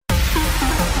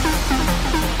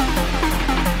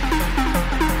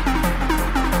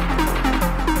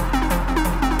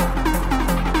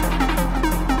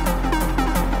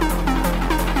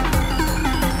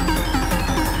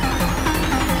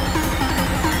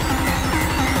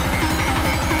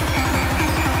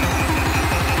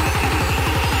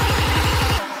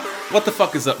What the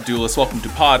fuck is up, duelists? Welcome to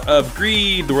Pod of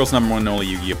Greed, the world's number one and only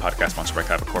Yu-Gi-Oh! Podcast sponsored by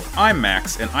Kaiba Corp. I'm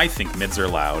Max, and I think mids are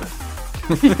loud.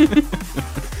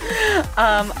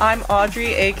 I'm Audrey,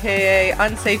 aka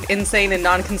Unsafe, Insane, and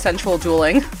Non-Consensual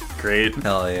Dueling. Great.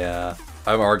 Hell yeah.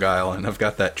 I'm Argyle, and I've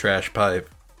got that trash pipe.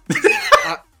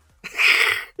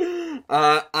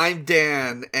 I'm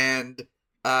Dan, and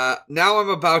now I'm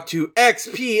about to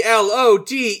XPLODE!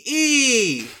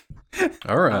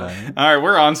 Alright. Alright,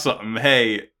 we're on something.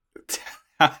 Hey,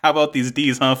 how about these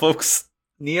D's, huh, folks?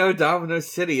 Neo Domino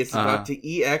City is about to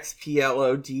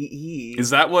EXPLODE.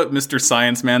 Is that what Mr.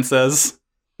 Science Man says?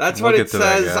 That's We'll what get it to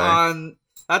that says guy. on...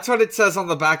 That's what it says on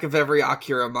the back of every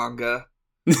Akira manga.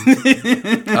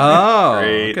 Oh,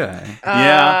 Great. okay.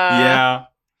 Yeah.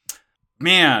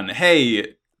 Man,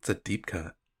 hey, It's a deep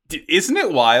cut. isn't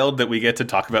it wild that we get to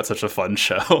talk about such a fun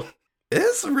show?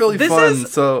 It's really This fun.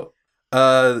 is- So,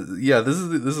 yeah, this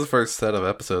is the first set of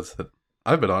episodes that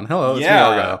I've been on. Hello, it's me, Yeah.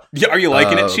 Argyle. Yeah, are you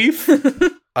liking it, Uh, Chief?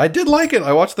 I did like it.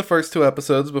 I watched the first two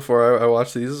episodes before I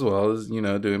watched these as well, as,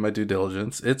 doing my due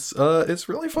diligence. It's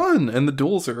really fun, and the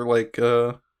duels are, like,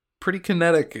 pretty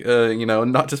kinetic,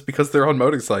 not just because they're on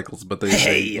motorcycles, but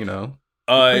Hey. pretty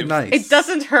nice. It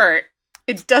doesn't hurt.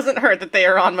 It doesn't hurt that they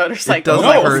are on It motorcycles.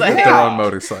 doesn't No, hurt that say. they're on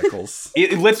motorcycles.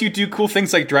 It lets you do cool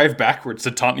things like drive backwards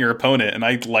to taunt your opponent, and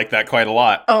I like that quite a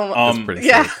lot. Oh, That's pretty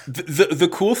yeah. sick. The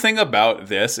cool thing about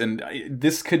this, and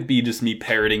this could be just me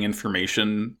parroting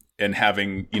information and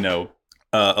having,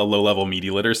 a low-level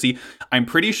media literacy, I'm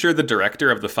pretty sure the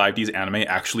director of the 5D's anime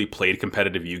actually played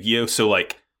competitive Yu-Gi-Oh! So,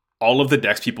 like, all of the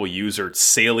decks people use are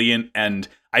salient, and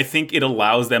I think it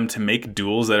allows them to make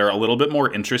duels that are a little bit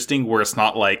more interesting, where it's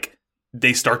not like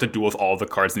they start the duel with all the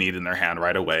cards needed in their hand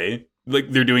right away.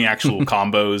 Like, they're doing actual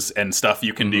combos and stuff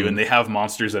you can do, and they have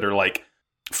monsters that are, like,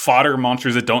 fodder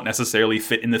monsters that don't necessarily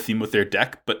fit in the theme with their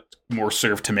deck, but more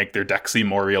serve to make their deck seem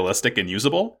more realistic and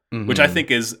usable, which I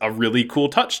think is a really cool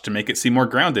touch to make it seem more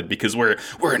grounded, because we're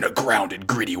in a grounded,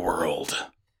 gritty world.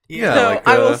 Yeah, So, like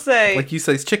I will say- like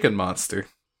Yusei's Chicken Monster.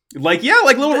 Like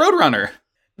Little Roadrunner.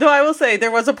 Though I will say,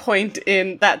 there was a point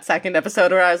in that second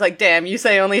episode where I was like, damn,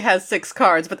 Yusei only has 6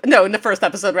 cards, but no, in the first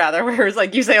episode rather, where it was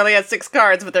like, Yusei only has 6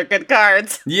 cards, but they're good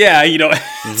cards. Yeah,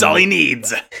 it's all he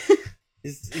needs.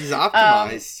 He's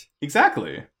optimized.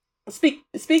 Exactly.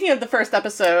 Speaking of the first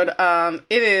episode,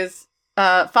 it is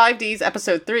 5D's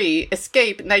episode 3,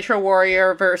 Escape, Nitro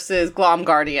Warrior versus Glom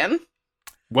Guardian.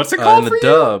 What's it called In for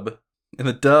the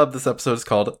you? dub, this episode is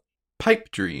called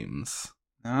Pipe Dreams.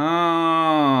 Oh,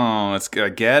 I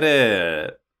get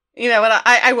it. You know what,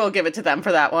 I will give it to them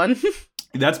for that one.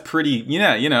 That's pretty,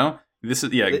 this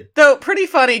is, Though pretty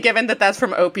funny given that that's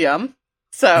from Opium.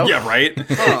 So yeah, right?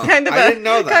 Huh, kind of I didn't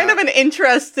know that. kind of an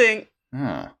interesting.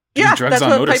 Huh. Yeah, Drugs that's on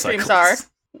what Pipe motorcycles. Dreams are.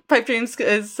 Pipe Dreams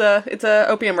is it's a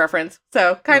Opium reference.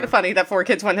 So kind of funny that 4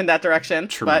 kids went in that direction.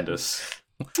 Tremendous.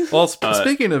 Well,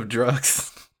 speaking of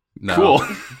drugs, no. Cool.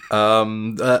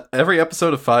 Every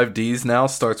episode of 5Ds now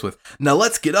starts with, now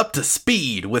let's get up to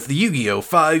speed with the Yu-Gi-Oh!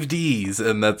 5Ds,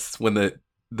 and that's when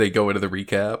they go into the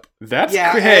recap. That's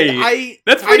Yeah, hey, and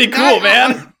that's pretty I'm cool, not-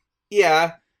 man.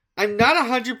 Yeah, I'm not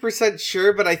 100%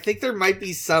 sure, but I think there might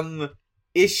be some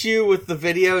issue with the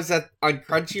videos on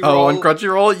Crunchyroll. Oh, on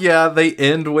Crunchyroll, yeah, they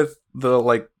end with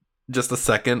just a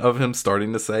second of him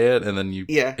starting to say it, and then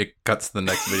Yeah. it cuts to the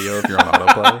next video if you're on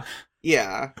autoplay.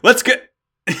 Yeah. Let's get.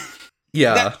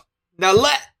 Yeah. Now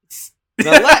let's Wait,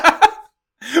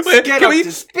 get can up we,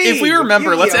 to speed if we with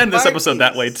remember, let's Yu-Gi-Oh! end this episode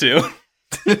that 5Ds. way too.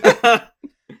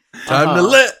 Time to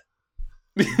lit!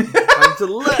 Time to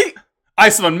let. I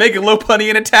summon Mega Low Punny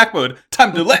in attack mode.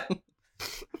 Time to let.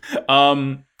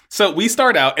 So we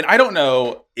start out, and I don't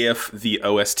know if the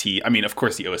OST. I mean, of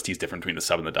course, the OST is different between the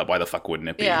sub and the dub. Why the fuck wouldn't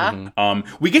it be? Yeah.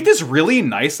 We get this really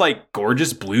nice, like,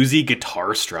 gorgeous bluesy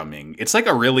guitar strumming. It's like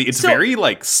it's very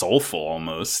like soulful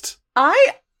almost.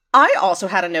 I also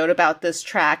had a note about this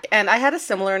track, and I had a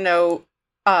similar note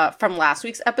from last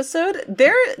week's episode.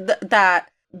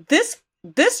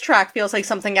 This track feels like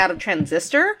something out of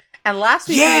Transistor, and last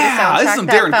week we made a Yeah, soundtrack this is some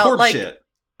that Darren felt Korb like shit.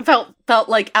 felt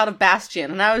like out of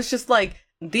Bastion, and I was just like,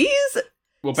 these.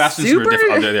 Well, Bastion's super- from a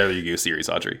different other Yu-Gi-Oh series,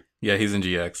 Audrey. Yeah, he's in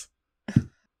GX.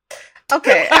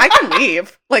 Okay, I can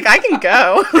leave. Like, I can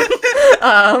go.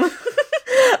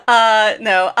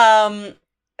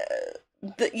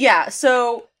 Yeah,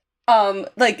 so,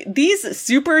 like, these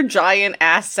super giant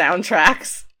ass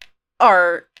soundtracks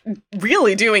are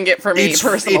really doing it for me,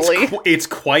 personally. It's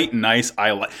quite nice.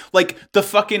 I like the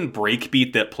fucking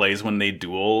breakbeat that plays when they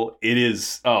duel. It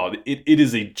is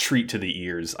a treat to the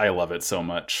ears. I love it so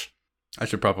much. I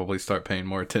should probably start paying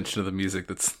more attention to the music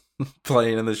that's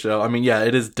playing in the show. I mean, yeah,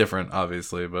 it is different,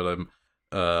 obviously, but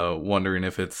wondering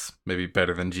if it's maybe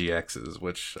better than GX's,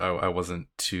 which I wasn't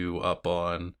too up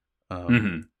on.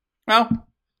 Well,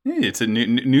 it's a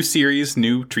new series,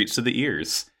 new treats to the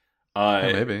ears.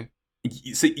 Maybe.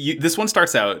 So this one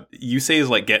starts out, Yusei is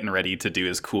like getting ready to do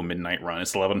his cool midnight run.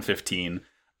 It's 11:15.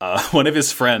 One of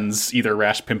his friends, either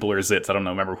Rash, Pimple, or Zitz, I don't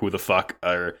know, remember who the fuck,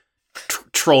 or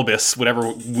Trollbus,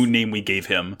 whatever name we gave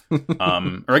him.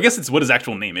 Or I guess it's what his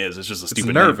actual name is. It's just a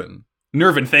stupid Nervin. name.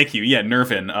 Nervin, thank you. Yeah,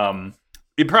 Nervin.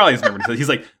 It probably is Nervin. He's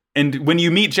like, and when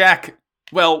you meet Jack,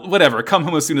 well, whatever, come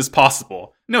home as soon as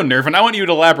possible. No, Nervin, I want you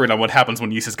to elaborate on what happens when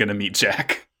Yusei's gonna meet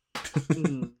Jack.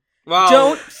 Well,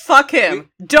 Don't fuck him.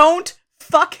 Don't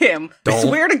fuck him. I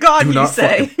swear to God, do not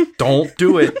Yusei. fuck him. Don't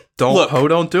do it.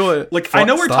 Don't do it. Like, I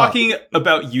know we're talking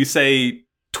about Yusei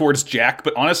towards Jack,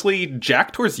 but honestly,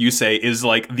 Jack towards Yusei is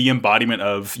like the embodiment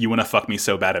of you want to fuck me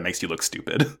so bad it makes you look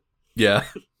stupid. Yeah.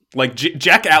 Like,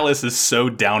 Jack Atlas is so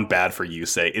down bad for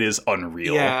Yusei. It is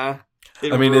unreal. yeah.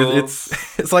 I mean,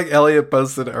 it's like Elliot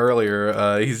posted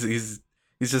earlier. He's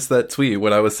just that tweet.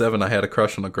 When I was 7, I had a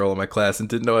crush on a girl in my class and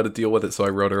didn't know how to deal with it, so I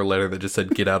wrote her a letter that just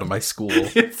said, "Get out of my school."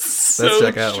 It's so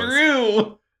Jack Atlas.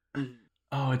 true.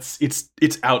 Oh, it's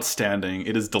outstanding.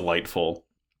 It is delightful.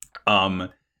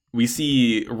 We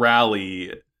see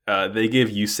Rally. They give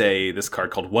Yusei this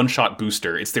card called One Shot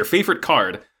Booster. It's their favorite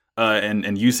card. And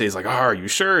Yusei is like, "Are you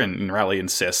sure?" And Rally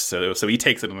insists. So he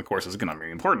takes it, and of course, it's going to be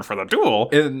important for the duel.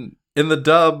 In the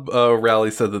dub, Rally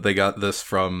said that they got this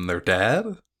from their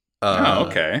dad. Oh,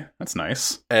 okay, that's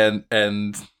nice. And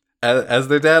as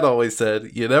their dad always said,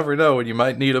 you never know when you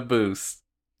might need a boost.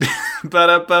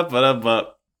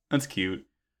 That's cute.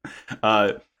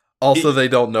 Also, they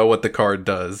don't know what the card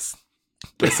does.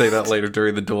 They say that later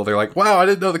during the duel. They're like, "Wow, I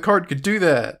didn't know the card could do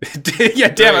that." Yeah,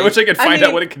 damn! I wish I could find out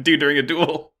mean, what it could do during a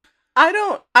duel. I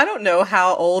don't know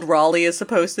how old Raleigh is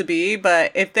supposed to be,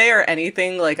 but if they are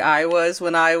anything like I was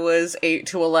when I was 8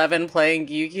 to 11 playing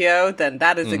Yu-Gi-Oh, then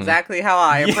that is exactly how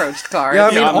I approached cards. Yeah,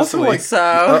 I mean, honestly.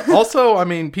 also, I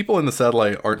mean, people in the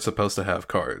satellite aren't supposed to have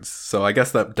cards, so I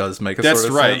guess that does make a That's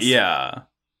sort of right. sense. Yeah,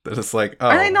 That it's like, oh,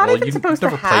 Are they not well, even you've supposed to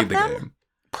never have played the them? game.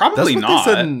 probably That's what not.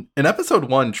 they said in episode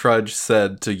 1. Trudge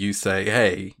said to Yusei,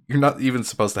 "Hey, you're not even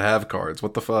supposed to have cards.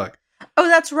 What the fuck?" Oh,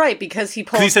 that's right, because he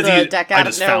pulled he says the deck out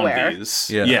of nowhere. found these.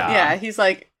 Yeah. Yeah, he's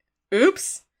like,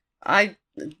 "Oops, I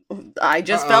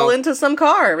just fell into some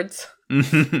cards."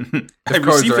 If I cards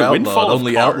received are a windfall outlawed, of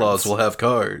only cards. outlaws will have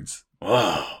cards.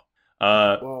 Whoa.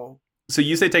 Whoa. So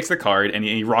Yusei takes the card and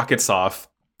he rockets off.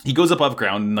 He goes above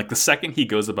ground, and like the second he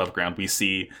goes above ground, we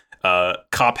see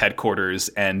cop headquarters,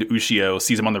 and Ushio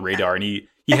sees him on the radar, and he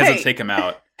has to take him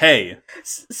out. Hey.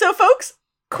 So, folks,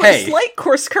 slight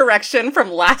course correction from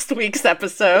last week's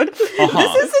episode.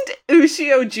 This isn't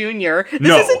Ushio Jr.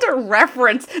 This isn't a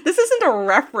reference. This isn't a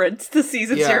reference to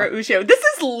Season 0 Ushio. This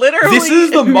is literally This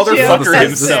is the Ushio motherfucker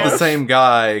This himself. is the same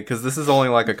guy, because this is only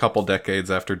like a couple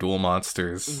decades after Duel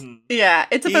Monsters. Mm-hmm. Yeah,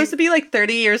 it's supposed to be like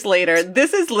 30 years later.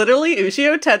 This is literally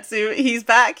Ushio Tetsu. He's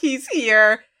back. He's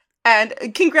here. And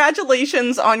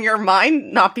congratulations on your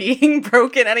mind not being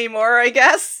broken anymore, I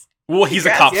guess. Well, he's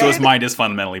a cop, so his mind is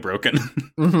fundamentally broken.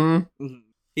 Mm-hmm.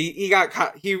 He got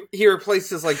caught. He replaced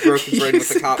his like broken brain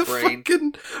with a cop brain.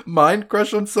 Fucking mind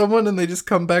crush on someone and they just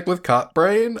come back with cop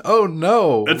brain? Oh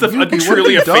no. That's Yuki, what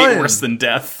truly have a you fate done? worse than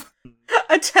death.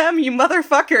 Atem, you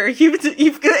motherfucker.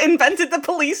 You've invented the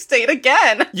police state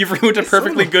again. You've ruined a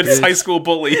perfectly good bitch. high school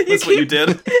bully. That's what you did.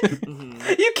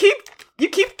 Mhm. You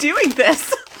keep doing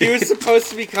this. He was supposed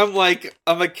to become like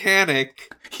a mechanic.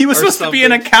 He was Or supposed to be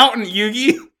an something. accountant,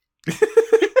 Yugi.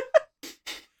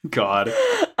 God.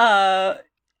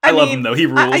 I love him though. He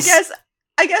rules.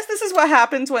 I guess this is what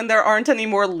happens when there aren't any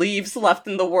more leaves left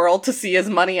in the world to see as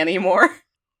money anymore.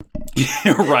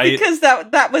 Right. Because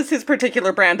that was his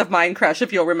particular brand of mind crush,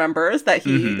 if you'll remember, is that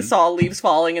he saw leaves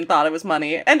falling and thought it was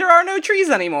money. And there are no trees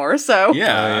anymore, so...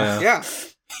 Yeah. Yeah.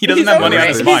 He doesn't He's have money over on it.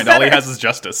 his He's mind. All he better. has is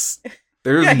justice.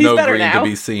 There's Yeah, he's no better green now. to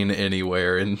be seen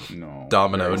anywhere in No.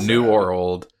 Domino, Very new sad. or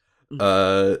old.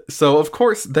 So of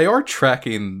course they are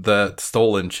tracking that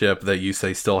stolen chip that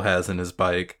Yusei still has in his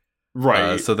bike.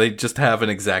 Right. So they just have an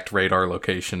exact radar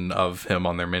location of him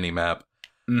on their mini-map.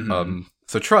 Mhm.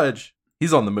 So Trudge,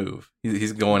 he's on the move.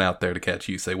 He's going out there to catch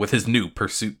Yusei with his new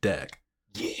pursuit deck.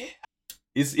 Yeah.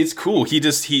 It's cool.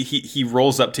 He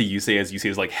rolls up to Yusei as Yusei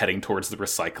is like heading towards the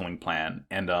recycling plant,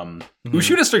 and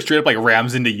Ushio just straight up like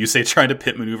rams into Yusei trying to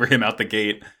pit maneuver him out the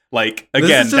gate. Like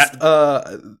again, this is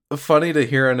just funny to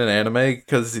hear in an anime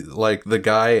because like the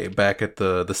guy back at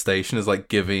the station is like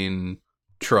giving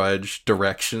Trudge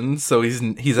directions, so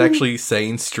he's actually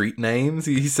saying street names.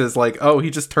 He says like, "Oh, he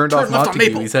just turned off left on Montague.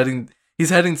 Maple." He's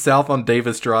heading south on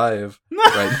Davis Drive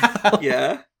right now."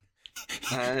 Yeah.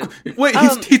 Wait,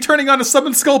 he's turning on a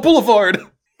Summon Skull Boulevard.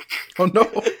 Oh no.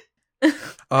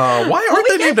 Why aren't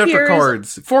they named after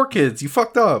cards? 4Kids, you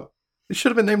fucked up. They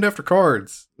should have been named after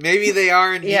cards. Maybe they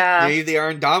are in maybe they are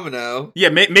in Domino. Yeah,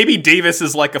 maybe Davis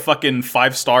is like a fucking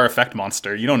 5-star effect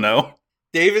monster. You don't know.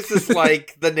 Davis is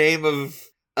like the name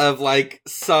of like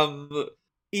some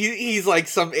he's like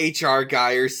some HR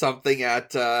guy or something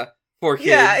at 4Kids.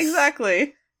 Yeah,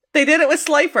 exactly. They did it with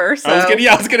Slifer, so I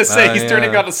was gonna say he's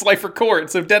turning on a Slifer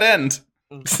court, so dead end.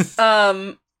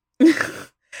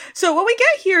 So what we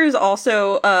get here is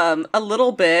also a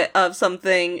little bit of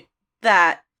something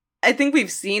that I think we've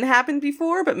seen happen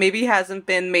before, but maybe hasn't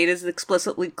been made as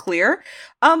explicitly clear,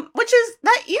 which is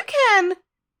that you can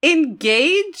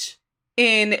engage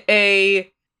in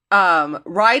a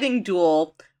riding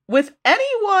duel with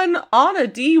anyone on a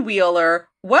D-wheeler,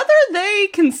 whether they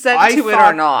consent to it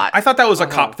or not. I thought that was a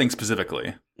cop thing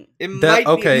specifically. It might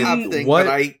be a cop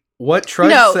thing, what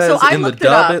Trudge says in the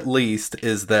dub at least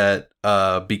is that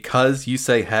because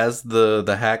Yusei has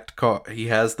the hacked card, he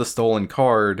has the stolen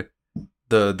card,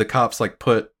 the cops like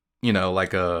put,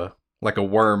 like a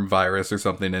worm virus or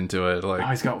something into it, like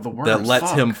he's got the worms, that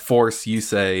lets him force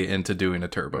Yusei into doing a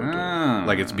turbo duel.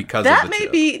 Like it's because of the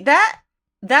chip.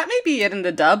 That may be it in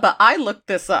the dub, but I looked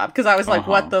this up because I was like,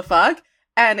 what the fuck?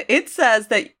 And it says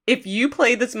that if you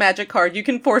play this magic card, you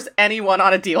can force anyone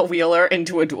on a deal wheeler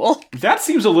into a duel. That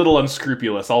seems a little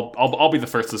unscrupulous. I'll be the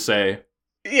first to say.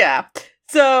 Yeah.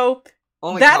 So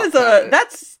so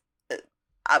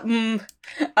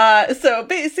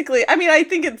basically, I mean, I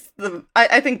think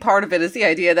I think part of it is the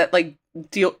idea that like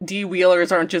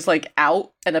D-wheelers aren't just like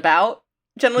out and about,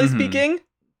 generally speaking.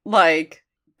 Like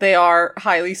they are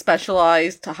highly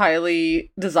specialized,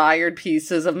 highly desired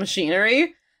pieces of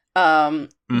machinery.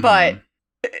 But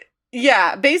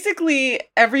yeah, basically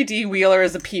every D-wheeler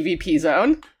is a PvP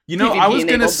zone.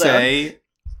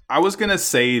 I was gonna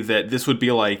say that this would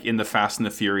be like in the Fast and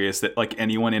the Furious, that like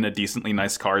anyone in a decently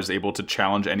nice car is able to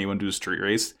challenge anyone to a street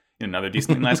race in another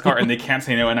decently nice car, and they can't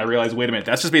say no. And I realized, wait a minute,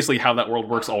 that's just basically how that world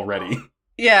works already.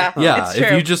 Yeah, it's true.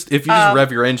 If you just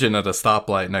rev your engine at a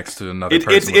stoplight next to another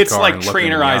person, it's like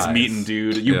trainer eyes meeting,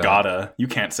 dude. You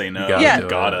can't say no. You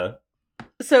gotta.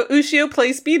 So Ushio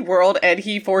plays Speed World, and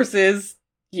he forces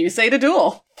Yusei to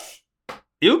duel.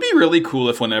 It would be really cool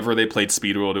if whenever they played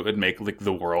Speed World, it would make like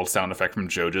the world sound effect from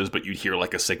JoJo's, but you'd hear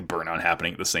like a sick burnout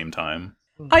happening at the same time.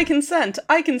 I consent.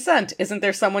 Isn't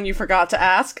there someone you forgot to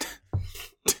ask?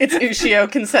 It's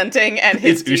Ushio consenting and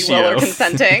his D-wheeler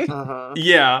consenting.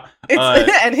 Yeah.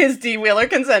 And his D-wheeler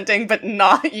consenting, but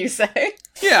not Yusei.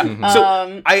 Yeah.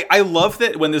 So I love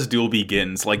that when this duel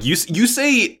begins, like you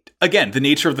say, again, the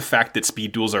nature of the fact that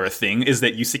speed duels are a thing is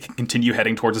that Yusei can continue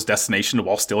heading towards his destination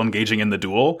while still engaging in the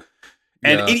duel.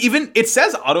 And it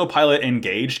says autopilot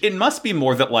engaged. It must be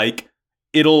more that like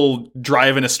it'll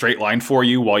drive in a straight line for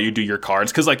you while you do your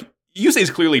cards. Because like Yusei's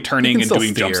clearly turning and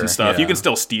doing jumps and stuff. Yeah. You can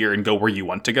still steer and go where you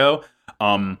want to go.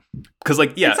 Because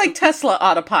like it's like Tesla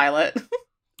autopilot.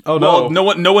 Oh no!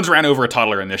 Well, no one's ran over a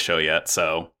toddler in this show yet,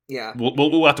 so yeah,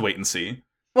 we'll have to wait and see.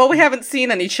 Well, we haven't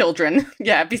seen any children,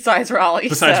 besides Raleigh.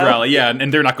 Raleigh, yeah,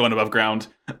 and they're not going above ground.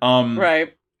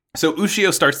 Right. So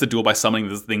Ushio starts the duel by summoning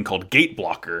this thing called Gate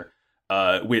Blocker,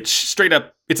 which straight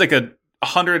up, it's like a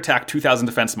 100 attack, 2000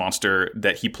 defense monster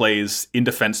that he plays in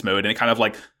defense mode, and it kind of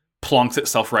like plonks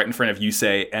itself right in front of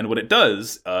Yusei, and what it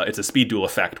does, it's a speed duel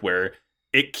effect where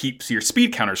it keeps your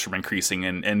speed counters from increasing,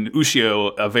 and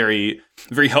Ushio very,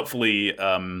 very helpfully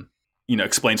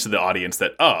explains to the audience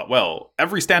that,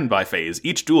 every standby phase,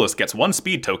 each duelist gets 1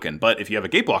 speed token, but if you have a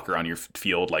gate blocker on your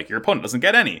field, like, your opponent doesn't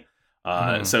get any.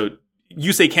 So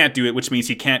Yusei can't do it, which means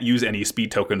he can't use any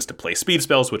speed tokens to play speed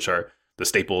spells, which are the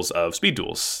staples of speed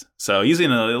duels. So he's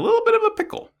in a little bit of a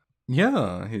pickle.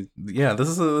 Yeah, this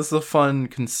is a fun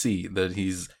conceit that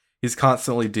he's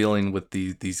constantly dealing with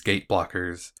these gate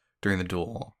blockers during the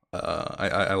duel.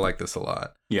 I like this a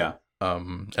lot. Yeah.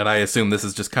 And I assume this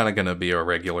is just kind of going to be a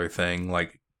regular thing.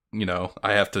 Like,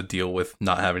 I have to deal with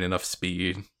not having enough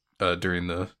speed during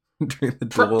the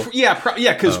duel.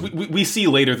 Because we see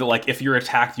later that like if you're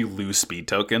attacked, you lose speed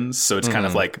tokens. So it's kind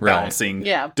of like balancing,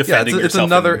 defending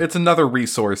yourself. It's another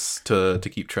resource to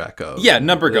keep track of. Yeah,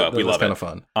 number go up. We love it. Kind of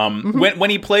fun. When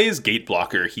he plays Gate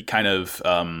Blocker, he kind of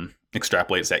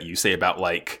extrapolates that Yusei about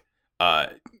like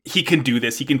he can do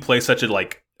this. He can play such a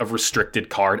restricted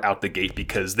card out the gate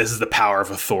because this is the power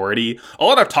of authority. A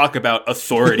lot of talk about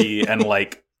authority and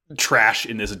like trash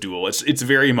in this duel. It's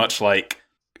very much like,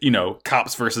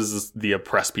 cops versus the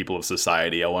oppressed people of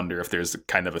society. I wonder if there's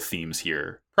kind of a themes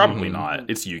here. Probably not.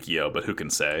 It's Yu-Gi-Oh, but who can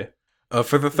say?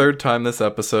 For the third time this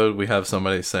episode, we have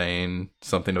somebody saying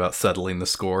something about settling the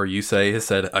score. Yusei has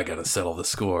said, I gotta settle the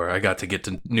score. I got to get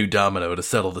to New Domino to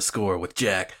settle the score with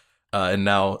Jack. And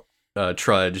now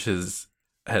Trudge has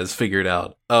figured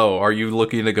out, oh, are you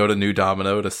looking to go to New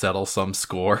Domino to settle some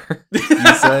score?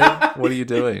 Yusei? What are you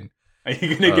doing? Are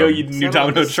you gonna go New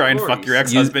Domino to try and fuck your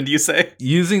ex-husband, Yusei?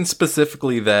 Using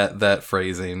specifically that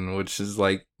phrasing, which is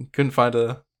like, couldn't find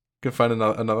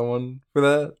another one for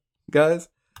that, guys?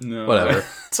 No, whatever.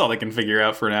 That's all they can figure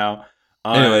out for now.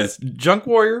 Anyways, Junk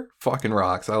Warrior fucking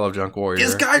rocks. I love Junk Warrior.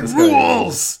 This guy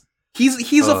rules. He's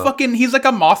like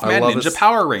a Mothman Ninja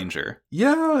Power Ranger.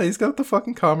 Yeah, he's got the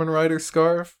fucking Kamen Rider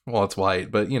scarf. Well, it's white,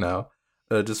 but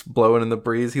just blowing in the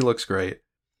breeze. He looks great.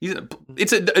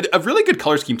 It's a really good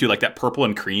color scheme too. Like that purple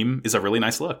and cream is a really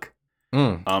nice look.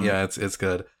 Yeah, it's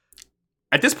good.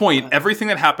 At this point, everything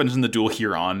that happens in the duel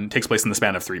here on takes place in the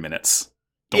span of 3 minutes.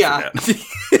 Don't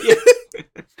forget.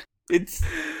 It's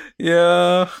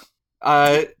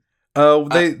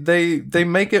they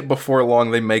make it before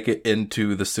long. They make it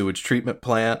into the sewage treatment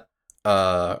plant.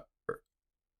 Like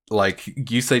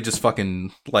Yusei just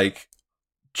fucking like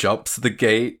jumps the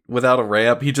gate without a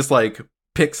ramp. He just like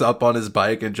picks up on his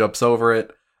bike and jumps over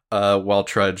it. While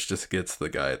Trudge just gets the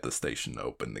guy at the station to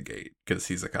open the gate because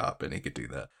he's a cop and he could do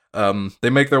that. They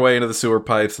make their way into the sewer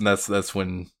pipes, and that's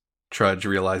when Trudge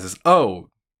realizes, oh,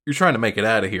 you're trying to make it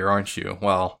out of here, aren't you?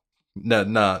 Well, no,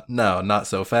 not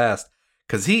so fast.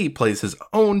 Because he plays his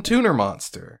own tuner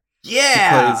monster.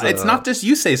 Yeah, it's not just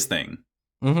Yusei's thing.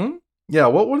 Mm-hmm. Yeah,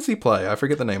 what does he play? I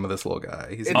forget the name of this little guy.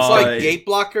 It's like Gate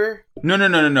Blocker?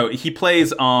 No. He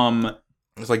plays,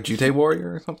 it's like Jute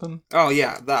Warrior or something? Oh,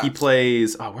 yeah, that. He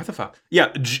plays, where the fuck?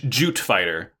 Yeah, Jute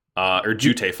Fighter. Or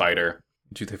Jute Fighter.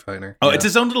 Jute Fighter. Oh, yeah. It's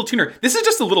his own little tuner. This is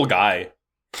just a little guy.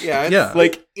 Yeah,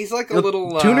 like he's like a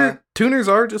little tuners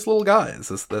are just little guys.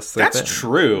 That's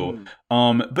true.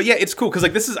 But yeah, it's cool because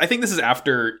like I think this is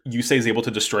after Yusei is able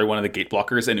to destroy one of the gate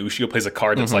blockers, and Ushio plays a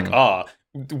card that's like,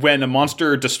 when a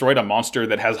monster destroyed a monster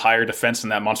that has higher defense than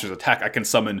that monster's attack, I can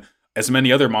summon as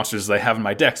many other monsters as I have in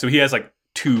my deck. So he has like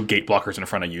 2 gate blockers in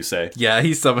front of Yusei. Yeah,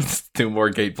 he summons 2 more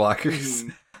gate blockers.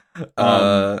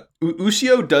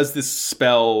 Ushio does this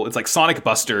spell. It's like Sonic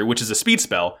Buster, which is a speed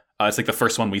spell. It's like the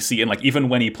first one we see, and like even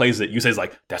when he plays it, Yusei's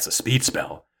like, "That's a speed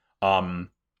spell."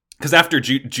 Because after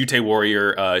Jute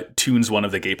Warrior tunes one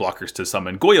of the gate blockers to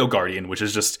summon Goyo Guardian, which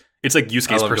is it's like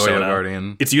Yusuke's persona. Goyo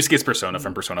Guardian. It's Yusuke's persona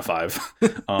from Persona 5.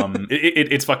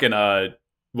 It's fucking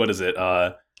what is it?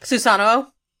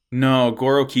 Susanoo? No,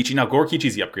 Goro Kichi. Now Goro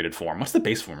Kichi's the upgraded form. What's the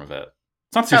base form of it?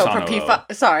 It's not Susanoo. Oh, from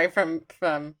P5. Sorry, from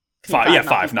P5. 5. Yeah,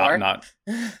 5. Not.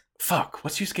 Fuck.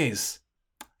 What's Yusuke's?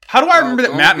 How do I remember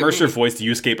that Matt Mercer voiced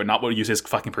Yusuke, but not what Yusei's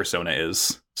fucking persona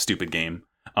is? Stupid game.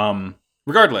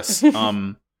 Regardless,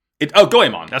 Goemon.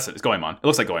 That's it. It's Goemon. It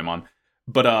looks like Goemon,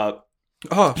 but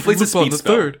he plays a speed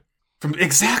spell. Third.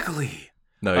 Exactly.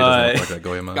 No, he doesn't look like that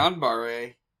Goemon.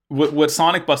 Ganbare. What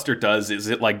Sonic Buster does is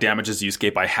it like damages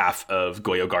Yusuke by half of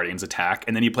Goyo Guardian's attack,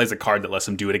 and then he plays a card that lets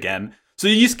him do it again. So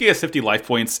Yusuke has 50 life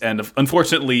points, and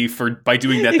unfortunately, by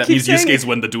doing that means Yusuke's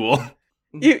win the duel.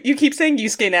 You keep saying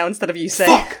Yusuke now instead of Yusei.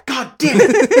 Fuck! God damn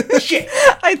it! Shit!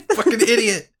 Fucking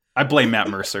idiot! I blame Matt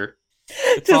Mercer.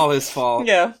 It's all his fault.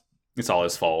 Yeah. It's all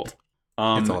his fault.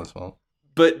 It's all his fault.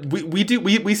 But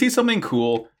we see something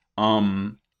cool.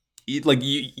 Like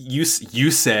you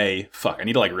say, fuck, I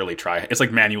need to like really try. It's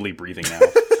like manually breathing now.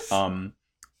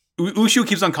 Ushio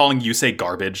keeps on calling Yusei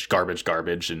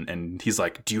garbage, and he's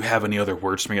like, do you have any other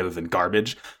words for me other than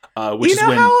garbage? Which You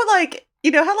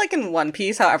know how, like, in One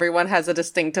Piece, how everyone has a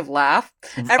distinctive laugh?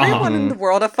 Everyone in the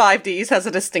world of 5Ds has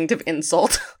a distinctive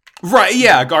insult. Right,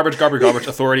 yeah. Garbage.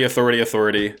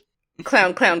 Authority.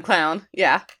 Clown.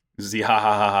 Yeah. Z ha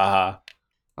ha ha ha ha.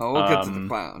 Oh, we'll get to the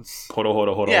clowns.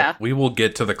 Hold. Yeah. We will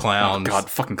get to the clowns. Oh, God,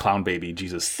 fucking clown baby.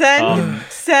 Jesus.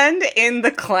 Send in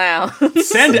the clowns.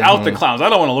 Send out the clowns. I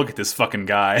don't want to look at this fucking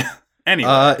guy.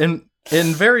 Anyway.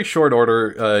 In very short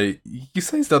order,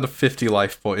 Yusei's down to 50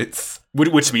 life points.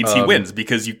 Which means he wins,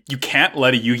 because you can't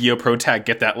let a Yu-Gi-Oh! Pro tag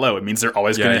get that low. It means they're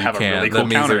always going to have a really cool counterattack.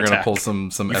 That means they're going to pull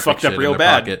some you epic fucked shit up real in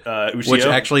their bad, pocket. Ushio. Which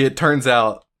actually, it turns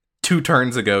out, 2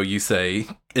 turns ago,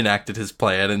 Yusei enacted his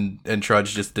plan, and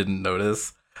Trudge just didn't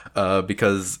notice,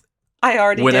 because... I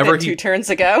already did it 2 turns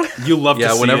ago. You love to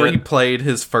see it. Whenever he played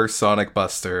his first Sonic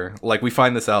Buster, like, we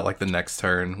find this out, like, the next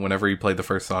turn. Whenever he played the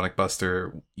first Sonic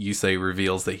Buster, Yusei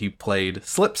reveals that he played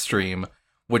Slipstream,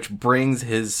 which brings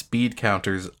his speed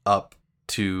counters up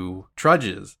to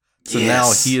Trudge's. So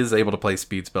now he is able to play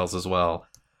speed spells as well.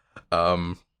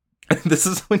 This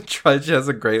is when Trudge has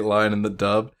a great line in the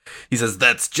dub. He says,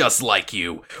 "That's just like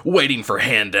you, waiting for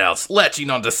handouts, latching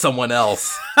onto someone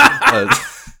else."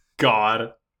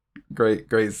 God.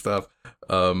 Great stuff.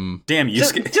 Damn, you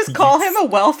just call him a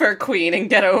welfare queen and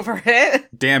get over it.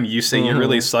 Damn, you say you're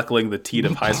really suckling the teat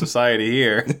of high society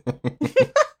here.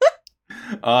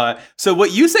 So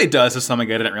what you say does is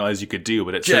something I didn't realize you could do,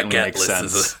 but it certainly makes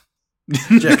sense.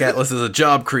 Jack Atlas is a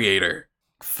job creator.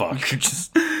 Fuck.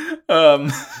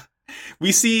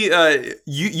 We see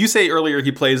you say earlier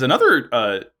he plays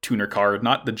another tuner card,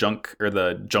 not the junk or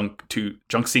the junk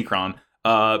synchron,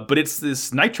 but it's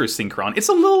this Nitro synchron. He's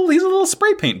a little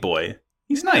spray paint boy.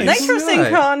 He's nice. Nitro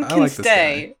synchron can like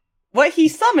stay. What he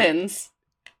summons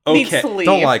needs to leave.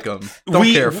 Don't like him. Don't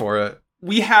care for it.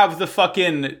 We have the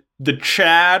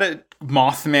Chad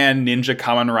Mothman Ninja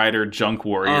Kamen Rider Junk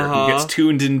Warrior who gets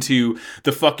tuned into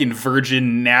the fucking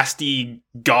virgin nasty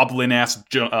goblin ass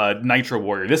Nitro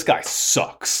Warrior. This guy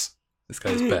sucks. This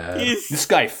guy's bad. This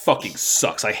guy fucking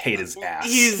sucks. I hate his ass.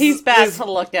 He's bad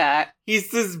to look at. He's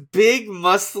this big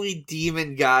muscly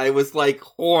demon guy with like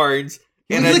horns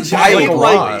and a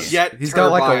giant jet. He's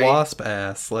got like a wasp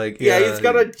ass. He's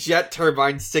got a jet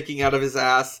turbine sticking out of his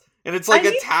ass. And it's like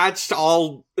attached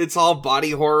it's all body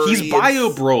horror. He's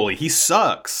Bio Broly. He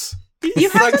sucks. You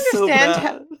have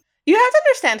to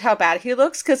understand how bad he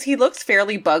looks, because he looks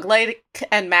fairly bug-like,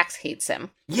 and Max hates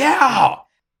him. Yeah!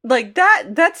 Like,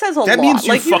 that says a lot. That means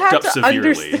you fucked up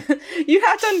severely. You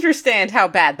have to understand how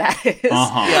bad that is.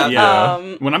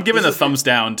 Yeah. When I'm giving a thumbs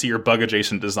down to your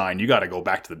bug-adjacent design, you gotta go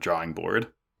back to the drawing board.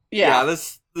 Yeah,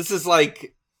 this is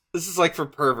like for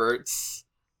perverts.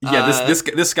 Yeah,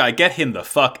 this guy, get him the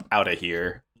fuck out of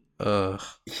here.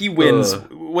 He wins.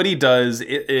 What he does,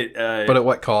 but at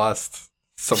what cost?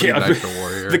 Nitro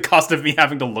Warrior. The cost of me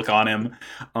having to look on him.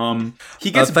 He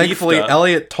gets thankfully, beefed up.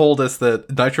 Elliot told us that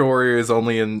Nitro Warrior is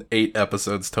only in 8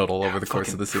 episodes total over the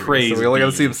course of the series. So we only got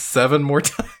to see him 7 more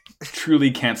times. Truly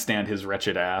can't stand his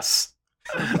wretched ass.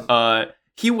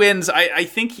 He wins. I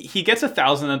think he gets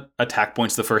 1,000 attack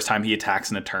points the first time he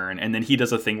attacks in a turn, and then he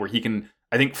does a thing where he can,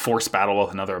 I think, force battle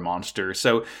with another monster.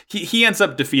 So he ends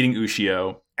up defeating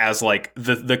Ushio as like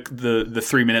the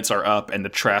 3 minutes are up and the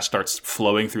trash starts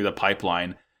flowing through the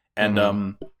pipeline. And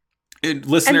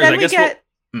listeners, and I guess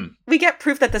we get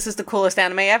proof that this is the coolest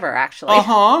anime ever. Actually,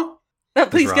 No,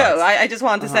 please go. I just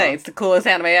wanted to say it's the coolest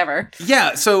anime ever.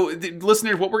 Yeah, so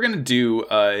listeners, what we're going to do,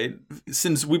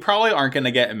 since we probably aren't going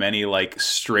to get many like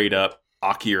straight up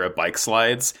Akira bike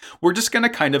slides, we're just going to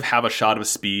kind of have a shot of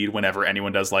speed whenever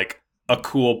anyone does like a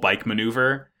cool bike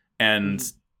maneuver. And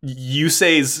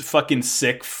Yusei's fucking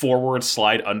sick forward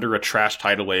slide under a trash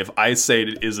tidal wave, I say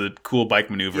it is a cool bike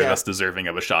maneuver that's deserving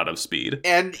of a shot of speed.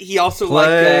 And he also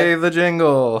play the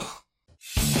jingle.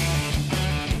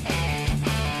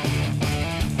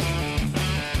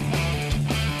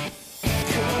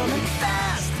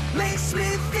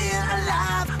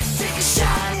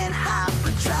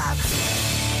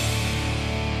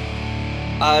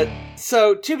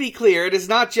 So, to be clear, it is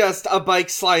not just a bike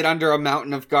slide under a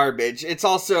mountain of garbage. It's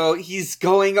also, he's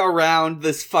going around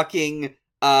this fucking,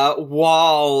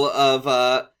 wall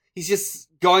of, he's just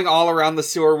going all around the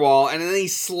sewer wall, and then he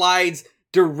slides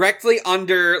directly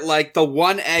under, like, the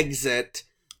one exit.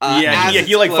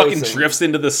 He like fucking drifts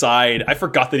into the side. I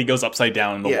forgot that he goes upside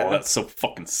down in the wall. That's so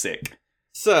fucking sick.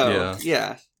 So,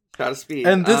 shot of speed.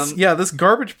 And this, this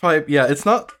garbage pipe, it's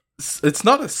not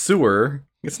a sewer.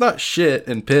 It's not shit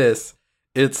and piss.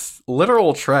 It's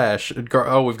literal trash. We've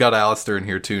got Alistair in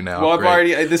here too now. Well, I've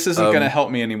already. This isn't going to help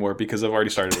me anymore because I've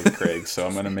already started with Craig, so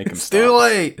I'm going to make him stop. Too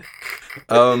late.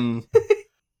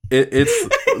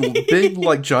 It's big,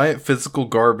 like giant physical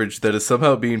garbage that is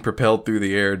somehow being propelled through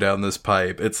the air down this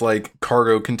pipe. It's like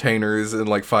cargo containers and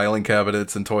like filing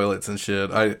cabinets and toilets and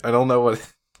shit. I don't know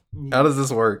what. How does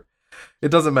this work? It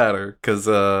doesn't matter because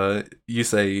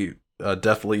Yusei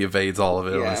definitely evades all of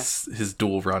it on his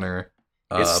dual runner.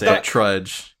 But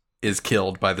Trudge is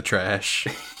killed by the trash.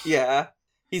 Yeah,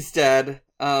 he's dead.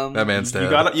 That man's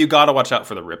dead. You gotta watch out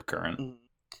for the rip current.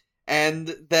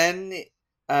 And then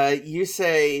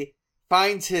Yusei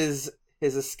finds his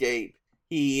escape.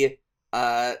 He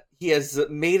has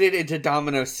made it into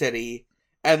Domino City,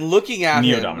 and looking at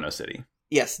Neo Domino City.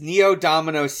 Yes, Neo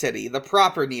Domino City, the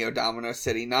proper Neo Domino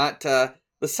City, not the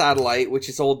satellite, which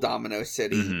is Old Domino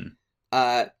City.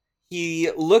 Mm-hmm.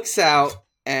 He looks out,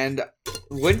 and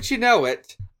wouldn't you know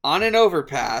it, on an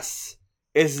overpass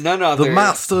is none other... the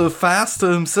Master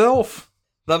Faster himself!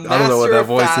 I don't know what that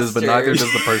voice is, but neither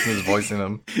does the person who's voicing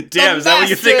him. Damn, is that what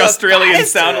you think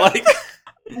Australians sound like?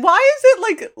 Why is it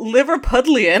like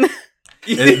Liverpudlian?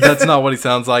 That's not what he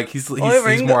sounds like. He's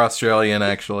more Australian,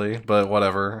 actually, but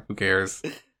whatever. Who cares?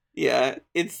 Yeah,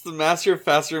 it's the Master of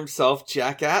Faster himself,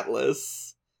 Jack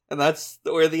Atlas. And that's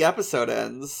where the episode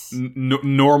ends.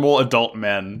 Normal adult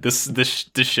men. This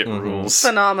shit rules.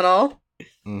 Phenomenal.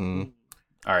 Mm-hmm.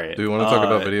 All right. Do we want to talk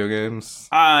about video games?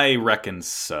 I reckon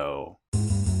so.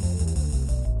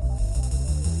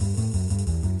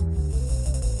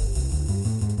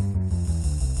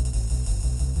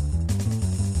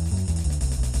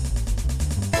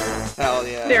 Hell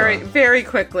yeah. Very, very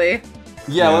quickly.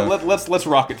 Yeah, let's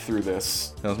rocket through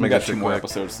this. Let's we make got it 2 more quick.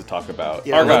 episodes to talk about.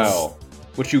 Yeah, Argyle,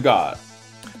 what you got?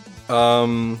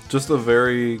 Just a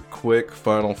very quick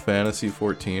Final Fantasy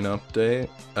XIV update.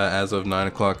 As of 9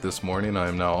 o'clock this morning, I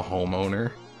am now a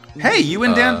homeowner. Hey, you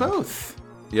and Dan both.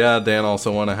 Yeah, Dan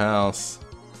also won a house.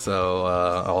 So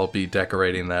I'll be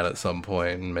decorating that at some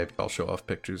point, and maybe I'll show off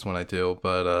pictures when I do.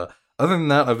 But other than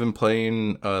that, I've been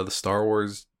playing the Star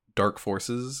Wars Dark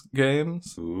Forces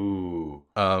games. Ooh.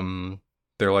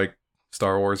 They're like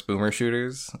Star Wars boomer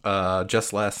shooters.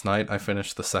 Just last night, I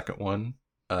finished the second one.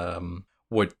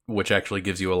 Which actually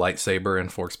gives you a lightsaber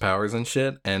and force powers and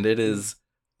shit, and it is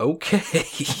okay.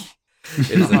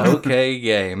 It is an okay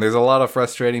game. There's a lot of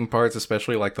frustrating parts,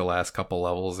 especially like the last couple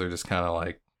levels. They're just kind of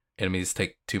like enemies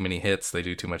take too many hits, they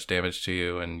do too much damage to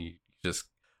you, and you just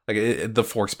like the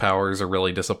force powers are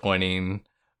really disappointing.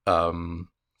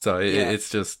 It's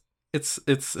just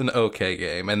it's an okay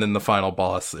game. And then the final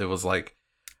boss, it was like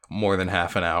more than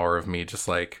half an hour of me just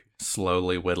like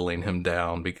slowly whittling him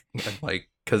down,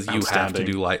 because you have to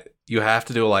do a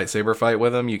lightsaber fight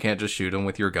with him. You can't just shoot him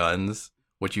with your guns,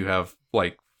 which you have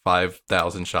like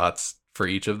 5,000 shots for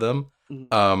each of them.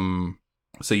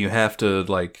 So you have to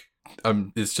like,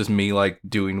 it's just me like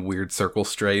doing weird circle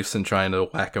strafes and trying to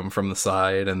whack him from the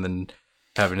side, and then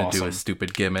having to do a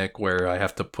stupid gimmick where I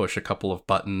have to push a couple of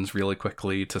buttons really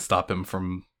quickly to stop him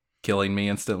from killing me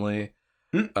instantly.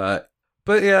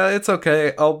 But yeah, it's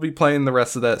okay. I'll be playing the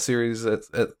rest of that series at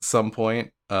some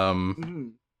point.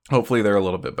 Hopefully they're a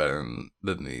little bit better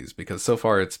than these, because so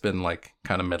far it's been like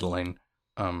kind of middling.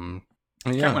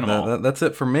 That's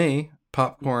it for me.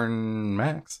 Popcorn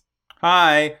Max.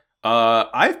 Hi.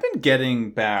 I've been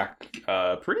getting back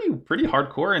pretty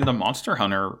hardcore into Monster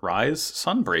Hunter Rise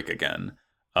Sunbreak again.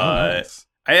 Nice.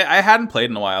 I hadn't played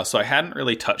in a while, so I hadn't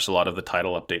really touched a lot of the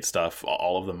title update stuff,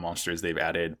 all of the monsters they've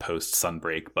added post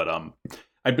Sunbreak, but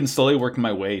I've been slowly working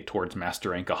my way towards Master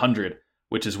Rank 100,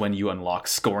 which is when you unlock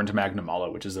Scorned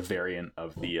Magnamalo, which is a variant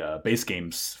of the base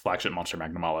game's flagship monster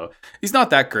Magnamalo. He's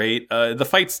not that great. The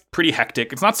fight's pretty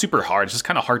hectic. It's not super hard. It's just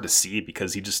kind of hard to see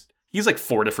because he's like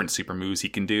 4 different super moves he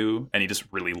can do, and he just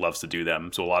really loves to do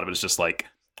them. So a lot of it is just like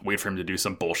wait for him to do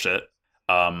some bullshit.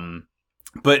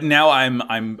 But now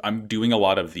I'm doing a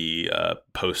lot of the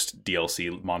post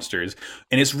DLC monsters,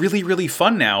 and it's really, really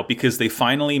fun now because they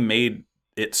finally made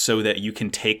it so that you can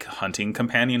take hunting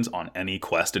companions on any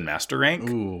quest in Master Rank.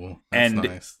 Ooh, that's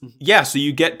nice. Yeah, so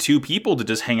you get 2 people to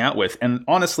just hang out with. And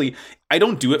honestly, I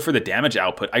don't do it for the damage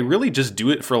output. I really just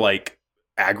do it for like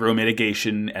aggro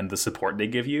mitigation and the support they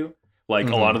give you. Like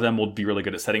a lot of them will be really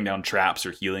good at setting down traps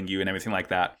or healing you and everything like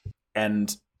that.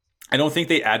 And I don't think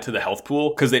they add to the health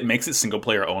pool because it makes it single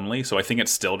player only. So I think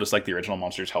it's still just like the original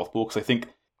Monsters health pool. Because I think,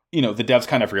 the devs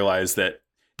kind of realized that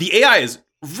the AI is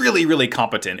really, really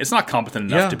competent. It's not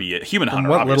competent enough to be a human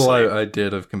hunter, obviously. What little I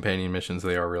did of companion missions,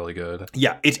 they are really good.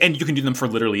 Yeah, and you can do them for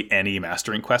literally any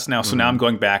mastering quest now. So now I'm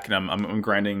going back and I'm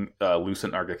grinding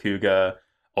Lucent Nargacuga.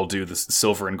 I'll do the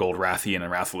Silver and Gold Rathian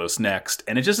and Rathalos next.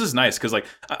 And it just is nice because like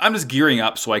I'm just gearing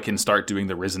up so I can start doing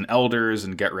the Risen Elders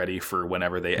and get ready for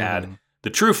whenever they add the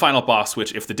true final boss,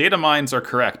 which if the data mines are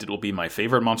correct, it will be my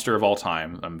favorite monster of all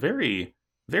time. I'm very,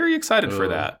 very excited for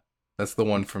that. That's the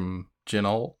one from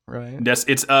Genol, right? Yes,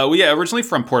 it's originally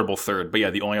from Portable Third, but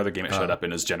yeah, the only other game it showed up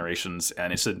in is Generations,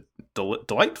 and it's a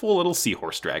delightful little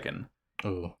seahorse dragon.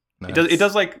 Oh, nice. It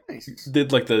does like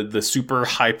did like the super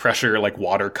high pressure like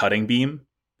water cutting beam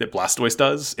that Blastoise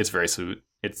does. It's very sweet.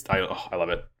 I love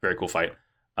it. Very cool fight.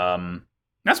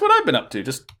 That's what I've been up to,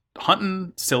 just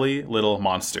hunting silly little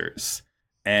monsters.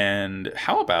 And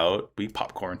how about we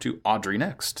popcorn to Audrey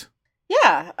next?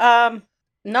 Yeah,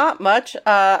 not much.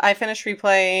 I finished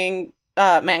replaying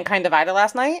Mankind Divided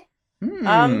last night.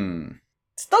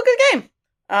 Still a good game.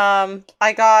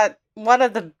 I got one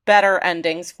of the better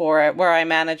endings for it, where I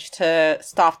managed to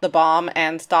stop the bomb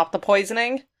and stop the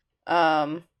poisoning.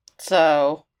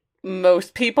 So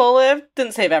most people lived.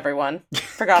 Didn't save everyone.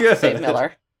 Forgot to save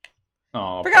Miller.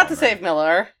 Oh, Forgot to save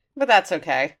Miller, but that's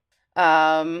okay.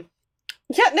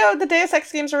 Yeah, no, the Deus Ex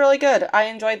games are really good. I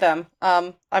enjoyed them.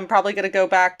 I'm probably gonna go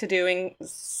back to doing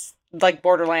like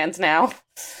Borderlands now.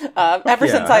 Ever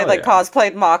since I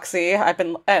cosplayed Moxie, I've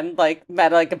been and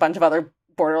met like a bunch of other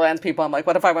Borderlands people. I'm like,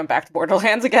 what if I went back to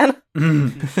Borderlands again?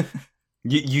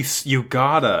 You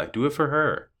gotta do it for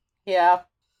her. Yeah.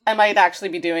 I might actually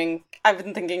be I've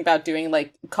been thinking about doing,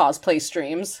 like, cosplay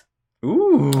streams.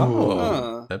 Ooh.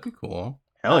 Oh, that'd be cool.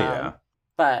 Hell yeah.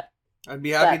 But I'd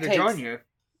be happy to join you.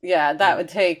 Yeah, that would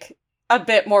take a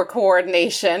bit more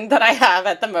coordination than I have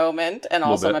at the moment. And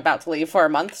also I'm about to leave for a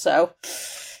month, so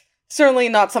certainly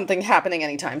not something happening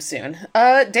anytime soon.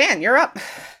 Dan, you're up.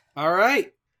 All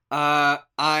right.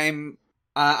 I've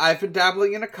been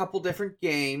dabbling in a couple different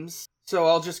games, so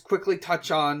I'll just quickly touch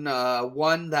on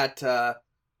one that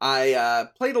I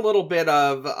played a little bit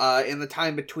of in the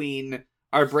time between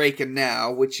our break and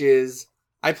now, which is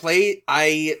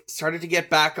I started to get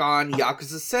back on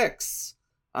Yakuza 6.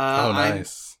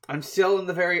 Nice. I'm still in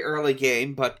the very early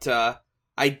game, but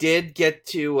I did get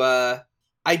to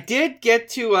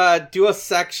do a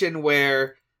section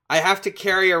where I have to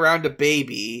carry around a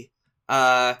baby.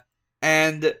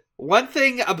 And one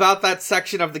thing about that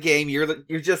section of the game,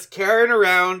 you're just carrying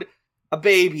around a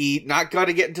baby. Not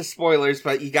gonna get into spoilers,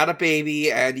 but you got a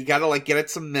baby and you gotta like get it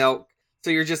some milk. So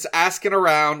you're just asking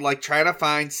around, like trying to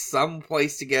find some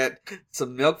place to get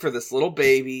some milk for this little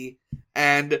baby.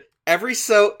 And every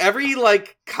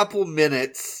like couple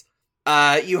minutes,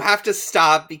 you have to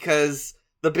stop because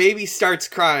the baby starts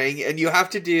crying, and you have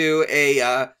to do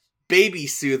a baby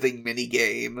soothing mini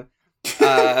game,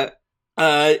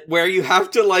 where you have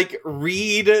to like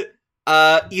either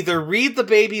read the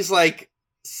baby's like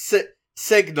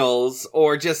signals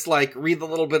or just like read the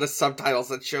little bit of subtitles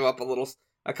that show up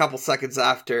a couple seconds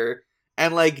after,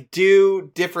 and like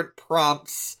do different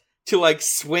prompts to like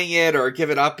swing it or give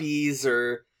it uppies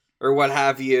or what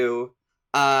have you.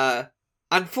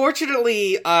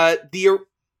 Unfortunately, the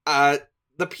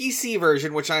PC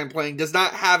version, which I am playing, does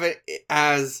not have it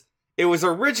as it was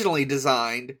originally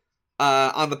designed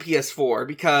on the PS4,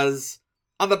 because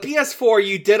on the PS4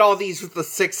 you did all these with the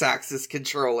 6-axis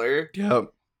controller.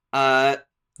 Yep.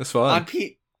 That's fun.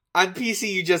 On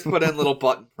PC you just put in little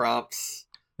button prompts.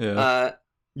 Yeah.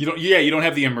 You don't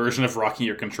have the immersion of rocking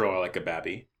your controller like a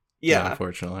babby. Yeah.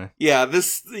 Unfortunately. Yeah,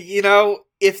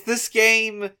 if this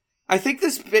game, I think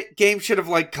this game should have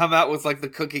like come out with like the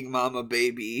Cooking Mama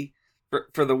baby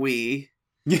for the Wii.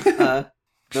 No.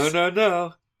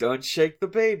 Don't shake the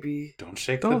baby. Don't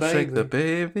shake the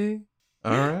baby.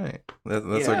 All right.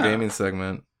 That's our gaming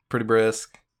segment. Pretty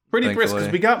brisk. Pretty brisk,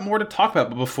 because we got more to talk about,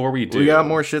 but before we do... We got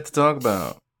more shit to talk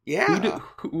about. Yeah.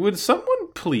 Would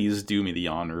someone please do me the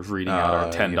honor of reading out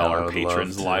our $10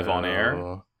 patrons live on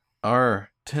air? Our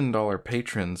 $10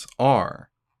 patrons are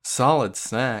Solid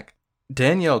Snack,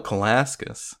 Danielle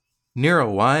Kalaskis, Nero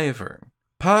Wyvern,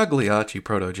 Pagliacci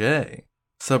Proto-J,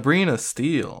 Sabrina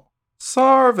Steele,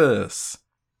 Sarvis,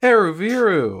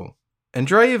 Heruviru, and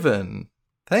Draven.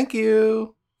 Thank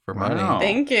you for money. Wow.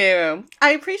 Thank you.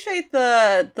 I appreciate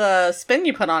the spin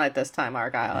you put on it this time,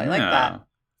 Argyle. I like that.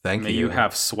 Thank May you. you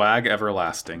have swag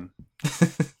everlasting.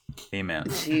 Amen.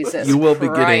 Jesus You will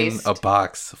Christ. be getting a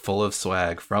box full of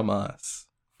swag from us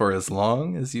for as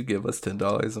long as you give us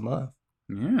 $10 a month.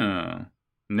 Yeah.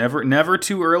 Never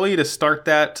too early to start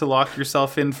that, to lock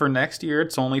yourself in for next year.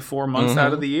 It's only 4 months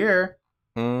out of the year.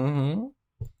 Mm-hmm.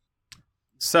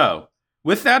 So,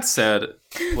 with that said,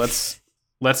 let's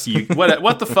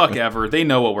what the fuck ever. They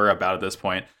know what we're about at this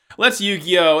point. Let's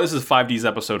Yu-Gi-Oh! This is 5D's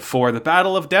episode 4, The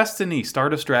Battle of Destiny.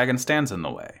 Stardust Dragon stands in the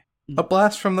way. A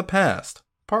Blast from the Past,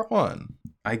 Part 1.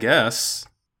 I guess.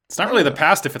 It's not really the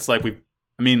past if it's like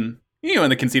in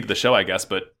the conceit of the show, I guess,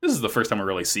 but this is the first time we're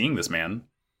really seeing this man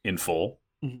in full.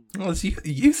 Well,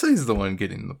 Yusei's the one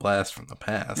getting the blast from the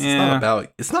past. Yeah.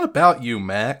 It's not about you,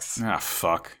 Max. Ah,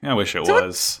 fuck. I wish it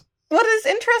was. What is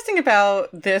interesting about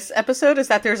this episode is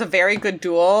that there's a very good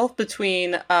duel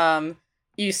between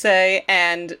Yusei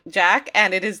and Jack,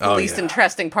 and it is the least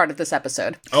interesting part of this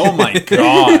episode. Oh my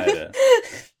god.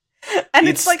 And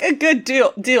it's like a good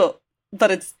deal,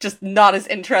 but it's just not as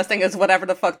interesting as whatever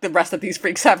the fuck the rest of these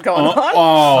freaks have going on.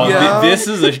 Oh, yeah. This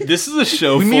is a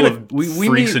show full of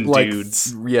freaks and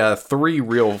dudes. Yeah,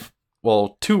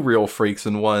 2 real freaks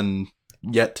and one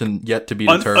yet to be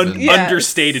determined.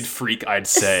 Understated freak, I'd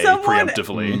say,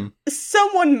 preemptively.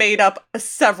 Someone made up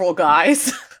several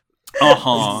guys.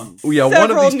 Uh-huh. Yeah,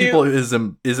 one of these people is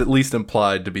at least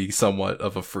implied to be somewhat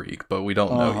of a freak, but we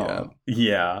don't know yet.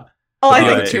 Yeah. Oh, I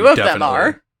think 2 of them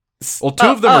are. Well, 2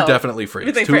 of them are definitely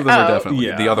freaks. 2 of them are definitely.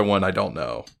 Yeah. The other one I don't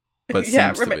know, but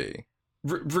seems to be.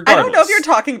 Regardless. I don't know if you're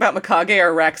talking about Mikage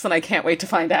or Rex, and I can't wait to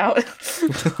find out.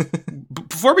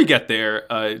 Before we get there,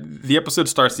 the episode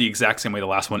starts the exact same way the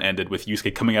last one ended, with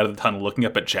Yusuke coming out of the tunnel looking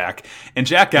up at Jack. And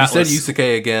Jack Atlas... You said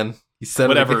Yusuke again. You said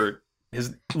whatever.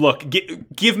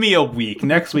 Give me a week.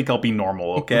 Next week I'll be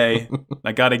normal, okay?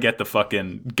 I gotta get the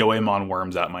fucking Goemon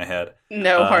worms out my head.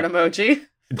 No heart emoji.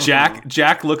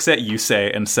 Jack looks at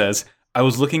Yusei and says, I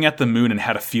was looking at the moon and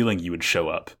had a feeling you would show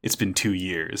up. It's been 2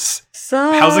 years.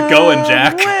 How's it going,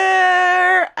 Jack?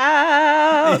 Somewhere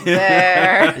out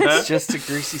there. It's just a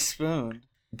greasy spoon.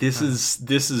 This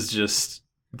is just,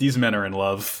 these men are in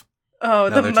love. Oh,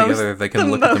 now they're together. They can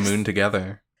look at the moon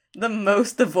together. The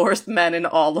most divorced men in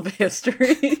all of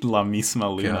history. La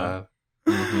misma luna.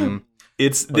 Mm-hmm.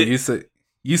 It's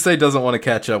Yusei doesn't want to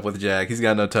catch up with Jack. He's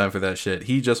got no time for that shit.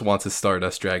 He just wants his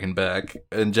Stardust Dragon back.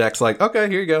 And Jack's like, okay,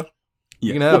 here you go.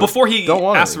 Yeah. Well, before he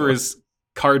asks for his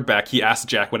card back, he asks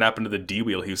Jack what happened to the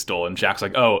D-Wheel he stole. And Jack's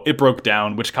like, oh, it broke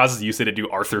down, which causes Yusei to do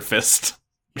Arthur Fist.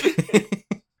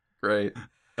 Great.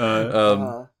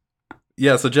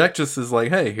 Yeah, so Jack just is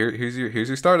like, hey, here's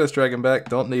your Stardust Dragon back.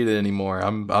 Don't need it anymore.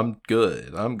 I'm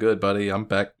good. I'm good, buddy. I'm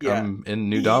back. Yeah. I'm in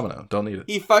New Domino. Don't need it.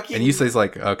 And Yusei's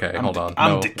like, okay, hold on.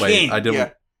 I'm no, wait, I didn't.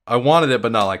 Yeah. I wanted it,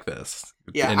 but not like this.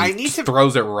 Yeah, and he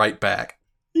throws it right back.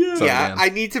 Yeah, so, I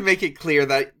need to make it clear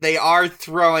that they are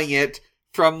throwing it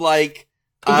from like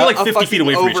we're like 50 feet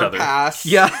away from each other.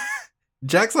 Yeah,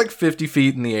 Jack's like 50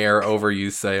 feet in the air over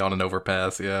Yusei on an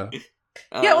overpass. Yeah.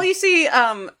 Yeah, well, you see,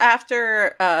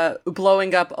 after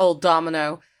blowing up Old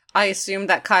Domino, I assume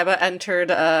that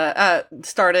Kaiba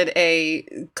started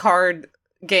a card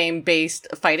game-based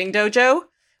fighting dojo,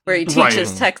 where he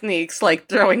teaches techniques like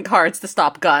throwing cards to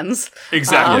stop guns.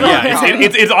 Exactly, yeah.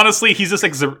 It's honestly, he's just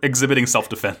exhibiting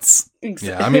self-defense. Exactly.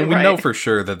 Yeah, I mean, we know for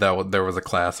sure that there was a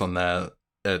class on that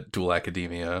at Duel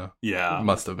Academia. Yeah. It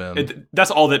must have been.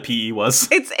 That's all that PE was.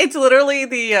 It's literally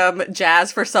the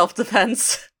jazz for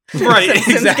self-defense. Right,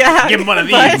 exactly. Give him one of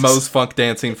these. Moe's funk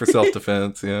dancing for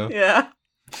self-defense, yeah. Yeah.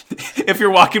 If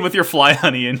you're walking with your fly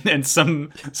honey and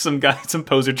some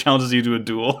poser challenges you to a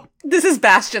duel. This is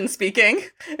Bastion speaking.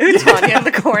 Tanya and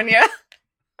the Cornea.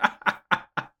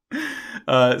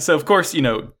 So of course,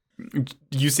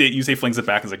 Yusei flings it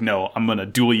back and is like, no, I'm gonna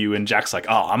duel you, and Jack's like,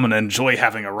 oh, I'm gonna enjoy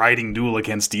having a riding duel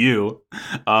against you.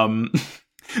 So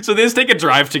they just take a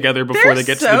drive together before they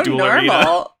get to the duel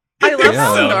arena. I love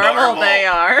how normal they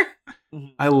are.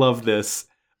 I love this.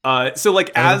 So like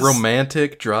as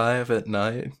romantic drive at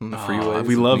night on the freeways.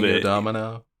 We love it.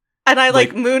 Domino. And I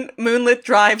like moonlit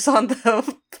drives on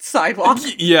the sidewalk.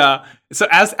 Yeah. So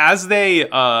as they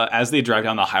drive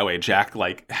down the highway, Jack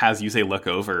like has Yusei look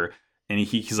over and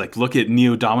he's like, look at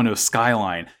Neo Domino's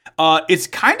skyline. It's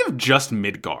kind of just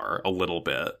Midgar a little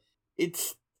bit.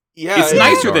 It's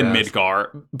nicer than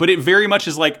Midgar, but it very much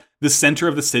is like the center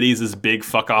of the city is this big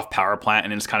fuck-off power plant,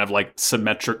 and it's kind of like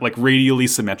symmetric, like radially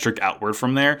symmetric outward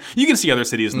from there. You can see other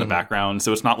cities in the background,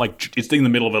 so it's not like it's in the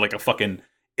middle of like a fucking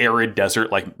arid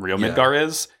desert like real Midgar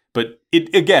is. But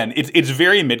it's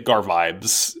very Midgar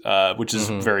vibes, which is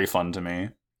very fun to me.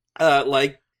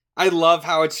 Like I love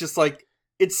how it's just like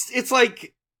it's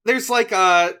like there's like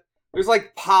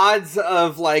pods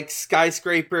of like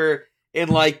skyscraper in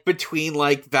like between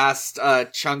like vast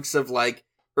chunks of like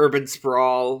urban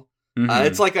sprawl.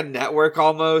 It's like a network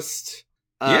almost.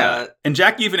 Yeah, and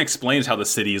Jack even explains how the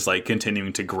city is like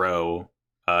continuing to grow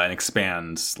and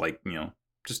expand, like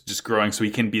just growing, so he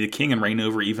can be the king and reign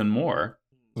over even more.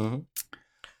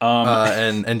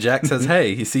 And Jack says,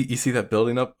 "Hey, you see that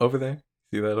building up over there?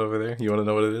 See that over there? You want to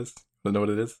know what it is? Want to know what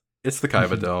it is? It's the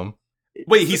Kaiba Dome."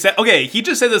 Wait, he said, okay, he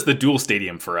just said that's the duel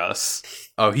stadium for us.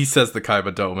 Oh, he says the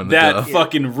Kaiba Dome in the That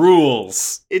fucking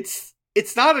rules. It's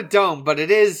not a dome, but it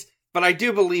is, but I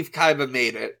do believe Kaiba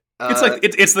made it.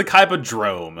 It's the Kaiba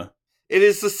Drome. It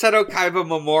is the Seto Kaiba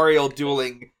Memorial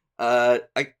Dueling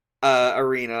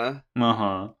arena.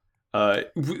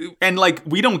 And like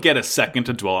we don't get a second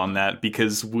to dwell on that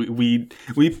because we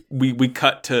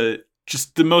cut to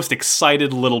just the most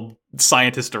excited little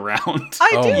scientist around. I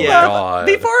do love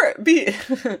before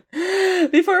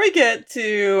we get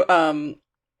to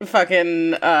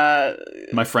fucking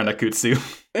my friend Akutsu.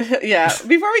 Yeah,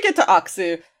 before we get to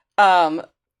Aksu,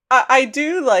 I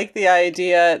do like the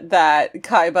idea that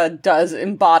Kaiba does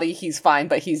embody he's fine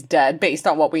but he's dead based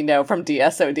on what we know from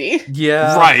DSOD.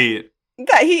 Yeah. Right.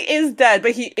 That he is dead,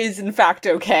 but he is in fact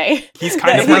okay. He's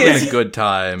kind of having a good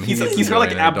time. He's kind of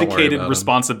like abdicated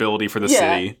responsibility for the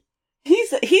city.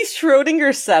 He's Schrodinger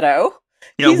Seto.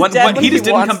 Yeah, he just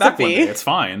didn't come back one day. It's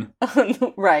fine.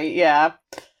 Right, yeah.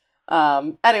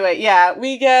 Anyway, yeah,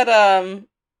 we get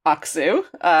Aksu,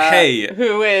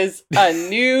 who is a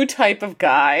new type of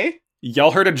guy.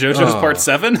 Y'all heard of JoJo's Part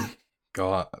 7?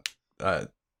 God,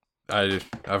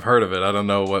 I've heard of it. I don't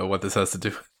know what this has to do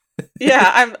with.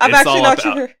 Yeah, I'm actually not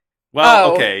sure.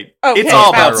 Well, okay. It's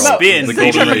all about spin.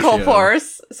 Centrifugal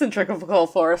force. Centrifugal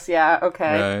force, yeah,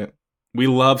 okay. Right. We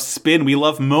love spin. We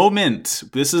love moment.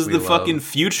 This is We the love fucking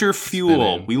future fuel.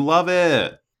 spinning. We love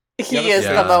it. He You is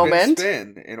gotta the moment.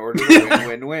 Spin in order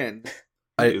to win.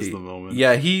 It is the moment.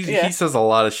 Yeah, he says a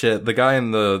lot of shit. The guy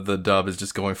in the dub is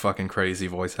just going fucking crazy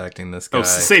voice acting this guy. Oh,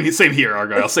 same here,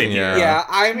 Argyle. Same Yeah. here. Yeah,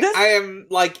 I am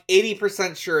like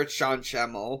 80% sure it's Sean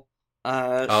Schemmel.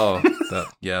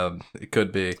 It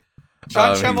could be.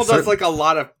 Sean Schemmel he's does like a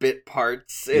lot of bit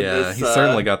parts in this. He's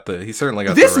certainly got the This the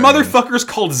range. motherfucker's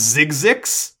called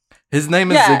Zigzix. His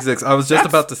name is Zigzix. I was just That's-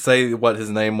 about to say what his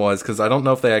name was because I don't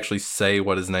know if they actually say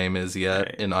what his name is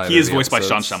yet in either. He is of the voiced by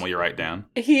Sean episodes. Schemmel. You're right, Dan.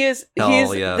 He's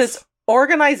Yes. this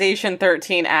Organization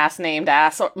 13 named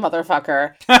ass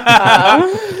motherfucker.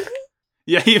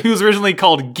 Yeah, he was originally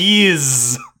called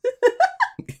Giz.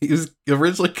 He was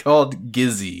originally called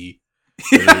Gizzy.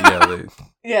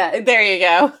 Yeah, there you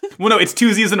go. Well, no, it's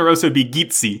two Z's in a row, so it'd be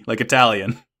Gizzi, like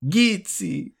Italian.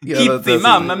 Gizzy. Yeah, Gizzi,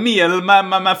 mamma mia,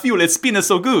 my fuel is spinning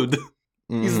so good.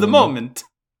 It's the moment.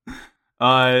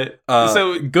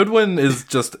 So Goodwin is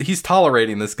he's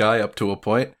tolerating this guy up to a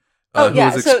point.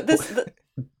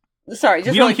 Sorry,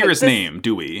 just we really don't hear quick, his name,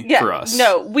 do we? Yeah, for us,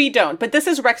 no, we don't. But this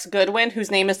is Rex Goodwin,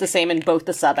 whose name is the same in both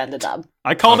the sub and the dub.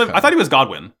 I called him. I thought he was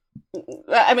Godwin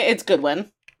I mean, it's Goodwin.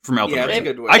 from Elden Yeah, it's Ring. a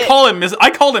good one. I called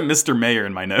him Mr. Mayor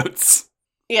in my notes.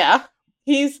 Yeah,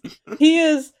 he is.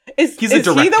 He's a is he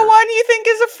director. the one you think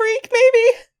is a freak?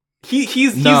 Maybe.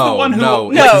 He's No, the one who. no.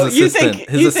 No, his you assistant- think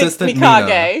his you think assistant, Mikage.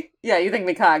 Mina. Yeah, you think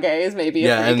Mikage is maybe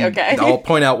a freak. and Okay. I'll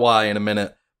point out why in a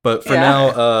minute. But for Yeah. now,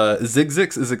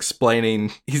 Zigzix is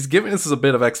explaining. He's giving us a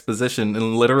bit of exposition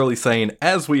and literally saying,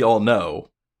 "As we all know,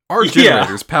 our Yeah.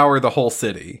 generators power the whole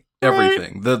city,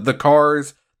 everything, the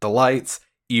cars, the lights,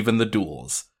 even the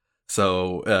duels."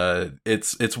 So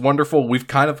it's wonderful. We've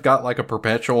kind of got like a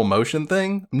perpetual motion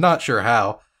thing. I'm not sure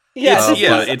how. Yeah,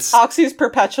 Yeah, it's it's- Oxy's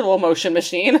perpetual motion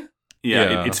machine.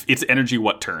 Yeah, it's energy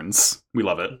what turns. We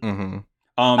love it. Mm-hmm.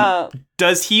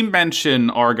 Does he mention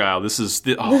Argyle? This is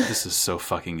so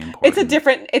fucking important.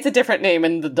 It's a different name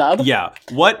in the dub. Yeah.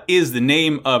 What is the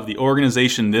name of the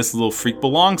organization this little freak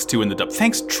belongs to in the dub?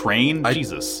 Thanks, Train.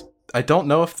 Jesus. I don't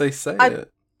know if they say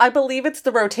it. I believe it's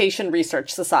the Rotation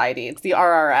Research Society. It's the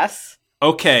RRS.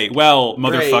 Okay, well,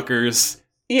 motherfuckers.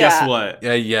 Yeah. Guess what?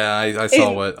 Yeah. I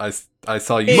saw what I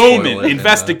saw you. Moment, spoil it in,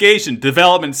 investigation,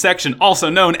 development section, also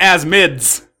known as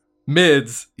mids.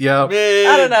 mids. Yeah.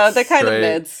 I don't know. They're kind of Straight.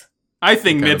 mids. I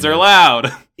think Kind mids of are mid.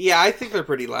 loud. Yeah, I think they're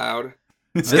pretty loud.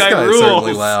 This This guy guy is rules.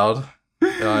 certainly loud.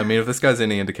 I mean, if this guy's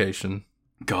any indication.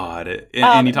 God,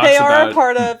 and he talks They are about a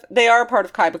part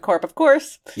of Kaiba Corp, of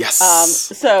course. yes.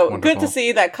 So Wonderful. good to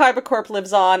see that Kaiba Corp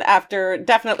lives on after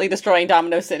definitely destroying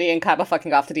Domino City and Kaiba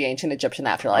fucking off to the ancient Egyptian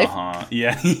afterlife.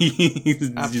 Yeah, he's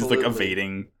just like Absolutely.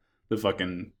 evading the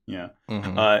fucking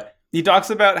Mhm. He talks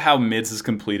about how Mids has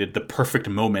completed the Perfect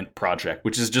Moment project,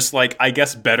 which is just like, I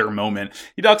guess, better moment.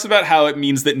 He talks about how it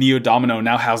means that Neo Domino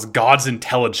now has God's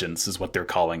intelligence, is what they're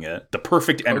calling it. The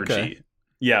perfect energy. Okay.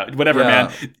 Yeah, whatever, Yeah.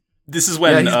 man. This is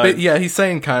when... he's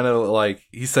saying kind of like,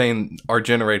 he's saying our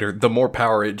generator, the more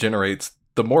power it generates,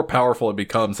 the more powerful it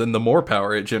becomes, and the more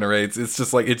power it generates, it's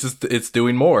just like, it's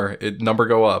doing more. Number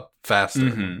go up faster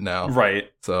now. Right.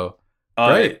 So,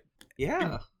 great.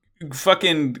 Yeah.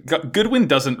 Fucking Goodwin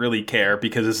doesn't really care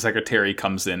because his secretary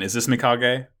comes in. Is this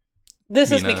Mikage?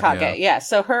 This is Mina, Mikage, yeah.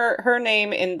 So her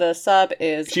name in the sub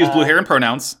is She has blue hair and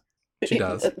pronouns. She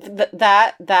does.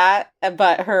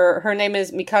 But her name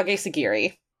is Mikage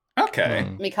Sagiri. Okay.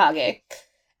 Mhm. Mikage. And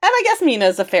I guess Mina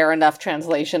is a fair enough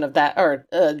translation of that, or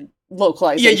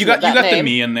localization. Yeah, you got of that the name.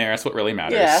 me in there. That's what really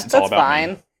matters. Yeah, It's that's all about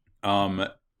fine. me.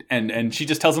 And she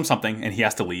just tells him something, and he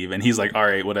has to leave, and he's like, "All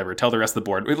right, whatever. Tell the rest of the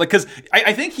board." Like, because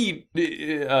I think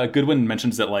Goodwin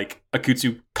mentions that like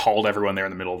Akutsu called everyone there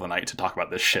in the middle of the night to talk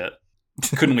about this shit.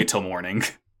 Couldn't wait till morning.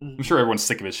 I'm sure everyone's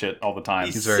sick of his shit all the time.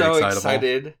 He's very so excitable.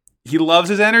 excited. He loves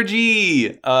his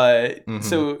energy.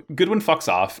 So Goodwin fucks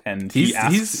off, and he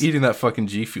asks, He's eating that fucking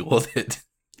G Fuel with it.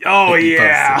 "Oh He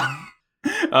yeah."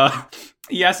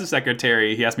 He asked the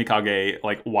secretary. He asked Mikage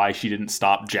like why she didn't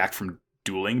stop Jack from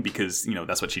dueling, because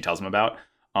that's what she tells him about.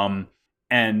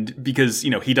 And because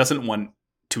he doesn't want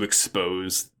to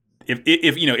expose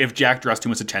if Jack draws too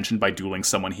much attention by dueling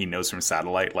someone he knows from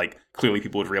Satellite, like clearly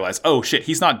people would realize, oh shit,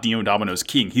 he's not Neo Domino's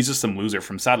king. He's just some loser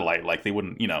from Satellite. Like they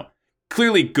wouldn't,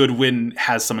 Clearly, Goodwin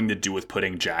has something to do with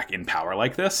putting Jack in power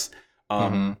like this.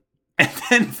 And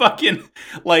then fucking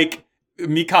like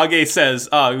Mikage says,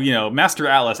 Master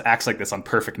Alice acts like this on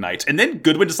perfect nights, and then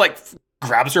Goodwin just like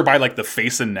grabs her by like the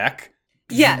face and neck.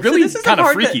 Yeah, really so this is the kind of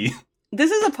part freaky. this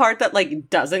is a part that like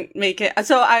doesn't make it.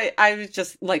 So I was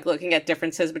just like looking at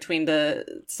differences between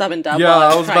the sub and dub. Yeah,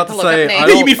 I was about to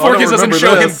say. You mean Forkins doesn't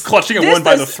show him clutching a woman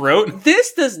by the throat?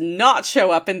 This does not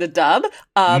show up in the dub. No.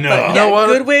 But yeah,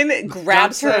 Goodwin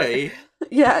grabs her. Say.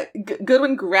 Yeah,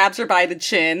 Goodwin grabs her by the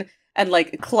chin and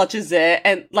like clutches it,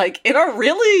 and like in a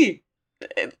really,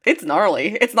 it's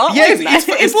gnarly. It's not. Yeah, like it's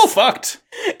a little fucked.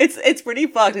 It's pretty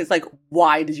fucked. It's like,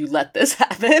 why did you let this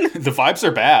happen? The vibes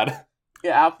are bad.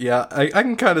 Yeah. Yeah, I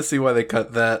can kind of see why they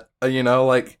cut that.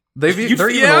 Like they're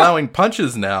even allowing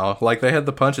punches now. Like they had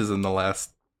the punches in the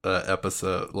last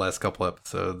couple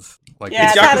episodes. Like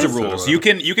it's Yakuza rules. You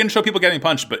can show people getting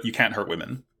punched, but you can't hurt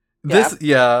women. This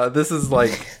is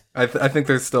like I think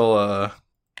they're still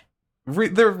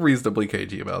they're reasonably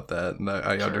cagey about that, and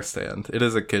I understand. It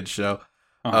is a kids show.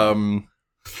 Uh-huh.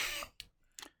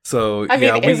 So I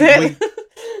mean, is it?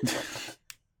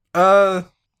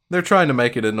 They're trying to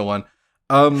make it into one.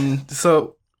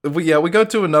 So we go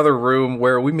to another room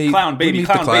where we meet clown baby.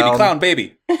 Bring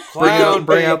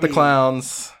out the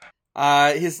clowns.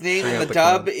 His name in the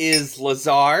dub is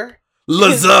Lazar.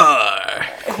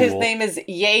 His name is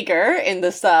Jaeger in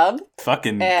the sub.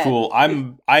 Fucking cool.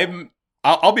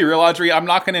 I'll be real, Audrey. I'm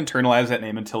not going to internalize that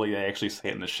name until they actually say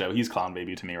it in the show. He's Clown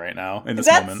Baby to me right now in this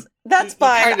moment. That's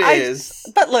fine.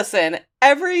 But listen,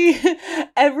 every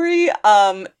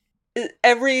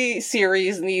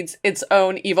series needs its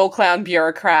own evil clown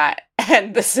bureaucrat,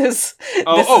 and this is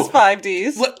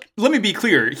 5Ds. Let me be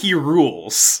clear. He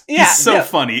rules. Yeah, he's so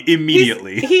funny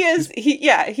immediately. You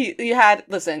had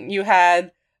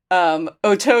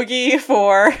Otogi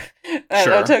for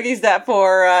Otogi's that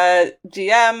for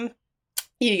GM.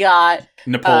 You got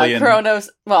Napoleon.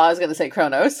 Kronos. Well, I was going to say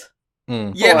Kronos.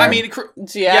 Yeah, I mean,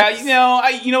 GX. Yeah,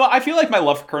 I feel like my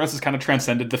love for Kronos has kind of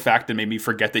transcended the fact that made me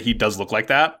forget that he does look like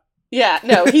that. Yeah,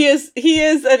 no, he is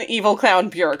an evil clown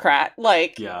bureaucrat.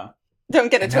 Like, yeah, don't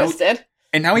get it twisted.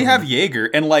 And now we have Jaeger,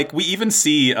 and like we even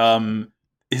see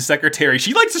his secretary.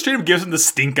 She like just straight up gives him the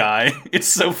stink eye. It's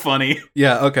so funny.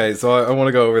 Yeah. Okay. So I want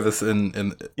to go over this in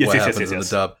what happens in the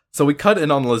dub. So we cut in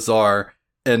on Lazar.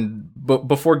 And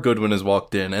before Goodwin has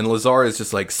walked in, and Lazar is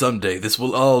just like, someday this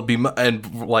will all be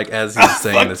and like as he's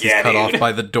saying this, he's cut off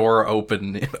by the door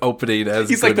opening as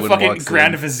he's Goodwin like the fucking walks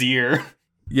Grand in. Vizier.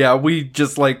 Yeah, we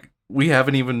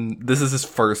haven't even. This is his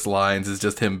first lines. Is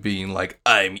just him being like,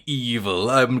 "I'm evil.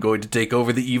 I'm going to take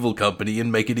over the evil company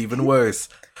and make it even worse."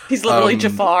 He's literally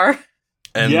Jafar.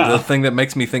 And the thing that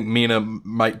makes me think Mina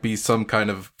might be some kind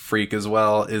of freak as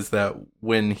well is that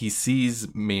when he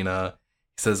sees Mina,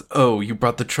 says, "Oh, you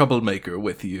brought the troublemaker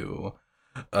with you."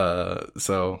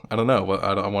 So I don't know.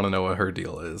 I want to know what her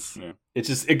deal is. Yeah. It's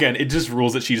just it just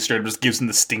rules that she just straight up just gives him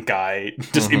the stink eye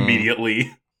just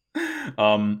immediately.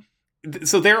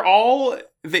 So they're all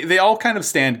they all kind of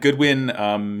stand. Goodwin,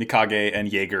 Mikage,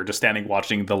 and Jaeger just standing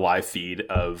watching the live feed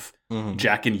of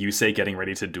Jack and Yusei getting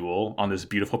ready to duel on this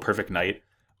beautiful, perfect night.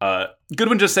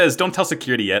 Goodwin just says, "Don't tell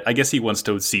security yet." I guess he wants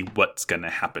to see what's gonna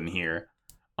happen here.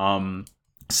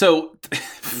 So,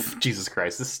 Jesus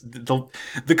Christ,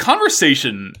 the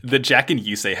conversation that Jack and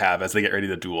Yusei have as they get ready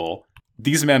to duel,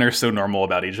 these men are so normal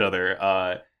about each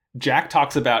other. Jack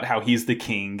talks about how he's the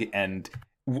king, and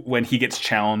when he gets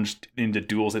challenged into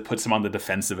duels, it puts him on the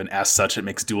defensive, and as such, it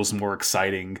makes duels more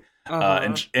exciting.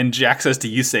 And Jack says to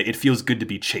Yusei, "It feels good to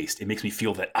be chased. It makes me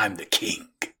feel that I'm the king."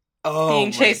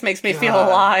 Being chased makes me feel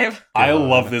alive. I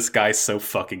love this guy so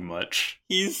fucking much.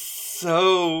 He's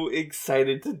so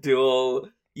excited to duel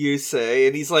Yusei,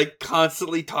 and he's like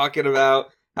constantly talking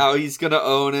about how he's gonna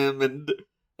own him, and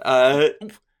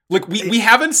like we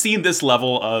haven't seen this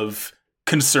level of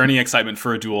concerning excitement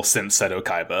for a duel since Seto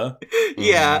Kaiba.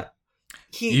 Yeah.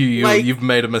 You've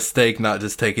made a mistake not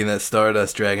just taking that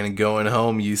Stardust Dragon and going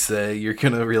home, Yusei. You're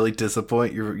gonna really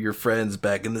disappoint your friends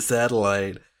back in the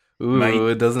satellite.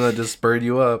 Ooh, doesn't that just spur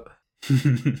you up?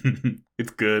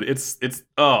 It's good. It's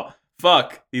oh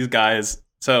fuck these guys.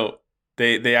 So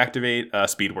they activate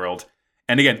Speed World,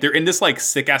 and again they're in this like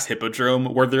sick ass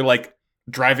hippodrome where they're like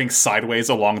driving sideways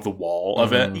along the wall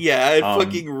of it. Yeah, it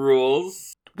fucking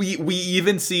rules. We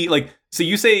even see like so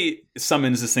Yusei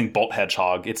summons this thing Bolt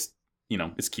Hedgehog. It's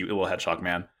it's cute, a little hedgehog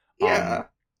man. Yeah.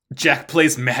 Jack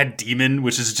plays Mad Demon,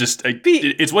 which is just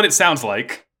it's what it sounds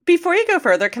like. Before you go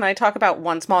further, can I talk about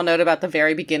one small note about the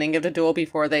very beginning of the duel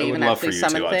before they even actually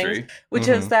summon things? Which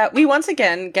is that we once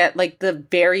again get like the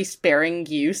very sparing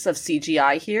use of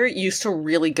CGI here, used to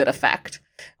really good effect.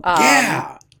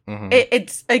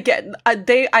 It's again,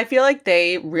 I feel like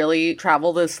they really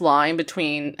travel this line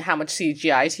between how much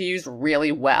CGI to use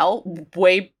really well,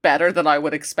 way better than I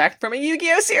would expect from a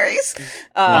Yu-Gi-Oh series.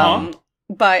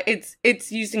 but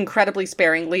it's used incredibly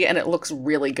sparingly, and it looks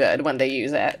really good when they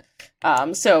use it.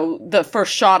 So the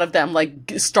first shot of them,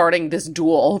 like, starting this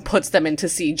duel puts them into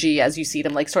CG as you see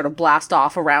them, like, sort of blast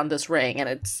off around this ring, and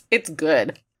it's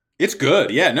good. It's good,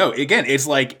 yeah, no, again, it's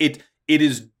like, it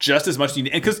is just as much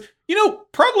needed, because,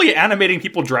 probably animating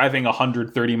people driving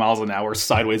 130 miles an hour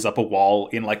sideways up a wall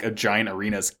in, like, a giant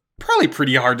arena is probably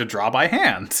pretty hard to draw by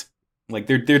hand. Like,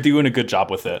 they're doing a good job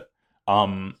with it.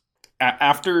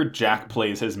 After Jack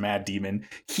plays his Mad Demon,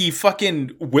 he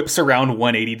fucking whips around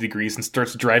 180 degrees and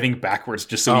starts driving backwards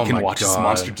just so he can watch this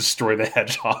monster destroy the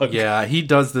hedgehog. Yeah, he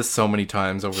does this so many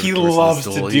times over the course loves of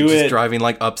this duel. to do He's it. just driving,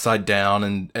 like, upside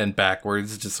down and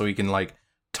backwards just so he can, like,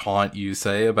 taunt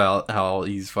Yusei about how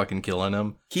he's fucking killing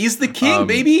him. He's the king,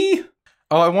 baby!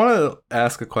 Oh, I want to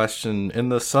ask a question. In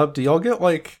the sub, do y'all get,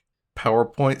 like,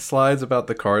 PowerPoint slides about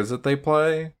the cards that they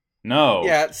play? No.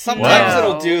 Yeah, sometimes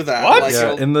it'll do that. What? Like,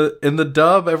 Yeah, in the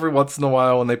dub, every once in a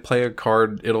while when they play a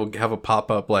card, it'll have a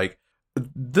pop-up like,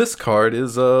 this card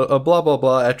is a blah blah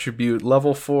blah attribute,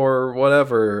 level 4,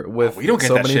 whatever, with we don't get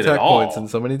so that many shit at attack all. points and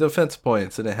so many defense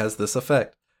points, and it has this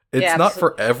effect. It's Yeah, not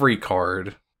for every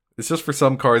card. It's just for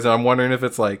some cards, and I'm wondering if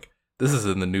it's like, this is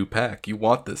in the new pack. You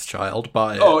want this, child?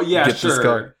 Buy it. Oh, yeah, Get sure. this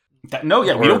card. We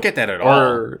don't get that at all.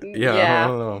 Or, I Yeah.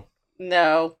 don't know.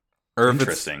 No. Or if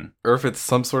Interesting. it's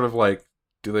some sort of like,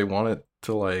 do they want it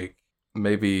to like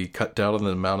maybe cut down on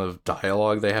the amount of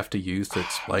dialogue they have to use to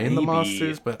explain the Maybe.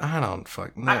 monsters? But I don't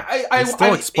fucking know. I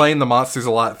still explain the monsters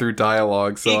a lot through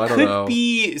dialogue, so I don't know. It could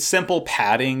be simple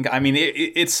padding. I mean,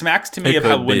 it smacks to me It of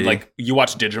how could when be. like you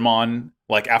watch Digimon,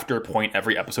 like after a point,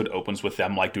 every episode opens with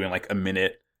them like doing like a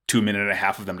minute to a minute and a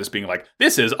half of them just being like,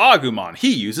 "This is Agumon.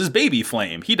 He uses Baby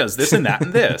Flame. He does this and that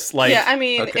and this." Like, Yeah, I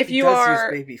mean, okay. if he you does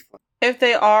are, use baby flame. if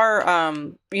they are,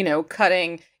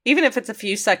 cutting, even if it's a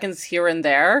few seconds here and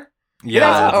there,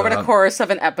 Yeah, over the course of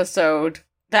an episode,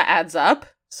 that adds up.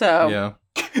 So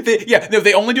yeah,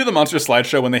 they only do the monster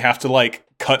slideshow when they have to like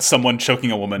cut someone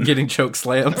choking a woman. getting choke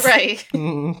slams. right,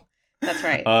 Mm. that's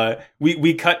right.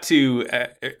 We cut to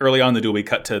early on in the duel. We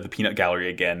cut to the peanut gallery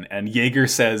again, and Jaeger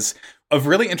says a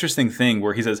really interesting thing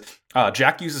where he says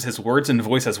Jack uses his words and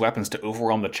voice as weapons to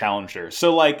overwhelm the challenger.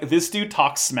 So like this dude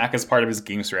talks smack as part of his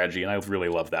game strategy, and I really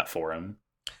love that for him.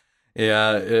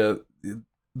 Yeah,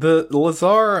 the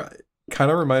Lazar kind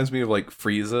of reminds me of like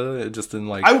Frieza, just in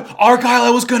like Argyle, I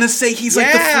was gonna say he's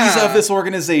like the Frieza of this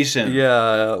organization.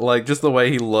 yeah, like just the way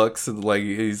he looks, and like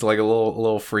he's like a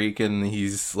little freak, and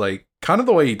he's like kind of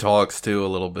the way he talks too a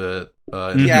little bit.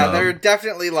 Yeah, they're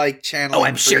definitely like channeling. Oh,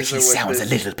 I'm sure Frieza he with sounds a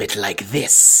this- little bit like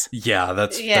this. Yeah,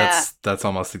 that's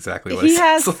almost exactly what He it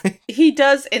sounds has, like. he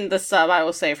does in the sub, I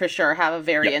will say for sure, have a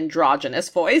very androgynous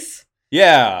voice.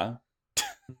 Yeah.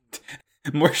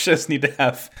 More shows need to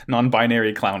have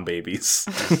non-binary clown babies.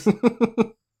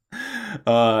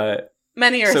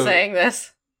 Many are So- saying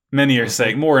this. Many are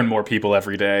saying, more and more people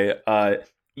every day.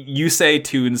 Yusei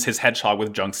tunes his hedgehog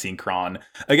with junk synchron.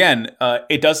 Again,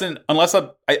 it doesn't, unless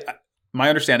my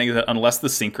understanding is that unless the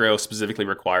synchro specifically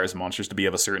requires monsters to be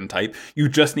of a certain type, you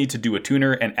just need to do a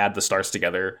tuner and add the stars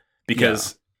together,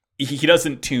 because he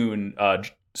doesn't tune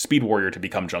Speed Warrior to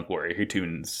become Junk Warrior. He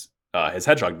tunes his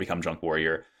hedgehog to become Junk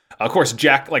Warrior. Of course,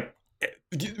 Jack, like,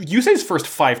 Yusei's first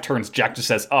 5 turns, Jack just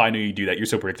says, "Oh, I knew you'd do that. You're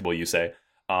so predictable, Yusei."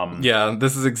 Yeah,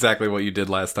 this is exactly what you did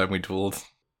last time we dueled.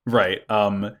 Right.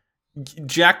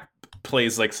 Jack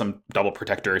plays like some double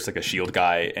protector. It's like a shield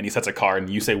guy, and he sets a card, and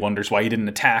Yusei wonders why he didn't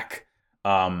attack.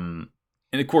 And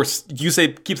of course,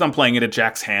 Yusei keeps on playing it at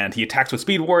Jack's hand. He attacks with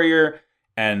Speed Warrior,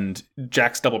 and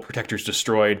Jack's double protector is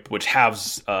destroyed, which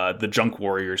halves the Junk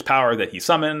Warrior's power that he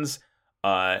summons.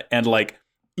 And like,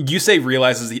 Yusei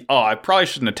realizes I probably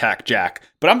shouldn't attack Jack,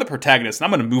 but I'm the protagonist, and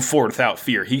I'm going to move forward without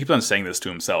fear. He keeps on saying this to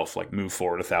himself, like, move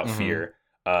forward without fear.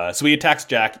 So he attacks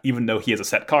Jack, even though he has a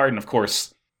set card, and of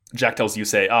course, Jack tells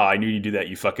Yusei, I knew you'd do that,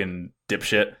 you fucking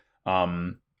dipshit.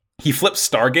 He flips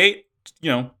Stargate,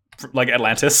 like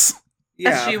Atlantis.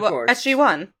 Yeah, of course.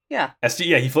 SG1, yeah.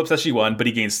 He flips SG1, but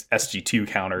he gains SG2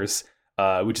 counters,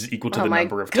 which is equal to the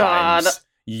number of God. times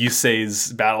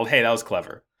Yusei's battled. Hey, that was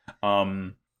clever.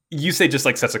 Yusei just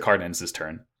like sets a card and ends his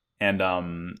turn.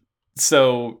 And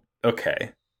so,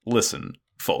 okay, listen,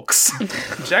 folks.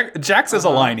 Jack says a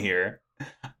line here.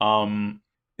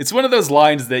 It's one of those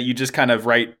lines that you just kind of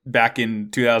write back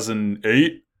in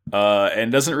 2008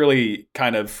 and doesn't really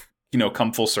kind of,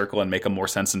 come full circle and make more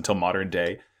sense until modern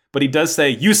day. But he does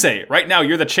say, Yusei, right now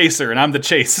you're the chaser and I'm the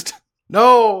chased.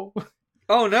 No!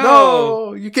 Oh, no!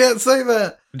 No! You can't say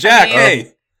that! Jack, I mean,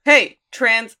 hey! Hey,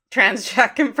 trans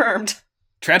Jack confirmed.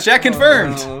 Trans Jack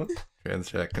confirmed! Oh, no. Trans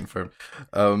Jack confirmed.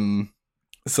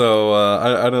 So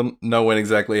I don't know when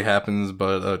exactly it happens,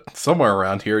 but somewhere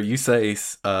around here,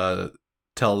 Yusei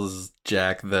tells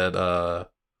Jack that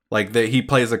that he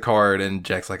plays a card, and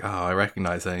Jack's like, "Oh, I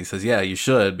recognize that." And he says, "Yeah, you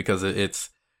should, because it's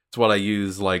what I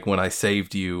use like when I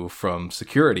saved you from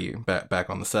security back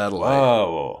on the satellite."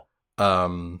 Oh,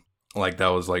 like that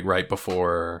was like right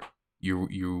before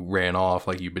you ran off,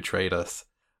 like you betrayed us.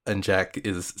 And Jack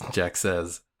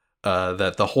says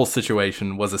that the whole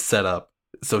situation was a setup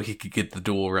so he could get the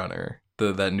dual runner,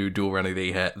 that new dual runner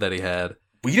that he had.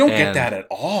 We don't get that at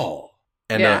all.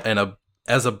 And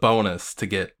as a bonus to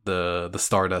get the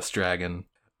Stardust Dragon.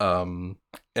 And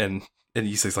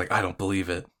Yusei's like, "I don't believe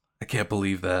it. I can't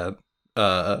believe that."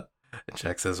 And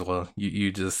Jack says, "Well,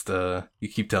 you just you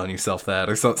keep telling yourself that,"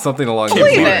 or something along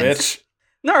those lines.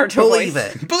 Bitch. Believe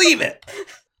it. Believe it.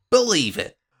 Believe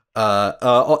it.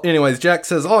 Anyways, Jack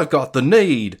says, "I've got the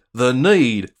need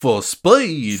for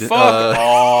speed." Fuck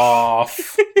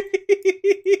off.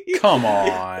 Come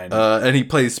on. And he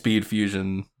plays Speed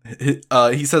Fusion.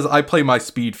 He says, "I play my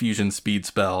Speed Fusion speed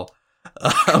spell."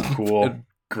 Cool.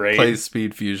 Great. Plays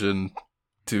Speed Fusion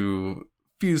to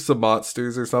fuse some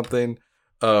monsters or something.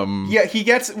 Yeah, he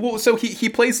gets so he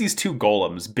plays these two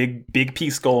golems, big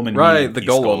piece golem and right, medium the piece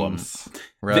golems. golem.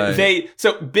 Right.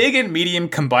 So big and medium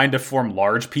combine to form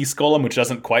large piece golem, which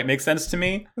doesn't quite make sense to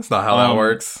me. That's not how that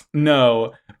works.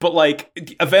 No, but like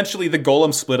eventually the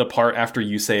golem split apart after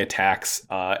Yusei attacks,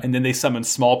 and then they summon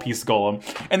small piece golem,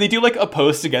 and they do like a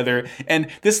pose together. And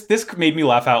this made me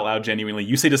laugh out loud genuinely.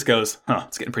 Yusei just goes, "Huh,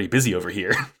 it's getting pretty busy over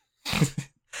here."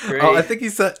 Oh, I think he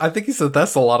said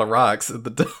that's a lot of rocks at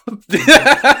the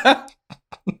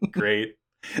Great.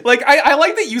 Like I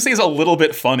like that Yusei is a little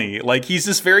bit funny. Like he's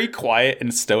just very quiet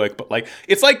and stoic, but like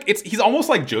he's almost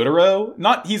like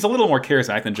Jotaro. He's a little more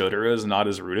charismatic than Jotaro is, not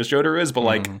as rude as Jotaro is, but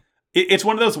like it's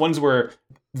one of those ones where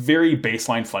very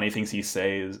baseline funny things he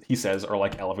says are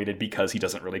like elevated because he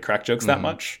doesn't really crack jokes that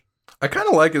much. I kind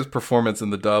of like his performance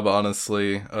in the dub,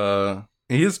 honestly.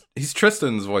 He's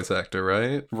Tristan's voice actor,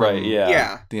 right? Right,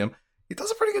 yeah. DM. He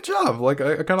does a pretty good job. Like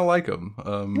I kind of like him.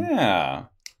 Yeah.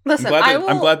 Listen,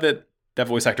 I'm glad that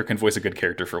voice actor can voice a good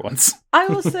character for once. I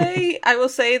will say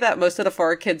that most of the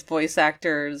 4Kids voice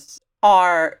actors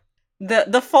are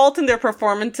the fault in their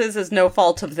performances is no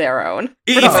fault of their own.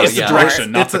 It's the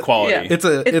direction, not the quality. Yeah.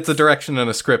 It's a direction and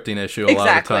a scripting issue a lot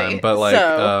of the time. But like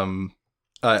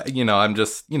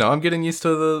I'm getting used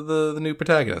to the new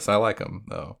protagonist. I like him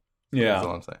though. Yeah. That's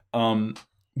all I'm saying.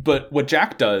 But what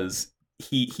Jack does,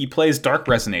 he plays Dark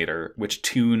Resonator, which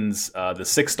tunes the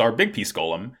 6-star big piece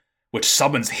golem, which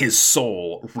summons his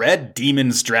soul, Red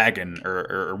Demon's Dragon,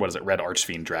 or what is it, Red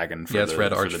Archfiend Dragon? It's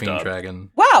Red Archfiend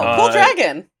Dragon. Wow, cool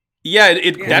dragon. Yeah,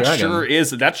 that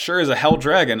sure is a hell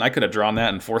dragon. I could have drawn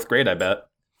that in 4th grade, I bet.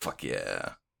 Fuck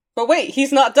yeah. But wait,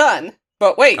 he's not done.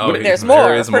 But wait, there's there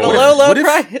more is for more. the low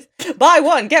price. Buy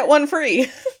one, get one free.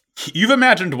 You've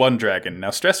imagined one dragon.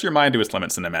 Now stress your mind to its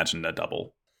limits and imagine a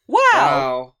double.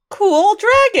 Wow. Cool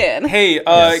dragon. Hey,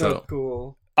 so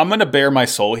cool. I'm going to bare my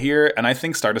soul here, and I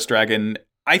think Stardust Dragon,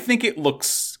 I think it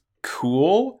looks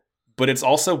cool, but it's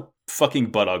also fucking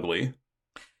butt ugly.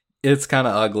 It's kind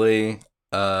of ugly.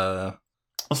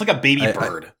 It's like a baby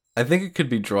bird. I think it could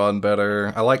be drawn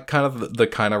better. I like kind of the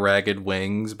kind of ragged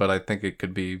wings, but I think it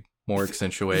could be more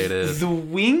accentuated. The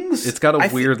wings? It's got a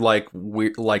weird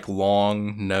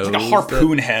long nose. It's like a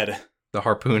harpoon head. The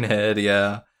harpoon head,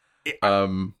 yeah.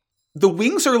 The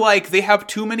wings are like, they have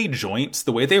too many joints.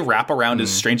 The way they wrap around is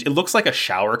strange. It looks like a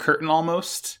shower curtain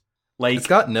almost. Like it's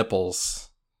got nipples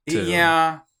too.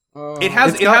 Yeah. It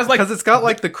has like, because it's got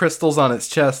like the crystals on its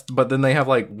chest, but then they have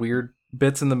like weird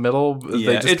bits in the middle.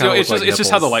 Yeah, it's just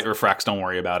how the light refracts. Don't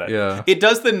worry about it. Yeah, it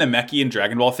does the Namekian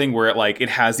Dragon Ball thing where it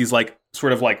has these like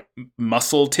sort of like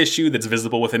muscle tissue that's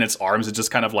visible within its arms. It's just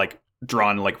kind of like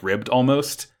drawn like ribbed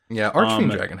almost. Yeah,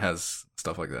 Archfiend Dragon has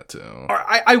stuff like that too.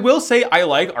 I will say I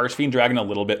like Archfiend Dragon a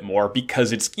little bit more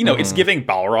because it's it's giving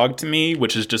Balrog to me,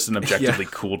 which is just an objectively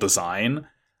cool design.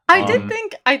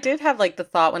 I did have like the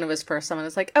thought when it was first summoned,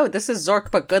 it's like, oh, this is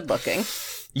Zork but good looking.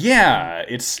 Yeah,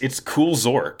 it's cool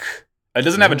Zork. It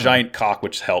doesn't have a giant cock,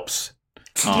 which helps.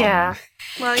 Yeah.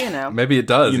 Well, maybe it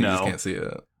does. You just can't see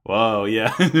it. Whoa,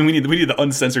 yeah. we need the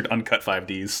uncensored, uncut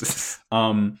 5Ds.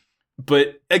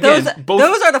 But again,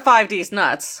 those are the 5Ds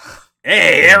nuts.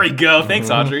 Hey, there we go. Thanks,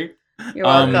 Audrey. You're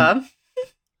welcome.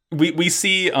 We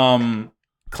see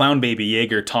Clown Baby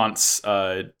Jaeger taunts.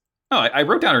 I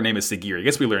wrote down her name as Sagiri. I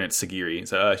guess we learn it's Sagiri.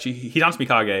 So he taunts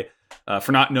Mikage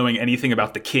for not knowing anything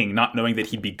about the king, not knowing that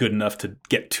he'd be good enough to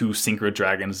get 2 synchro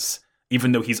dragons,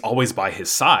 even though he's always by his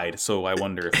side. So I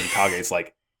wonder if Mikage's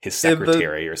like, his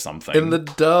secretary or something. In the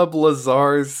dub,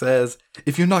 Lazar says,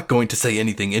 "If you're not going to say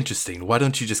anything interesting, why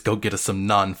don't you just go get us some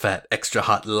non-fat, extra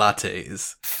hot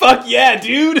lattes?" Fuck yeah,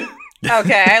 dude!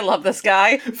 Okay, I love this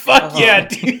guy. Fuck yeah,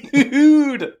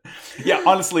 dude! Yeah,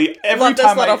 honestly, every love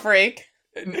time this little freak.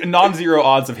 Non-zero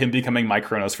odds of him becoming my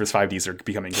Kronos for 5Ds are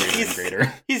becoming greater and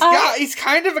greater. He's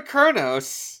kind of a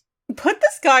Kronos. Put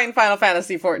this guy in Final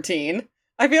Fantasy XIV.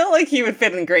 I feel like he would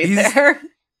fit in great there.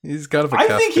 He's got a I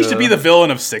think he should be the villain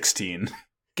of 16.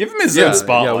 Give him his own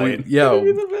spotlight.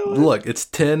 Look, it's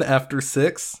 10 after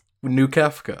 6. New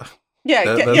Kefka.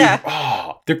 Yeah.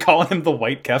 Oh, they're calling him the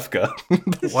White Kefka.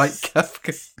 The White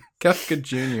Kefka. Kefka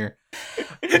Jr.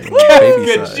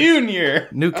 Kefka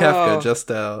Jr. New Kefka just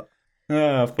out.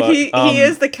 Oh, fuck. He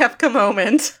is the Kefka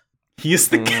moment. He is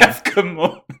the Kefka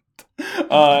moment.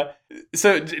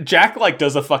 So Jack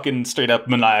does a fucking straight up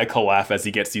maniacal laugh as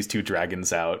he gets these two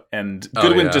dragons out, and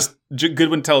Goodwin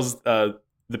tells the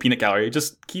peanut gallery,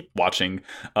 just keep watching.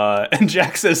 And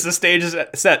Jack says the stage is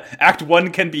set. Act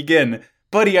 1 can begin.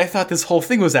 Buddy, I thought this whole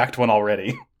thing was Act 1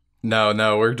 already.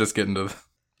 No, we're just getting to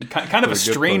kind of a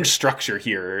strange structure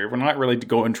here. We're not really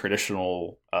going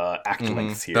traditional act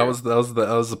lengths here. That was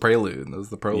the prelude. That was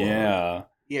the prologue. Yeah.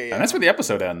 And that's where the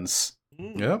episode ends.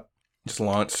 Yep. Just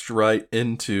launched right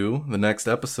into the next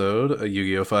episode, a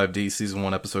Yu-Gi-Oh! 5D Season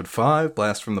 1, Episode 5,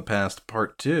 Blast from the Past,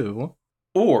 Part 2.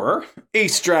 Or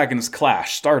Ace Dragons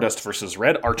Clash, Stardust versus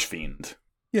Red Archfiend.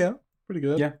 Yeah, pretty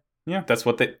good. Yeah, that's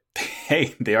what they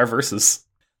are versus.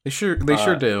 They sure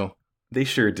do. They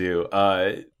sure do.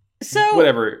 So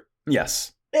whatever.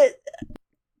 Yes.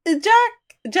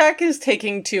 Jack is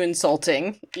taking to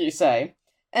insulting, you say,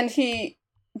 and he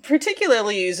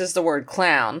particularly uses the word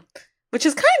clown, which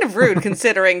is kind of rude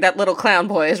considering that little clown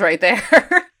boy is right there.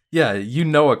 Yeah,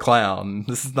 a clown.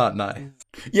 This is not nice.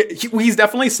 Yeah, he's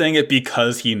definitely saying it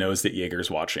because he knows that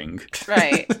Jaeger's watching.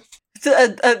 Right.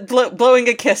 Blowing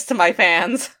a kiss to my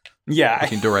fans. Yeah.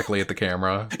 Looking directly at the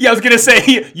camera. Yeah, I was gonna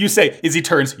say, you say, as he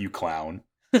turns, you clown.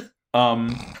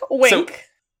 Wink.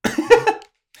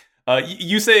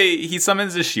 You say he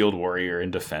summons a shield warrior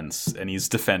in defense, and he's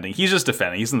defending. He's just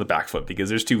defending. He's in the back foot because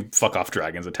there's two fuck-off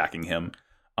dragons attacking him.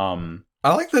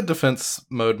 I like that defense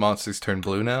mode monsters turn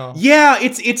blue now. Yeah,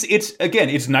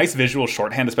 it's nice visual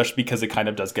shorthand, especially because it kind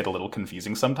of does get a little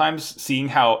confusing sometimes, seeing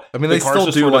how they still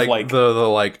do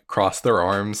the cross their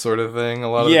arms sort of thing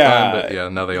a lot of the time, but yeah,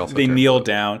 now they kneel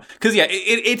down. Because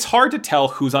it's hard to tell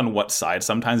who's on what side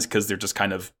sometimes because they're just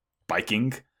kind of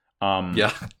biking.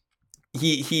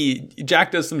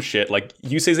 Jack does some shit, like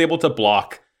Yusei's able to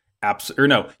block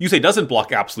Yusei doesn't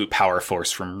block Absolute Power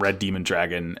Force from Red Demon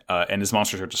Dragon, and his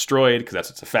monsters are destroyed because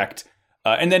that's its effect.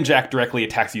 And then Jack directly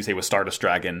attacks Yusei with Stardust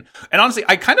Dragon. And honestly,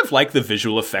 I kind of like the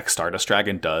visual effect Stardust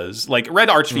Dragon does. Like Red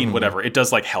Archfiend, whatever, it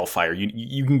does like Hellfire.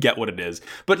 You can get what it is.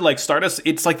 But like Stardust,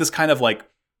 it's like this kind of like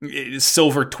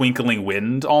silver twinkling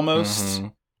wind almost.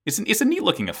 It's a neat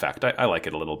looking effect. I like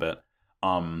it a little bit.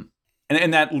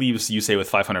 And that leaves Yusei with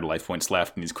 500 life points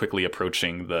left, and he's quickly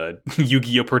approaching the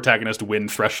Yu-Gi-Oh! Protagonist win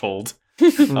threshold.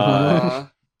 We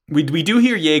do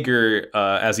hear Jaeger,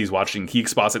 as he's watching, he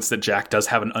exposits that Jack does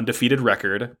have an undefeated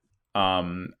record.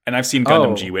 And I've seen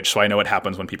Gundam G-Witch, so I know what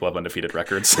happens when people have undefeated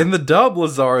records. In the dub,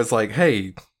 Lazar is like,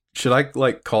 hey, should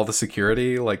I call the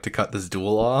security to cut this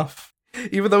duel off?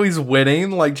 Even though he's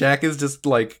winning, Jack is just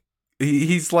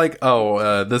he's like,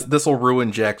 this will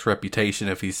ruin Jack's reputation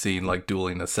if he's seen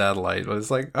dueling a satellite. But it's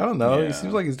like, I don't know. Yeah. He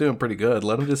seems like he's doing pretty good.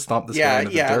 Let him just stomp this guy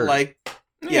into the dirt.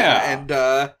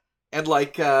 And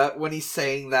when he's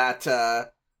saying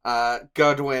that,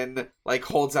 Goodwin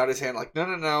holds out his hand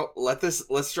no,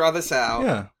 let's draw this out.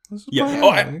 Yeah.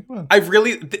 I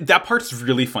really that part's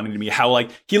really funny to me. How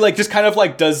he just kind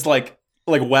of does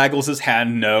waggles his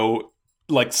hand no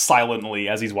silently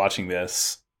as he's watching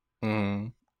this.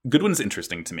 Goodwin's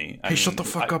interesting to me. Hey, shut the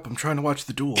fuck up! I'm trying to watch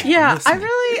the duel. Yeah,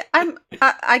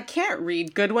 I can't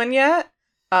read Goodwin yet.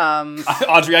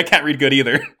 Audrey, I can't read good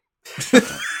either.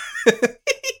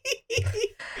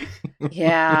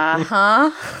 Yeah, huh?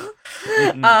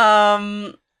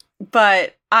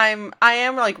 But I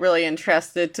am really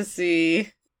interested to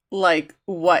see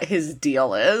what his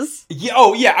deal is.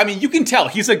 Yeah, I mean, you can tell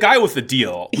he's a guy with a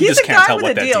deal. We just can't tell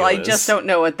what that deal is. I just don't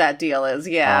know what that deal is.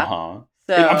 Yeah.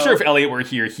 So, I'm sure if Elliot were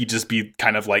here, he'd just be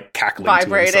kind of cackling,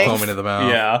 vibrating, foaming to the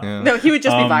mouth. Yeah. No, he would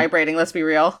just be vibrating. Let's be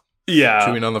real. Yeah,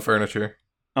 chewing on the furniture.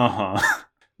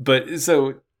 But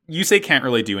so Yusei can't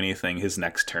really do anything his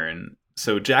next turn.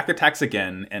 So Jack attacks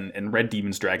again, and Red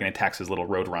Demon's Dragon attacks his little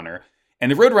Roadrunner. And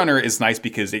the Roadrunner is nice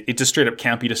because it just straight up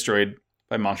can't be destroyed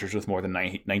by monsters with more than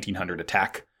 1900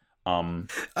 attack. I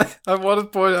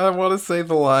want to say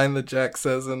the line that Jack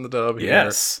says in the dub here.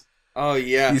 Yes. Oh,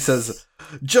 yeah. He says,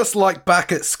 just like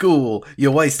back at school,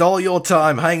 you waste all your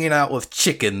time hanging out with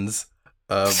chickens.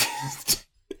 And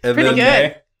Pretty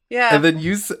good. Yeah. And then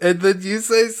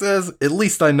Yusei says, at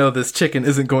least I know this chicken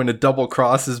isn't going to double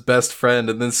cross his best friend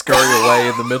and then scurry away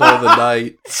in the middle of the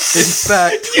night. In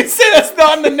fact, you say that's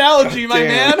not an analogy, my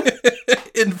man.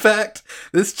 In fact,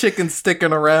 this chicken's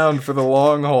sticking around for the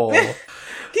long haul.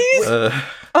 He's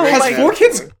has 4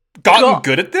 kids gotten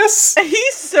good at this?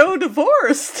 He's so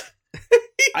divorced.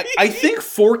 I think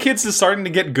 4 kids is starting to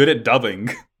get good at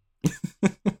dubbing.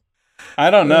 I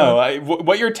don't know.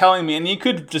 What you're telling me, and you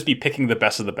could just be picking the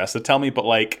best of the best to tell me, but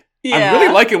like, I'm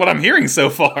really liking what I'm hearing so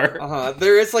far.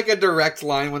 There is like a direct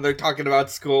line when they're talking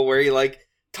about school where he like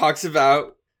talks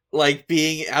about like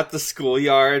being at the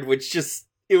schoolyard, which just,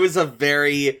 it was a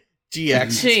very GX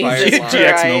inspired line.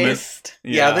 GX moment.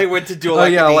 Yeah, they went to Dual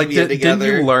Academia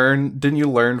together. Didn't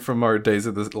you learn from our days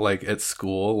at this, like at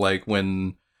school, like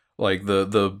when like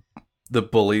the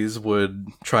bullies would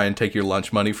try and take your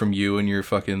lunch money from you and your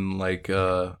fucking like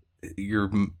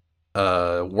your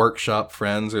workshop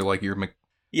friends, or like your like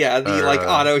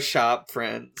auto shop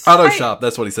friends. Shop,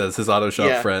 that's what he says. His auto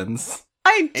shop friends.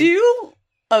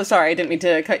 Oh, sorry, I didn't mean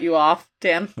to cut you off,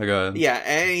 Dan. Oh, go ahead. Yeah,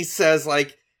 and he says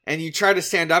like, and you try to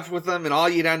stand up with them, and all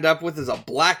you'd end up with is a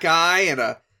black eye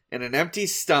and an empty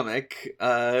stomach.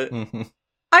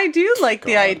 I do like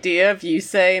the idea of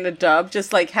Yusei in a dub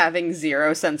just like having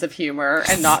zero sense of humor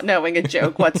and not knowing a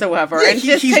joke whatsoever, and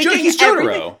just taking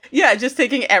everything. Yeah, just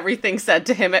taking everything said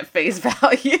to him at face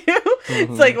value.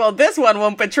 It's like, well, this one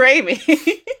won't betray me.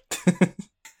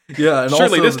 Yeah, and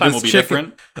surely also this time will be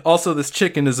different. Also, this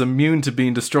chicken is immune to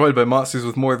being destroyed by monsters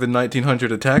with more than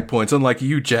 1900 attack points, unlike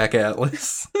you, Jack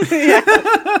Atlas.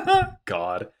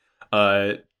 God.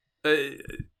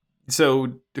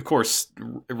 So, of course,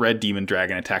 Red Demon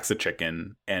Dragon attacks the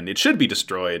chicken, and it should be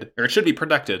destroyed, or it should be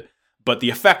protected, but the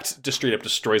effect just straight up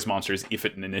destroys monsters if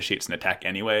it initiates an attack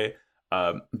anyway.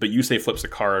 But Yusei flips a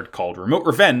card called Remote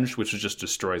Revenge, which just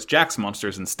destroys Jack's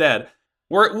monsters instead,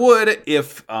 where it would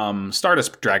if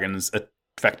Stardust Dragon's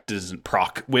effect doesn't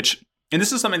proc, which, and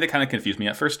this is something that kind of confused me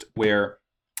at first, where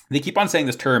they keep on saying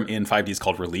this term in 5D is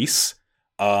called release.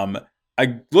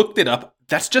 I looked it up.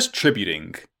 That's just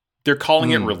tributing. They're calling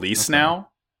it release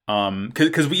now.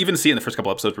 Because we even see it in the first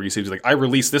couple episodes where Yusei's like, I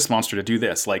released this monster to do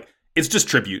this. Like, it's just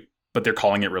tribute, but they're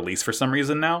calling it release for some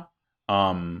reason now.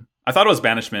 I thought it was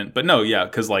banishment, but no, yeah,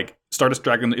 because like Stardust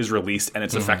Dragon is released and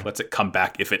its effect lets it come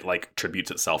back if it like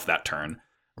tributes itself that turn.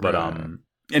 But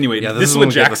anyway, yeah, this is what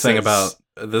Jack says.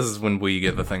 This is when we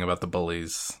get the thing about the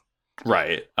bullies.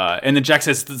 Right. And then Jack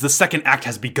says, the second act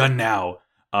has begun now.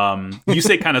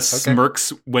 Yusei kind of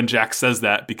smirks when Jack says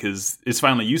that, because it's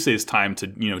finally Yusei's time to,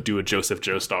 do a Joseph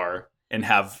Joestar and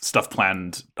have stuff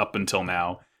planned up until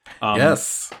now.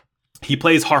 Yes. He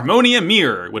plays Harmonia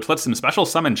Mirror, which lets him special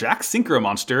summon Jack's Synchro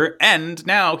Monster, and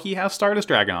now he has Stardust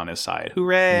Dragon on his side.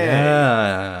 Hooray!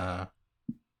 Yeah.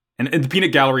 And the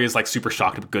Peanut Gallery is like super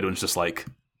shocked, but Goodwin's just like,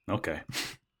 okay.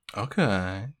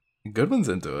 Goodwin's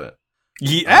into it.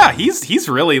 Yeah, he's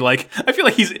really like, I feel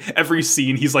like every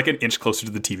scene he's like an inch closer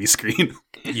to the TV screen.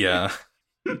 Yeah.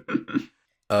 Going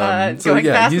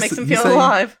fast makes him feel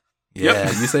alive. Yeah,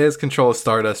 Yusei has control of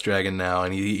Stardust Dragon now,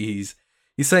 and he's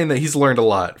saying that he's learned a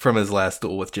lot from his last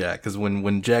duel with Jack, because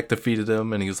when Jack defeated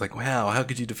him and he was like, wow, how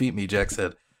could you defeat me? Jack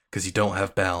said, because you don't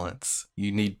have balance.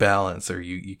 You need balance or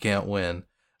you can't win.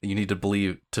 You need to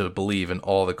believe in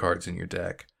all the cards in your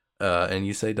deck. And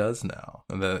Yusei does now.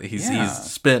 And he's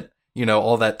spent,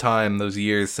 all that time, those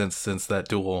years since that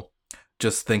duel,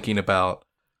 just thinking about,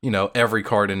 every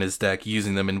card in his deck,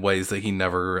 using them in ways that he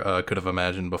never could have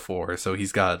imagined before. So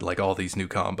he's got like all these new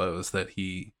combos that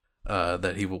he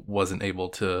wasn't able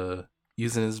to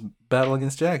use in his battle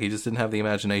against Jack. He just didn't have the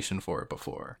imagination for it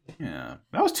before. Yeah,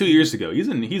 that was 2 years ago. He's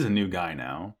a new guy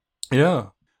now. Yeah.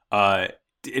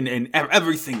 And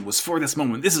everything was for this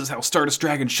moment. This is how Stardust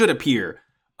Dragon should appear.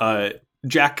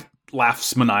 Jack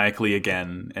laughs maniacally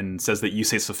again and says that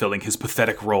Yusei's fulfilling his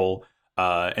pathetic role,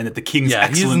 and that the king's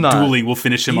excellent dueling will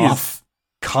finish him off.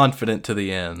 Confident to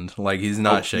the end. Like, he's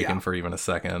not shaken for even a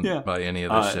second by any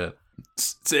of this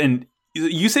shit. And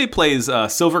Yusei plays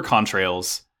Silver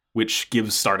Contrails, which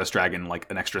gives Stardust Dragon like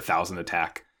an extra 1,000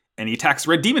 attack, and he attacks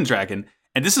Red Demon Dragon.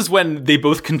 And this is when they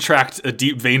both contract a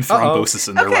deep vein thrombosis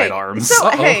in their right arms. So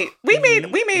hey, we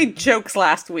made jokes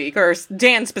last week, or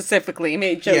Dan specifically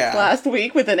made jokes last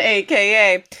week with an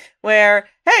AKA where,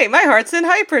 hey, my heart's in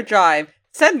hyperdrive.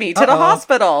 Send me to the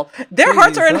hospital. Their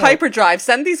hearts are in hyperdrive.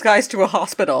 Send these guys to a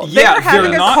hospital. Yeah, they're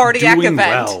having a cardiac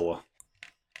event. Well.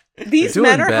 These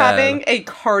men are having a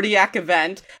cardiac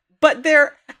event, but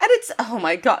they're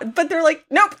like,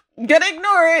 nope, Gonna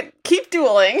ignore it. Keep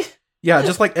dueling. Yeah,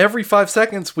 just like every 5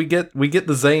 seconds we get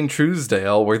the Zane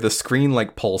Truesdale where the screen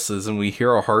like pulses and we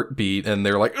hear a heartbeat and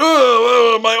they're like,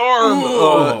 oh, my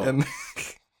arm, and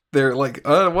they're like,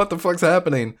 what the fuck's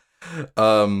happening?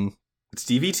 It's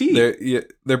DVT.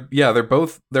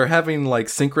 They're having like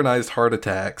synchronized heart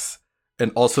attacks,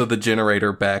 and also the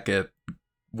generator back at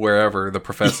wherever the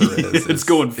professor is. It's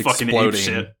going fucking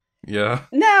apeshit. Yeah.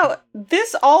 Now,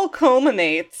 this all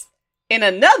culminates in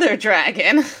another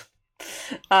dragon.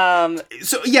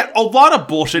 So yeah, a lot of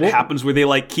bullshit happens where they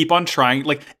like keep on trying.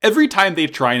 Like every time they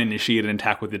try and initiate an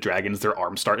attack with the dragons, their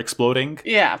arms start exploding.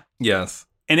 Yeah. Yes.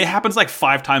 And it happens like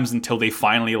 5 times until they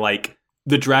finally like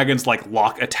the dragons like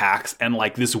lock attacks and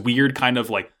like this weird kind of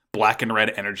like black and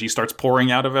red energy starts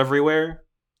pouring out of everywhere.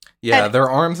 Yeah, their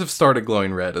arms have started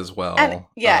glowing red as well. And,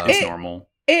 yeah, that's normal.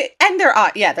 And their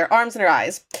arms and their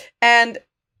eyes. And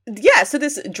yeah, so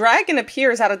this dragon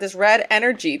appears out of this red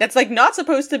energy that's like not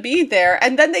supposed to be there,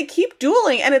 and then they keep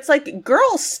dueling, and it's like,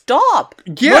 girl, stop.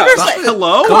 Yeah,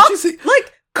 hello?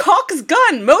 Cock's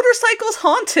gun, motorcycles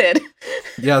haunted.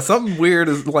 Yeah, something weird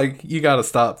is like, you gotta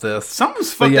stop this.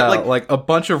 Something's fucked up. Like a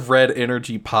bunch of red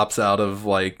energy pops out of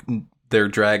like their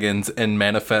dragons and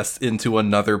manifests into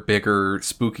another bigger,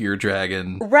 spookier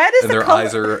dragon. Red is and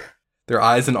their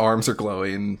eyes and arms are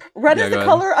glowing. Red is the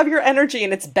color of your energy,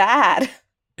 and it's bad.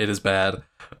 It is bad.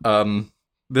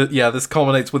 This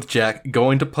culminates with Jack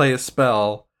going to play a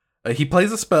spell. He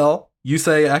plays a spell.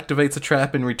 Yusei activates a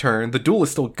trap in return. The duel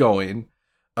is still going.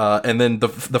 And then the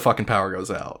fucking power goes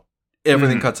out.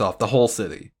 Everything cuts off. The whole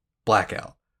city.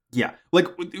 Blackout. Yeah. Like,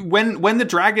 when the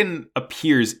dragon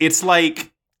appears, it's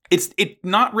like... It's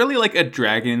not really like a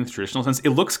dragon in the traditional sense.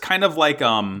 It looks kind of like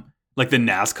the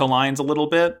Nazca lines a little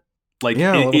bit. Like,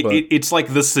 it's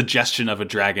like the suggestion of a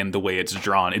dragon, the way it's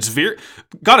drawn. It's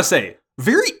gotta say,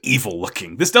 very evil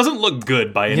looking. This doesn't look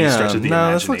good by any stretch of the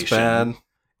imagination. This looks bad.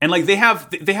 And like they have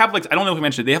like, I don't know if we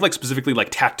mentioned it, they have like specifically like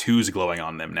tattoos glowing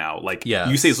on them now. Like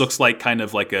Yusei's looks like kind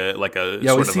of like a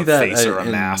sort of a face or a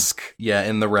mask. Yeah,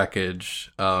 in the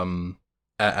wreckage.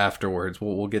 Afterwards,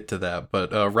 we'll get to that.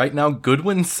 But right now,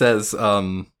 Goodwin says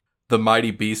the mighty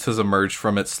beast has emerged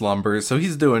from its slumbers, so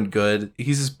he's doing good.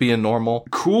 He's just being normal.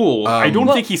 Cool. I don't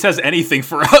think he says anything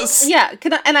for us. Yeah,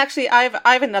 and actually, I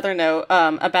have another note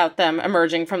about them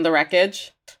emerging from the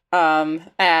wreckage.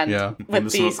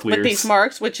 With these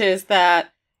marks, which is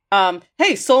that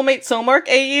hey, soulmate Soulmark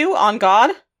AU on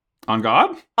God. On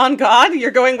God? On God,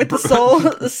 you're going with the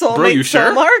soulmate Bro, you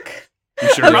sure? Soulmark?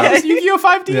 You sure about this Yu-Gi-Oh!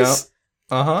 5Ds?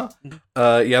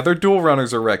 Yeah. Their dual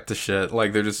runners are wrecked to shit.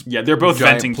 Like, they're just they're both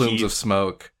giant venting plumes heat. of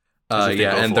smoke.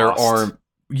 And their arm,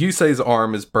 Yusei's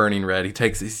arm is burning red. He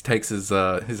takes his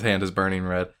hand is burning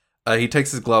red. He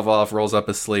takes his glove off, rolls up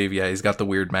his sleeve. Yeah, he's got the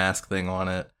weird mask thing on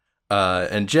it.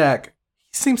 And Jack,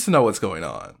 he seems to know what's going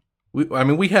on.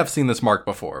 We have seen this mark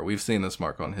before. We've seen this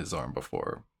mark on his arm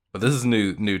before, but this is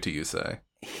new to Yusei.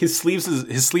 His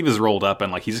sleeve is rolled up,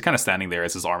 and like he's just kind of standing there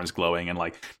as his arm is glowing, and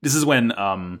like this is when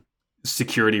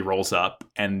security rolls up,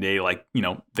 and they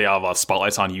they have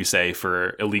spotlights on Yusei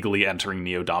for illegally entering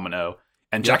Neo Domino,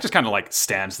 and Jack just kind of like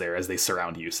stands there as they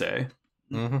surround Yusei.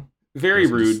 Mm-hmm. Very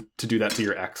rude to do that to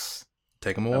your ex.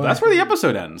 Take him away. That's where the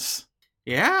episode ends.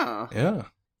 Yeah.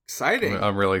 Exciting.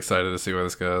 I'm really excited to see where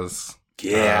this goes.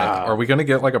 Yeah. Are we going to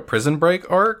get like a prison break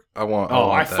arc?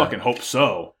 I fucking hope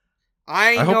so.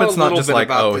 I hope it's not just like,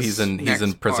 he's in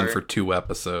prison part. for 2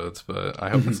 episodes, but I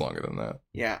hope it's longer than that.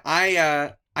 Yeah,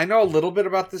 I know a little bit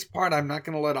about this part. I'm not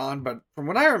going to let on, but from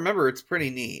what I remember, it's pretty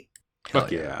neat.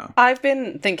 Fuck yeah. I've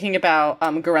been thinking about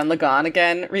Gurren Lagann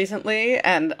again recently,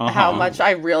 and how much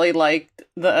I really liked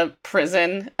the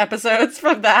prison episodes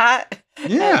from that.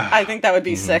 Yeah. And I think that would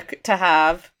be sick to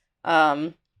have.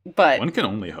 But one can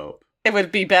only hope. It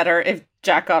would be better if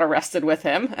Jack got arrested with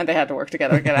him, and they had to work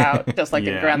together to get out, just like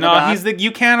in Gurren Lagann. No,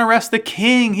 you can't arrest the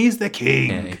king. He's the king.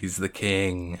 Yeah, he's the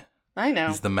king. I know.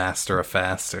 He's the master of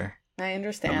faster. I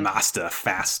understand. The master of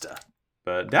faster.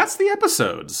 But that's the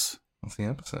episodes. That's the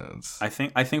episodes. I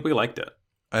think we liked it.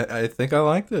 I think I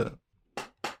liked it.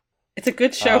 It's a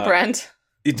good show, Brent.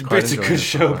 It's a good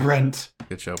show, Brent.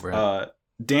 Good show, Brent.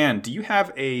 Dan, do you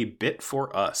have a bit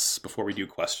for us before we do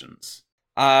questions?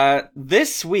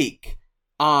 This week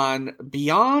on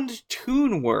Beyond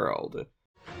Toon World.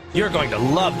 You're going to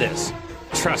love this.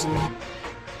 Trust me.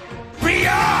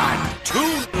 Beyond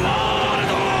Toon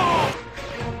World!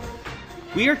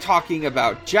 We are talking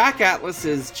about Jack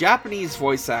Atlas's Japanese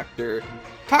voice actor,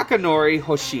 Takanori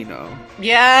Hoshino.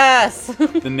 Yes!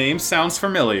 The name sounds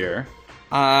familiar.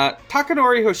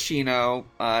 Takanori Hoshino,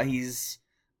 he's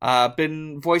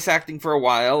been voice acting for a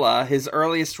while. His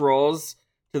earliest roles,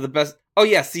 to the best... Oh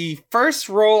yes, the first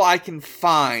role I can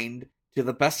find, to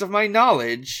the best of my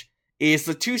knowledge, is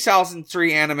the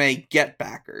 2003 anime Get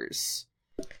Backers.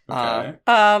 Okay.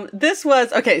 This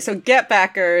was so Get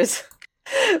Backers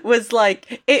was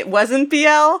like, it wasn't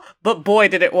BL, but boy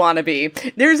did it want to be.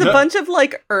 There's a bunch of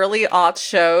like early aughts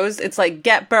shows. It's like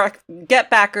Get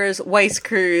Backers, Weiss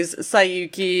Cruise,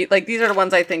 Sayuki. Like these are the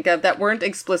ones I think of that weren't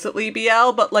explicitly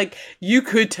BL, but like you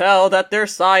could tell that their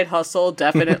side hustle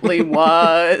definitely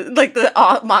was. Like the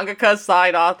mangaka's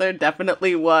side author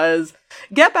definitely was.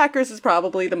 Get Backers is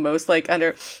probably the most like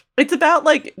under. It's about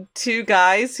like two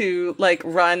guys who like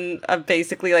run a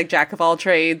basically like jack of all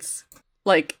trades,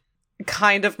 like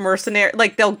kind of mercenary.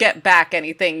 Like they'll get back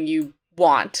anything you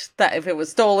want, that if it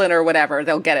was stolen or whatever,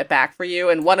 they'll get it back for you.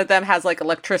 And one of them has like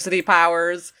electricity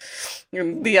powers,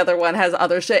 and the other one has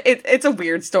other shit. It's a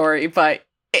weird story, but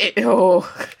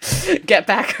Get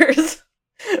Backers,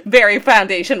 very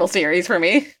foundational series for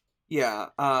me. Yeah.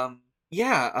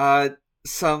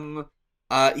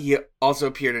 He also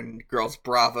appeared in Girls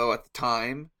Bravo at the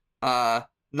time.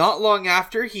 Not long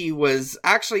after, he was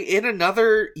actually in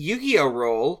another Yu-Gi-Oh!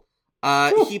 Role.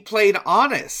 He played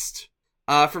Honest,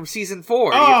 from season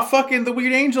 4. Oh, fucking the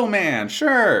Weird Angel Man,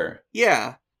 sure.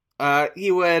 Yeah.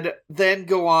 He would then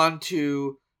go on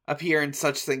to appear in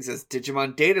such things as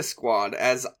Digimon Data Squad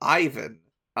as Ivan.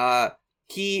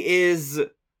 He is,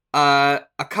 a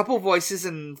couple voices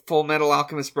in Full Metal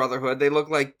Alchemist Brotherhood. They look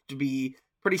like to be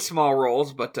pretty small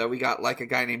roles, but we got like a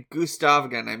guy named Gustav, a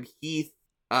guy named Heath.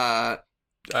 I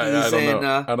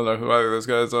don't know who either of those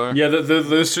guys are. Yeah,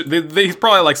 he's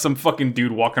probably like some fucking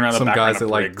dude walking around the background guys of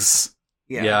that Briggs.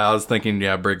 Yeah, I was thinking,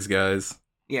 Briggs guys.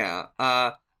 Yeah,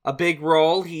 a big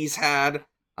role he's had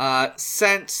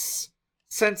since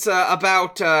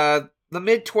about the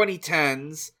mid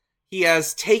 2010s. He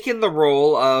has taken the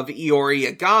role of Iori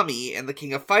Yagami in the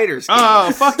King of Fighters game.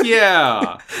 Oh, fuck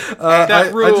yeah!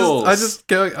 That rules. I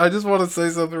just want to say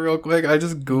something real quick. I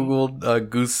just googled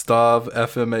Gustav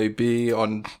FMAB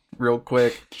on real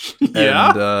quick. Yeah?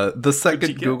 And the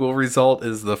second Google result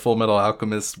is the Full Metal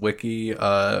Alchemist wiki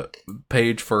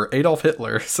page for Adolf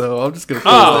Hitler. So I'm just gonna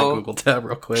close that Google tab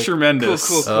real quick.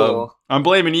 Tremendous. Cool. I'm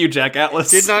blaming you, Jack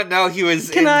Atlas. Did not know he was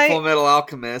in Full Metal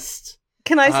Alchemist.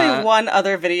 Can I say one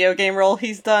other video game role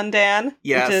he's done, Dan?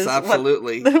 Yes, which is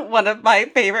absolutely. One of my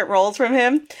favorite roles from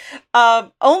him.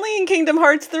 Only in Kingdom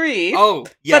Hearts 3. Oh,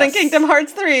 yes. But in Kingdom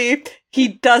Hearts 3, he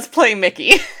does play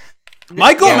Mickey.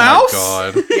 Michael Mouse?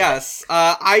 Oh my God. Yes.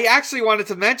 I actually wanted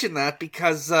to mention that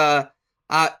because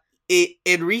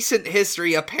in recent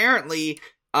history, apparently,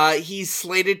 he's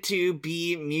slated to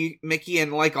be Mickey in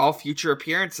like all future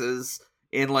appearances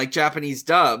in like Japanese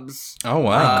dubs. Oh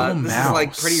wow. This is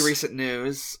like pretty recent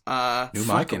news. New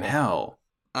fucking hell.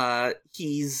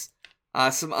 He's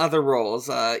some other roles.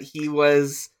 He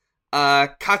was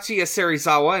Katsuya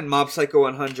Serizawa in Mob Psycho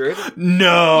 100.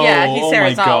 No. Yeah, he's Oh my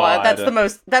Serizawa. God.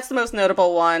 That's the most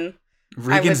notable one.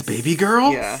 Regan's baby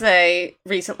girl? Yeah. Say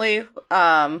recently.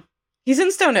 He's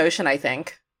in Stone Ocean, I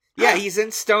think. Yeah, he's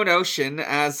in Stone Ocean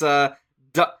as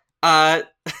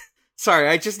sorry,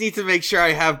 I just need to make sure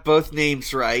I have both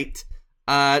names right.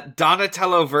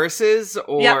 Donatello Versus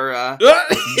or Yep,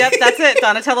 that's it.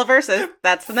 Donatello Versus.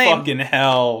 That's the name. Fucking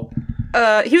hell.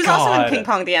 He was also in Ping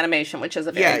Pong the Animation, which is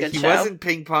a very good show. Yeah, he was in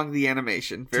Ping Pong the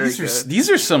Animation. Very good. These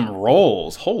are some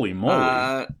roles. Holy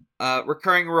moly.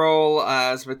 Recurring role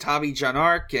as Matabi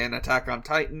Janark in Attack on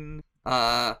Titan.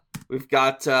 We've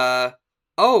got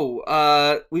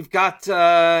oh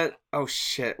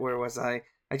shit, where was I?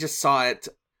 I just saw it.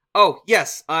 Oh,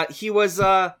 yes, he was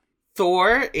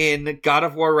Thor in God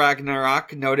of War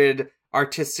Ragnarok, noted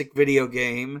artistic video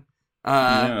game.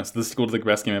 Yes, this is the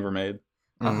best game ever made.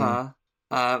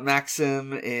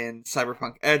 Maxim in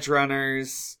Cyberpunk Edge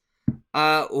Runners.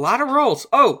 A lot of roles.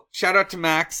 Oh, shout out to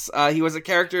Max. He was a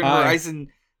character in Horizon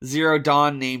Zero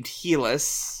Dawn named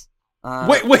Helis.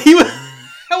 Wait, he was...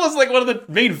 That was like one of the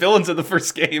main villains in the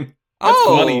first game. That's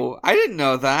funny. I didn't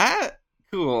know that.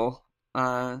 Cool.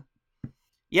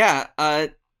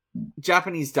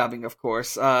 Japanese dubbing, of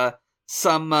course. I'm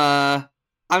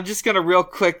just gonna real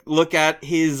quick look at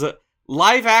his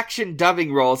live action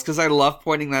dubbing roles because I love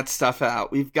pointing that stuff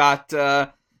out. We've got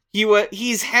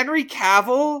he's Henry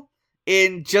Cavill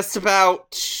in just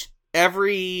about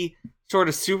every sort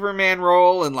of Superman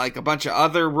role and like a bunch of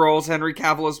other roles Henry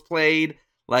Cavill has played.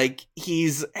 Like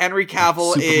he's Henry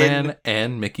Cavill Superman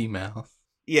and Mickey Mouse.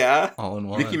 Yeah. All in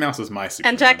one. Mickey Mouse is my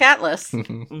Superman. And Jack Atlas.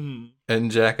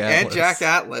 And Jack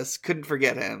Atlas. Couldn't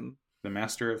forget him. The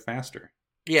Master of Faster.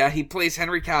 Yeah, he plays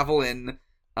Henry Cavill in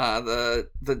the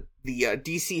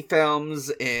DC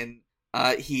films, and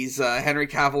he's Henry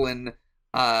Cavill in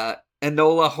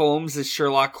Enola Holmes is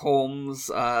Sherlock Holmes.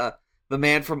 The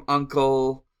man from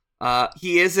U.N.C.L.E.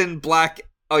 He is in Black...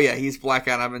 Oh yeah, he's Black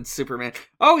Adam and Superman.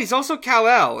 Oh, he's also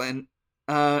Kal-El and...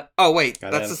 oh wait,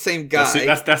 that's the same guy.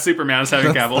 That's Superman is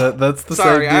having Cavill. That's the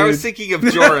Sorry, same dude. I was thinking of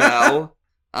Jor-El.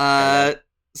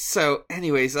 So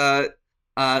anyways, he's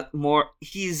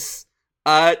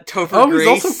Topher Grace.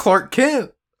 He's also Clark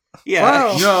Kent. Yeah.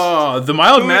 Wow. No, the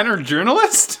mild-mannered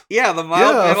journalist? Yeah, the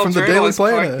mild-mannered from the journalist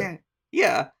Daily Clark Planet. Kent.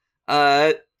 Yeah.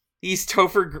 He's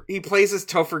he plays as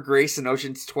Topher Grace in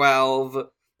Ocean's 12.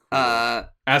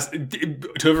 As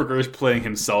Topher Grace playing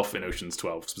himself in Ocean's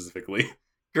 12 specifically.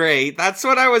 Great. That's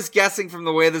what I was guessing from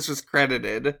the way this was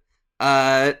credited.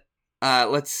 I'm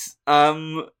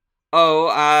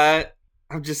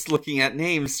just looking at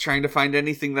names trying to find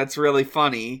anything that's really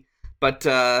funny. But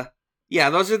yeah,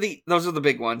 those are the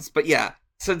big ones. But yeah,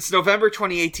 since November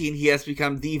 2018 he has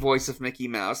become the voice of Mickey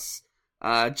Mouse.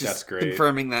 Just That's great.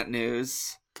 confirming that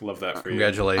news. Love that for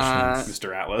Congratulations.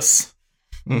 Mr. Atlas.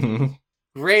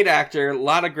 Great actor, a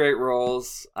lot of great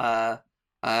roles.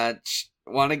 Wanted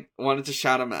to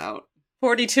shout him out.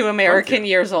 42 American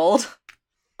years old.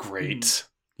 Great.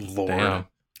 Lord. Damn.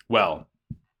 Well,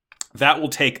 that will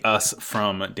take us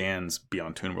from Dan's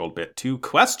Beyond Toon World bit to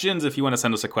questions. If you want to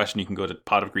send us a question, you can go to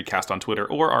Pot of Greedcast on Twitter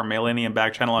or our Millennium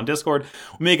Bag channel on Discord.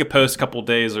 We make a post a couple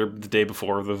days or the day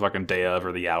before, the fucking day of,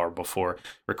 or the hour before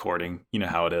recording. You know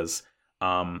how it is.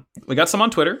 We got some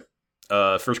on Twitter.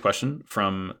 First question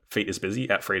from Fate is Busy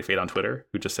at Afraid Fate on Twitter,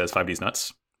 who just says 5D's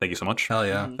nuts. Thank you so much. Hell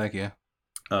yeah. Thank you.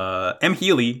 M.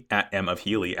 Healy at M of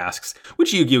Healy asks,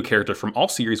 which Yu-Gi-Oh character from all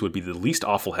series would be the least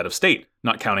awful head of state?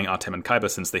 Not counting Atem and Kaiba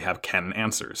since they have canon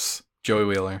answers. Joey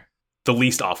Wheeler. The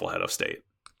least awful head of state.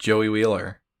 Joey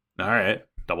Wheeler. All right,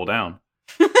 double down.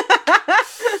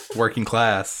 Working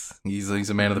class. He's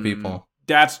a man of the people.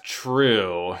 That's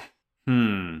true.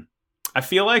 I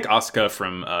feel like Asuka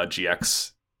from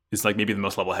GX is like maybe the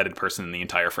most level-headed person in the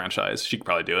entire franchise. She could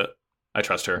probably do it. I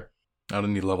trust her. I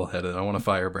don't need level-headed. I want a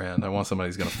firebrand. I want somebody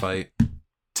who's going to fight.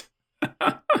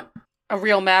 A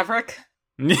real maverick.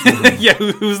 Yeah,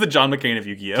 who's the John McCain of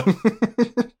Yu-Gi-Oh?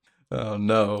 Oh,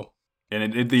 no.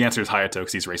 And the answer is Hayato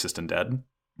because he's racist and dead.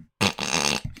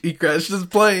 He crashed his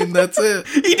plane. That's it.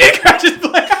 He did crash his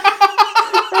plane!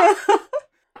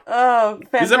 Oh,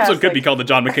 fantastic. This episode could be called the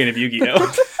John McCain of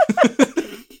Yu-Gi-Oh!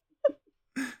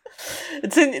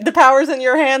 It's in the power's in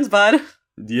your hands, bud.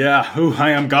 Yeah,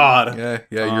 I am God. Yeah,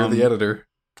 you're the editor.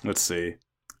 Let's see.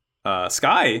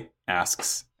 Sky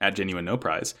asks, at Genuine No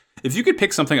Prize, if you could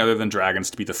pick something other than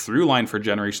dragons to be the through line for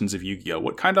generations of Yu-Gi-Oh,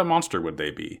 what kind of monster would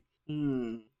they be?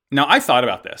 Now, I thought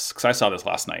about this, because I saw this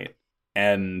last night,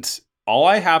 and all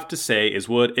I have to say is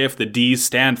what if the D's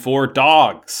stand for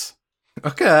dogs?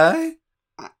 Okay.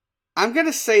 I'm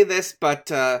gonna say this, but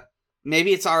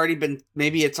maybe it's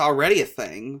already a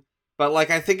thing. But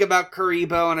like, I think about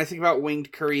Kuribo and I think about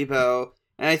Winged Kuribo,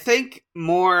 and I think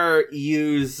more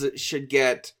U's should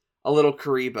get a little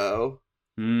Kuribo.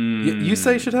 You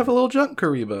say should have a little junk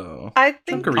Kuribo. I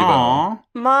think Karibo.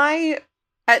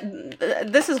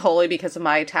 this is wholly because of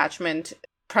my attachment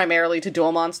primarily to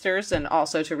dual monsters and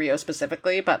also to Rio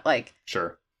specifically, but like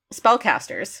Sure.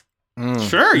 spellcasters.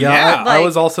 Sure, yeah. I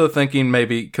was also thinking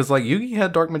maybe, because like Yugi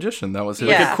had Dark Magician. That was his,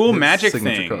 Like a cool his magic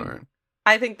signature thing. card.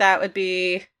 I think that would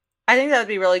be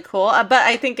really cool. But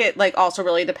I think it like also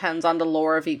really depends on the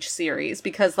lore of each series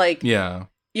because like Yeah.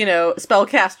 you know,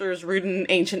 spellcasters rooted in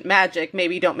ancient magic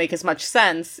maybe don't make as much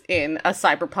sense in a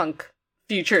cyberpunk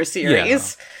future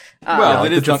series. Well, like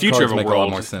it is the junk future cards of a make a lot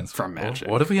world more sense from magic.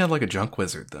 What if we had like a junk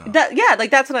wizard though?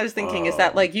 That's what I was thinking is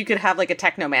that like you could have like a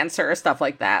technomancer or stuff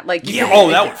like that. Like you could,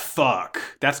 that would fuck.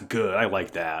 That's good. I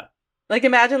like that. like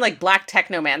imagine like Black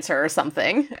Technomancer or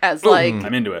something as like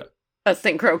I'm into it. a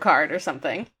synchro card or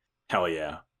something. Hell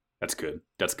yeah. That's good.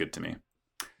 That's good to me.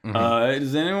 Mhm.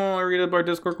 Does anyone want to read up our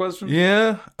Discord question?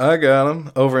 Yeah, I got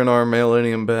them over in our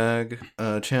Millennium Bag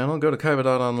channel. Go to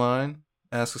kaiba.online.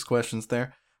 Ask us questions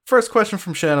there. First question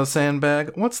from Shadow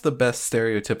Sandbag. What's the best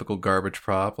stereotypical garbage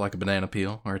prop, like a banana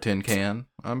peel or a tin can?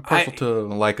 I'm partial to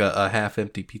like a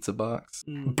half-empty pizza box.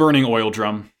 Burning oil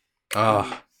drum.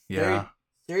 Oh, yeah.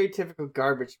 Stereotypical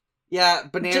garbage. Yeah,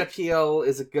 banana peel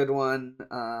is a good one.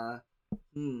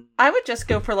 I would just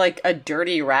go for like a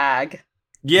dirty rag.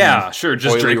 Yeah, sure.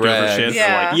 Just Oily draped over rags. shit.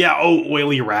 Yeah.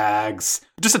 Oily rags.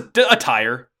 Just a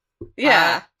tire.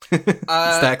 Yeah.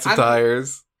 Stacks of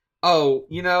tires. Oh,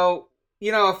 you know,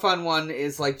 a fun one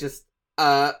is like just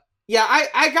I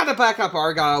gotta back up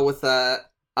Argyle with a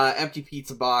empty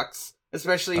pizza box,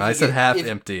 especially. If I you said get- half if-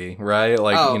 empty, right?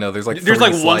 Like There's there's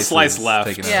like like 3 one slices slice left.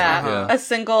 taken out. Yeah. A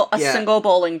single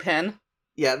bowling pin.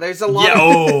 Yeah, there's a lot. Yeah.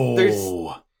 Of,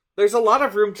 Oh. there's a lot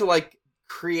of room to like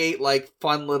create like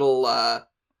fun little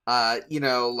you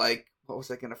know, like what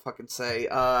was I gonna fucking say?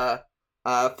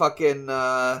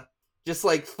 Just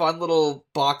like fun little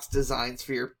box designs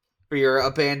for your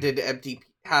abandoned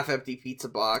half empty pizza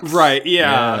box. Right,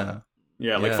 yeah.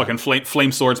 Yeah, like fucking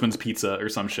flame swordsman's pizza or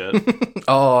some shit.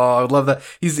 Oh, I would love that.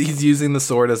 He's using the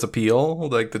sword as a peel,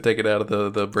 like to take it out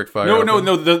of the brick fire.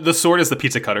 No. The sword is the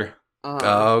pizza cutter.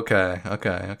 Oh, okay. You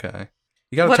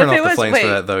gotta turn off the flames for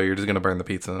that, though. You're just gonna burn the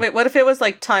pizza. Wait, what if it was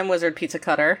like Time Wizard Pizza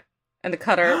Cutter? And the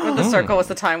cutter with the circle was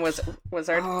the Time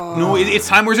Wizard? No, it's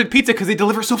Time Wizard Pizza because they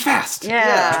deliver so fast.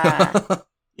 Yeah.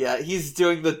 Yeah, he's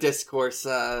doing the discourse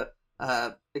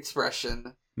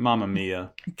expression. Mamma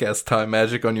mia. Cast time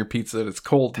magic on your pizza and it's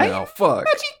cold now. Fuck.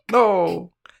 Magic.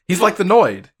 No. He's like the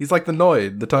Noid.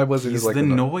 The Time Wizard is like the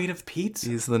Noid of pizza.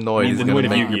 He's the Noid. He's going to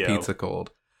make your pizza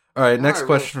cold. All right, next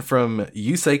question from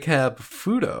Yusekab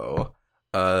Fudo.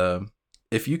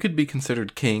 If you could be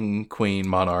considered king, queen,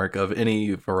 monarch of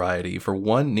any variety for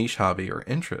one niche hobby or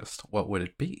interest, what would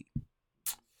it be?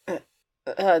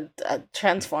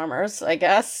 Transformers, I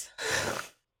guess.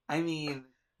 I mean...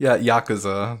 Yeah,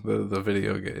 Yakuza, the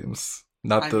video games.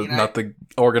 Not the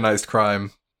organized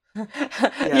crime.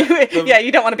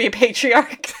 You don't want to be a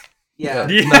patriarch. Yeah.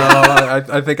 No,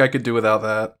 I think I could do without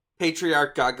that.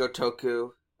 Patriarch God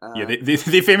Gotoku.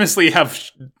 They famously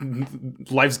have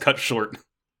lives cut short.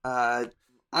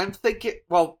 I'm thinking,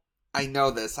 well, I know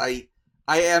this. I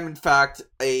am, in fact,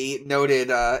 a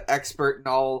noted expert in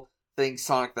all things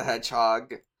Sonic the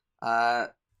Hedgehog. I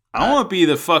want to be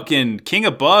the fucking king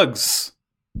of bugs.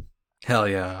 Hell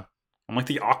yeah. I'm like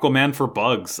the Aquaman for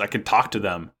bugs. I can talk to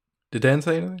them. Did Dan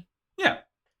say anything? Yeah.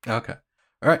 Okay.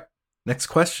 All right. Next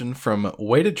question from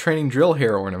Weighted Training Drill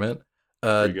Hair Ornament.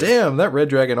 Damn, that Red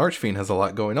Dragon Archfiend has a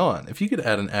lot going on. If you could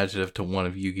add an adjective to one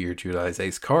of Yu-Gi-Oh! Judai's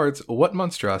ace cards, what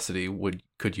monstrosity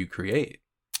could you create?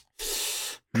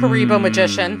 Karibo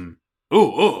Magician.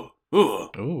 Ooh,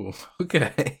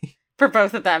 okay. For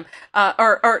both of them.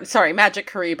 Sorry, Magic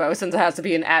Karibo, since it has to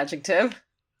be an adjective.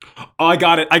 Oh, I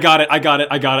got it.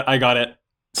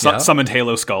 Summoned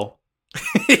Halo Skull.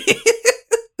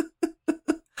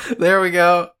 There we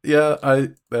go. Yeah,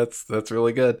 that's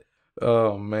really good.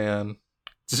 Oh man.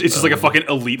 It's just like a fucking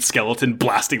elite skeleton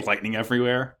blasting lightning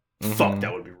everywhere. Mm-hmm. Fuck,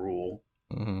 that would be rule.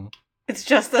 Mm-hmm. It's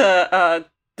just the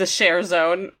share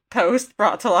zone post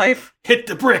brought to life. Hit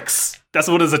the bricks. That's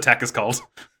what his attack is called.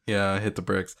 Yeah, hit the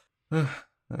bricks.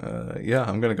 Yeah,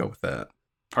 I'm gonna go with that.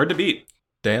 Hard to beat.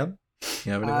 Dan,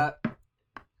 you have anything?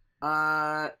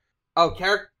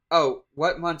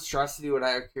 What monstrosity would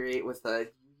I create with a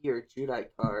Yu-Gi-Oh! Judai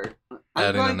card?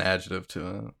 Adding an adjective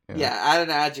to it. Yeah, add an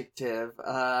adjective.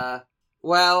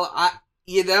 Well, I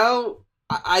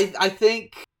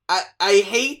think I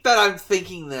hate that I'm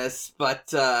thinking this,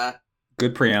 but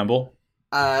good preamble.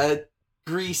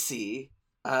 Greasy.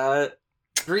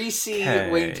 Greasy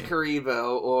Winged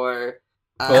Karibo, or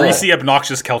Greasy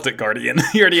Obnoxious Celtic Guardian.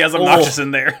 He already has Obnoxious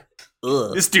in there.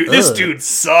 Ugh. This dude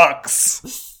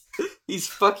sucks. He's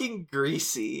fucking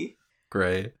greasy.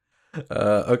 Great.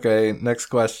 Okay, next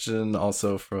question,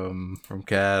 also from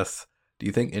Cass. Do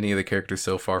you think any of the characters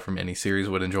so far from any series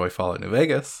would enjoy Fallout New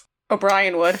Vegas?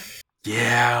 O'Brien would.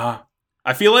 Yeah.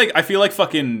 I feel like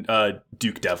fucking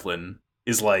Duke Devlin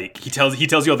is like he tells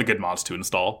you all the good mods to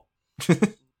install.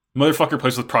 Motherfucker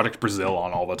plays with Project Brazil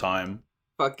on all the time.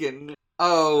 Fucking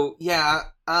oh yeah.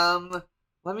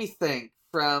 Let me think.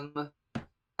 Fallout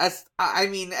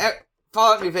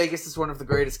New Vegas is one of the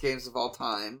greatest games of all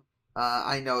time.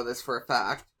 I know this for a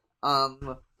fact.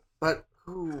 But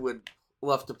who would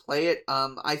love to play it?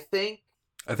 I think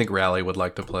Rally would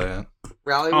like to play it.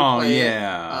 Rally would play it.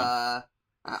 Yeah.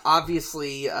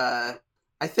 Obviously, I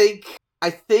think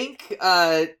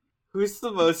who's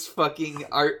the most fucking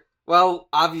art? Well,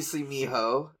 obviously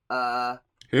Miho.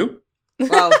 Who?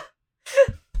 Well,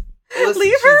 listen,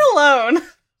 leave her alone.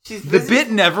 The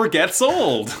bit never gets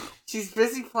old. She's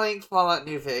busy playing Fallout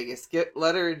New Vegas.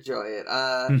 Let her enjoy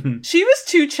it. She was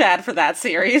too Chad for that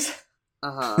series.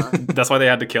 That's why they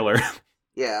had to kill her.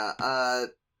 Yeah.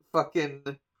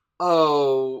 Fucking.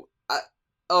 I'm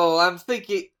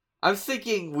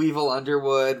thinking Weevil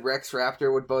Underwood, Rex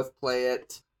Raptor would both play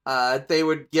it. They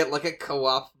would get like a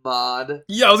co-op mod.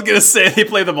 Yeah, I was gonna say they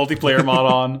play the multiplayer mod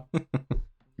on.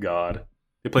 God,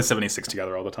 they play 76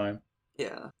 together all the time.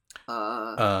 Yeah.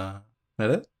 That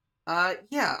it?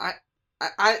 Yeah.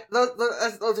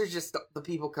 Those are just the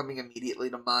people coming immediately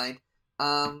to mind.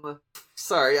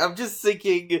 Sorry, I'm just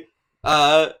thinking,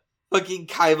 fucking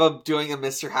Kaiba doing a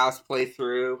Mr. House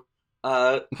playthrough.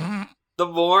 The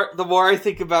more I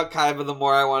think about Kaiba, the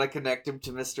more I want to connect him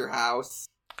to Mr. House.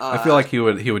 I feel like he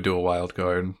would do a wild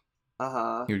card.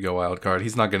 He would go wild card.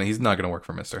 He's not gonna work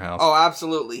for Mr. House. Oh,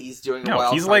 absolutely. He's doing a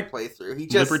wild card playthrough. He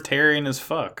just libertarian as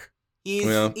fuck.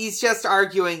 He's just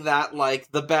arguing that like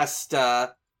the best,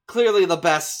 clearly the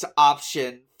best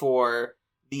option for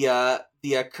the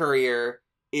courier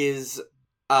is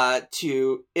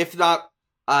to,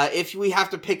 if we have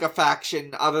to pick a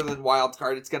faction other than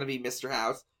Wildcard, it's gonna be Mr.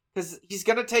 House. Because he's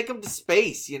gonna take him to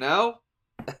space, you know?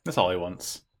 That's all he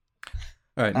wants.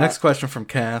 Alright, next question from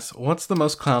Cass. What's the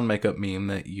most clown makeup meme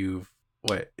that you've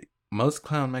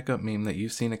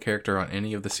seen a character on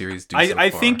any of the series do so far? I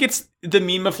think it's the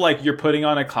meme of, like, you're putting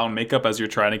on a clown makeup as you're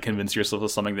trying to convince yourself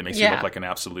of something that makes you look like an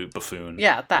absolute buffoon.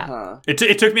 Yeah, that.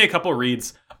 It took me a couple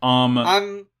reads.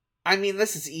 I mean,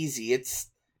 this is easy. It's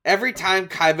every time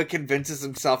Kaiba convinces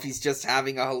himself he's just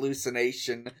having a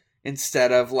hallucination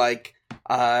instead of, like,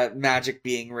 magic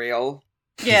being real.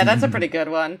 Yeah, that's a pretty good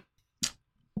one.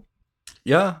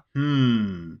 Yeah.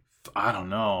 I don't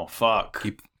know. Fuck.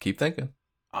 Keep thinking.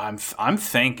 I'm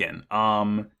thinking.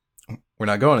 We're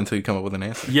not going until you come up with an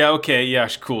answer. Yeah, okay, yeah,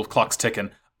 cool. Clock's ticking.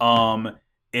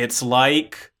 It's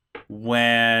like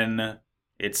when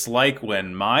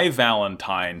my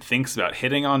Valentine thinks about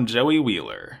hitting on Joey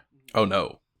Wheeler. Oh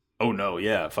no,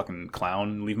 yeah, fucking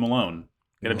clown, leave him alone.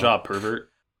 Get a job, pervert.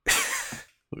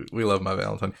 We love my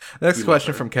Valentine. Next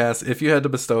question from Cass. If you had to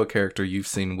bestow a character you've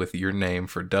seen with your name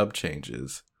for dub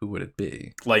changes, who would it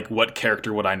be? Like, what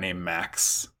character would I name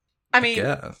Max? I mean,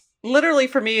 literally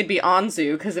for me it'd be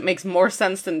Anzu, because it makes more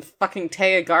sense than fucking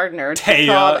Taya Gardner to be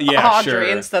called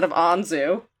Audrey instead of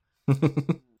Anzu.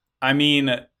 I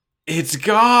mean, it's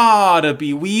gotta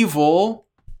be Weevil.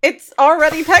 It's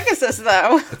already Pegasus,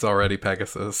 though. It's already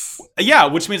Pegasus. Yeah,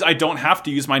 which means I don't have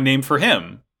to use my name for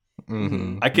him.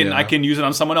 Mm-hmm. I can use it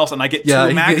on someone else, and I get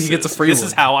two Maxes. He gets a free one. This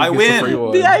is how I win.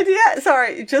 The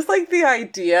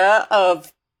idea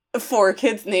of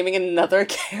 4Kids naming another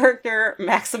character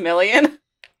Maximilian.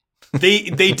 They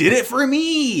did it for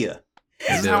me.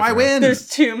 This is how I win. There's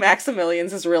 2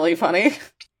 Maximilians is really funny.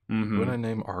 Who would I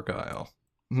name Argyle?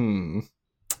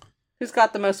 Who's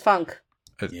got the most funk?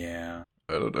 Yeah.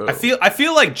 I don't know. I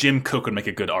feel like Jim Cook would make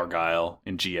a good Argyle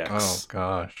in GX. Oh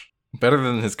gosh. Better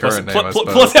than his current name, I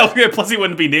suppose. Plus, he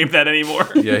wouldn't be named that anymore.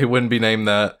 Yeah, he wouldn't be named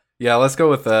that. Yeah, let's go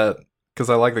with that. Because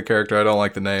I like the character, I don't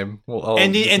like the name.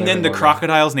 And then the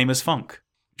crocodile's name is Funk.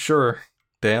 Sure.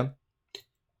 Dan?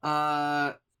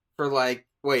 For like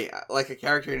a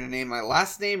character to name my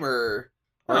last name or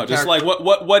no, just like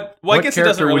what I guess it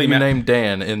doesn't really matter. What character would you name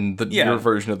Dan in your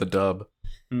version of the dub?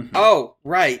 Mm-hmm. Oh,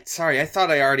 right. Sorry, I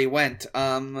thought I already went.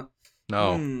 No.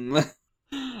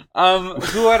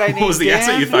 Who would I name? What was the Dan?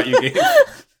 answer you thought you gave?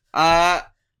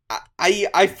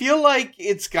 I feel like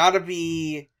it's gotta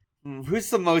be who's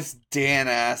the most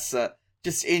Dan-ass,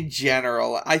 just in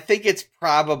general. I think it's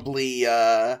probably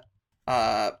it's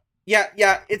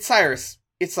Cyrus.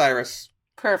 It's Cyrus.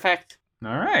 Perfect.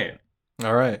 All right.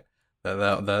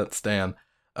 That's Dan.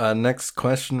 Next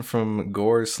question from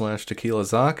Gore/Tequila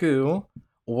Zaku.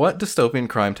 What dystopian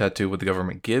crime tattoo would the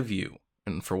government give you,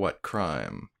 and for what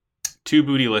crime? Too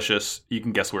bootylicious. You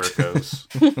can guess where it goes.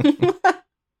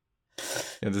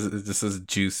 This is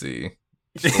juicy.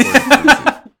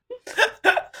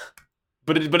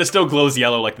 But it still glows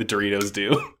yellow like the Doritos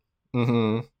do.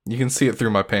 Mm-hmm. You can see it through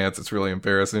my pants. It's really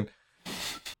embarrassing.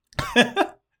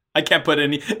 I can't put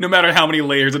any. No matter how many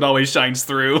layers, it always shines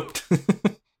through.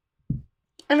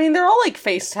 I mean, they're all like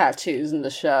face tattoos in the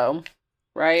show,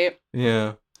 right?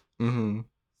 Yeah. Mm-hmm.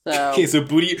 So. Okay, so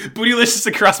bootylicious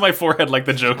across my forehead like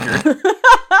the Joker.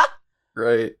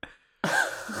 Right.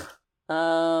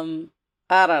 I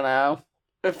don't know.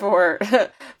 For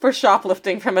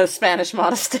shoplifting from a Spanish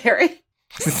monastery.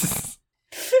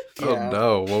 Oh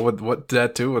no! What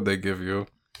tattoo would they give you?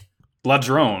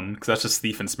 Ladrón, because that's just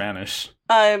thief in Spanish.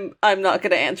 I'm not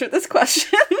going to answer this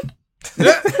question.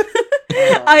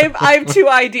 I have 2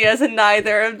 ideas, and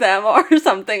neither of them are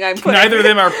something I'm putting. Neither of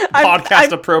them are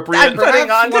podcast appropriate. I'm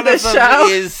putting onto the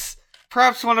show.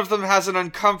 Perhaps one of them has an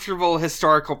uncomfortable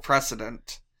historical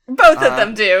precedent. Both of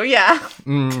them do, yeah.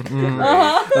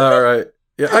 All right.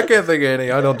 Yeah, I can't think of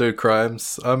any. I don't do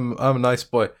crimes. I'm a nice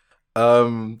boy.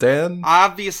 Dan?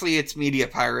 Obviously, it's media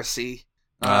piracy.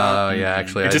 Yeah,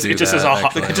 actually, it just says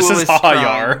coolest ha crime.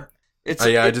 yar.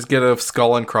 I just get a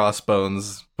skull and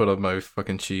crossbones put on my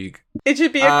fucking cheek. It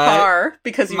should be a car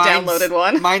because you downloaded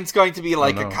one. Mine's going to be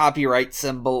like a copyright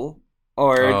symbol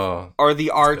or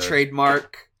the R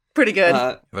trademark. Pretty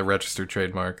good. The registered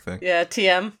trademark thing. Yeah,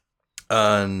 TM.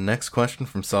 Next question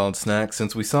from Solid Snack.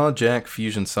 Since we saw Jack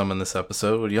fusion summon this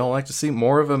episode, would y'all like to see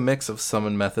more of a mix of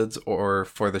summon methods or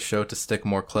for the show to stick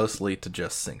more closely to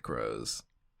just synchros?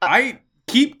 I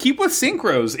keep with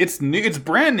synchros. It's new. It's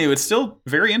brand new. It's still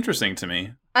very interesting to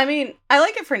me. I mean, I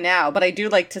like it for now, but I do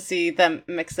like to see them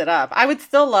mix it up. I would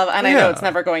still love, and I know it's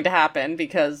never going to happen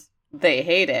because they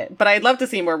hate it, but I'd love to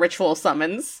see more ritual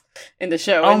summons in the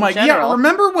show. Oh my, yeah!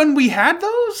 Remember when we had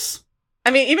those?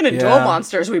 I mean, even in Duel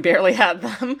Monsters, we barely had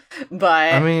them.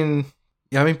 But I mean,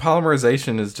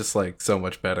 polymerization is just like so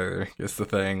much better. Is the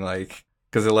thing, like,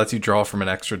 because it lets you draw from an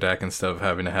extra deck instead of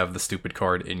having to have the stupid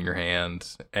card in your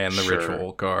hand and the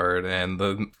ritual card and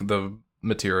the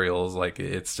materials. Like,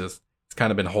 it's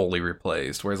kind of been wholly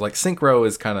replaced. Whereas like synchro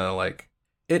is kind of like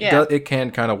it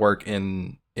can kind of work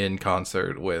in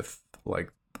concert with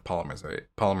like the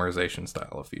polymerization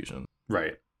style of fusion.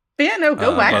 Right. But yeah, no,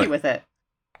 go wacky with it.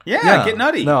 Yeah, get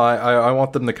nutty. No, I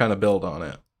want them to kind of build on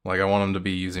it. Like, I want them to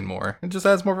be using more. It just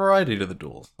adds more variety to the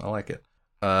duels. I like it.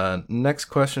 Next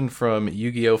question from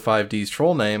Yu-Gi-Oh! 5D's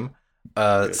troll name.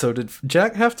 So did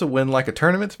Jack have to win like a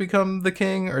tournament to become the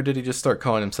king, or did he just start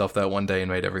calling himself that one day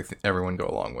and made everyone go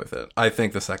along with it? I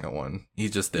think the second one. He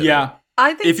just did. Yeah. It.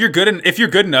 I think if you're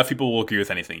good enough, people will agree with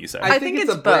anything you say. I think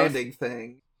it's a branding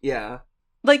thing. Yeah.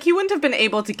 Like, he wouldn't have been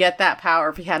able to get that power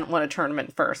if he hadn't won a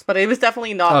tournament first, but it was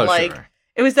definitely not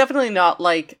it was definitely not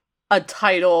like a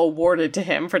title awarded to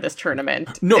him for this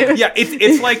tournament. No, yeah,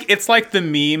 it's like the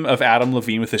meme of Adam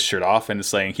Levine with his shirt off and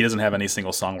saying he doesn't have any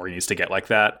single song where he needs to get like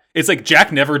that. It's like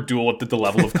Jack never dueled at the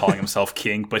level of calling himself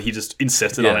king, but he just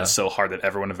insisted on it so hard that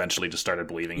everyone eventually just started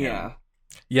believing him.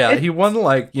 Yeah, he won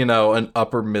like, an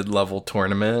upper mid-level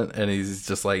tournament, and he's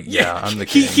just like, I'm the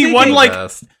king. He won like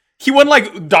best. He won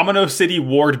like Domino City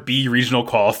Ward B regional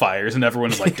qualifiers, and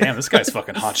everyone was like, "Damn, this guy's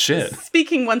fucking hot shit."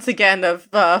 Speaking once again of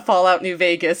Fallout New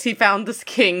Vegas, he found this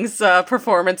King's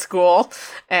performance school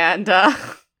and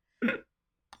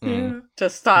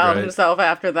just styled himself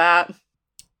after that.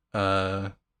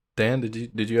 Dan,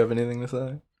 did you have anything to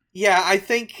say? Yeah, I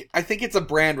think it's a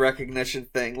brand recognition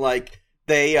thing. Like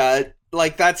they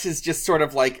like that's his just sort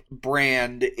of like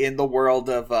brand in the world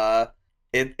of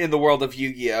in the world of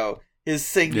Yu-Gi-Oh! His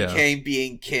thing became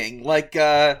being king, like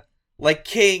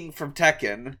King from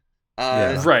Tekken.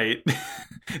 Right.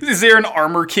 Is there an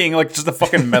armor king, like just a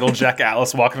fucking metal Jack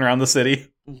Atlas walking around the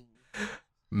city?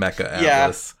 Mecha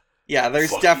Atlas. Yeah,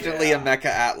 there's definitely a Mecha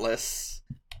Atlas.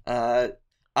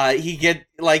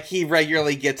 He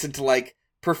regularly gets into like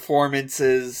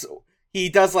performances. He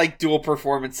does like dual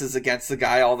performances against the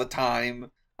guy all the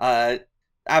time.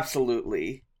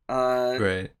 Absolutely.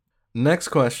 Great. Next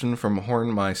question from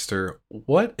Hornmeister.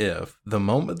 What if, the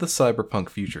moment the cyberpunk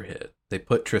future hit, they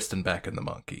put Tristan back in the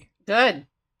monkey? Good.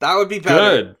 That would be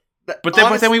better. Good. But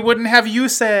then we wouldn't have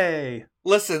Yusei.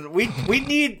 Listen, we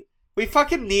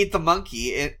fucking need the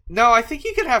monkey. No, I think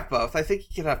you could have both.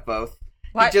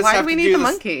 Why do we need the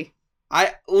monkey?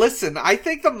 I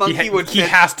think the monkey would fit. He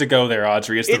has to go there,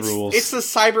 Audrey. It's the rules. It's the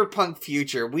cyberpunk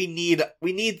future. We need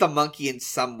the monkey in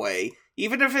some way.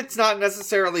 Even if it's not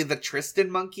necessarily the Tristan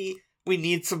monkey, we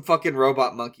need some fucking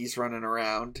robot monkeys running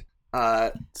around.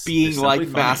 Being like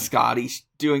mascot-y,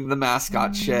 doing the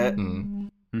mascot shit.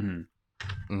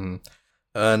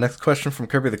 Next question from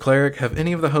Kirby the Cleric. Have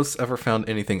any of the hosts ever found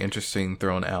anything interesting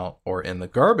thrown out or in the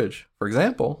garbage? For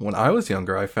example, when I was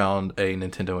younger, I found a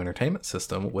Nintendo Entertainment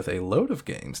System with a load of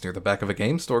games near the back of a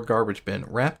game store garbage bin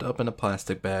wrapped up in a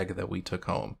plastic bag that we took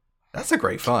home. That's a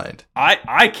great find.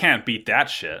 I can't beat that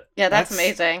shit. Yeah, that's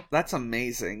amazing. That's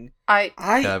amazing.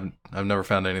 I've never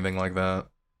found anything like that.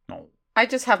 No. I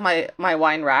just have my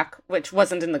wine rack, which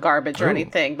wasn't in the garbage or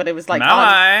anything, but it was like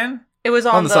it was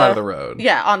on the side of the road.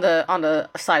 Yeah, on the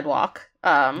sidewalk.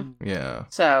 Yeah.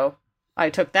 So I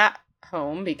took that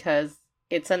home because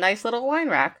it's a nice little wine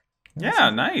rack. Yeah,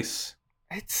 nice.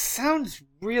 It sounds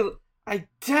real. I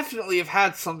definitely have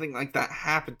had something like that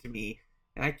happen to me,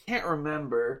 and I can't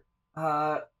remember.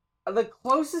 The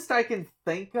closest I can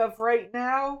think of right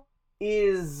now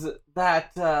is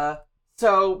that,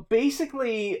 so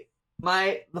basically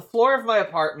the floor of my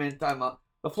apartment,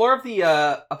 the floor of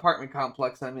the, apartment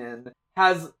complex I'm in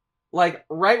has, like,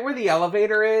 right where the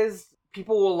elevator is,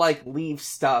 people will, like, leave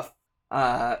stuff,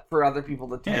 for other people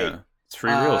to take. Yeah, it's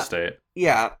free real estate.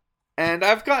 Yeah, and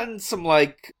I've gotten some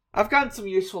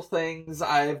useful things.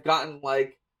 I've gotten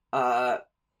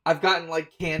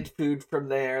canned food from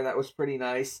there. That was pretty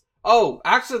nice. Oh,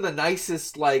 actually the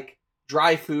nicest, like,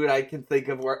 dry food I can think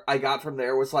of where I got from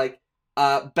there was, like,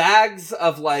 bags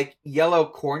of, like, yellow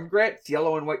and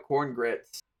white corn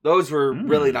grits. Those were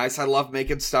really nice. I love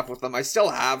making stuff with them. I still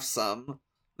have some.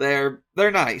 They're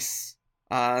nice.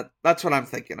 That's what I'm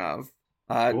thinking of.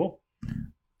 Cool.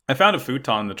 I found a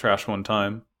futon in the trash one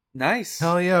time. Nice.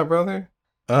 Hell yeah, brother.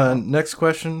 Next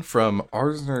question from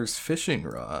Arsner's Fishing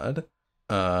Rod.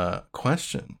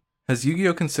 Question. Has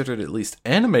Yu-Gi-Oh! Considered at least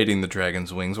animating the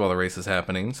dragon's wings while the race is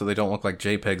happening, so they don't look like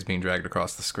JPEGs being dragged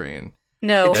across the screen?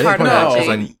 No, They hard didn't point out 'cause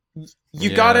emoji.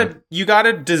 You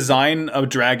gotta design a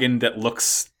dragon that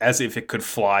looks as if it could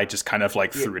fly, just kind of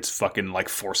like through its fucking like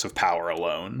force of power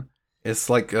alone. It's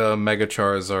like Mega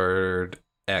Charizard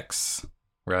X,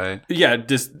 right? Yeah, it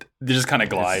just kind of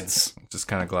glides. Just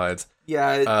kind of glides.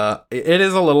 Yeah. It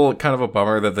is a little kind of a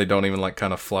bummer that they don't even like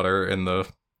kind of flutter in the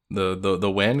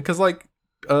wind, because like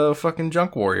fucking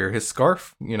Junk Warrior, his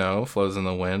scarf, flows in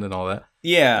the wind and all that.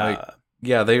 Yeah. Like,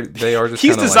 yeah, they are just.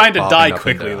 He's kinda, designed like, to die bobbing up and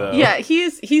quickly, down. though. Yeah,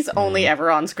 he's only ever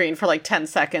on screen for like 10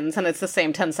 seconds, and it's the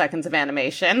same 10 seconds of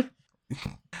animation.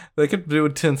 They could do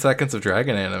 10 seconds of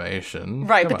dragon animation.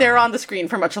 Right, Come but they're on the screen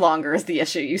for much longer is the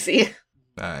issue, you see.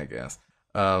 I guess.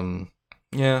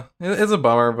 Yeah, it's a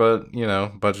bummer,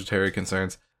 but, budgetary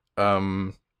concerns.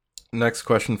 Next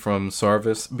question from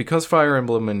Sarvis. Because Fire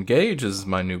Emblem Engage is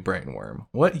my new brainworm,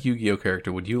 what Yu-Gi-Oh!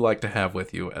 Character would you like to have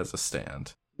with you as a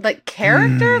stand? Like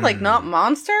character? Like not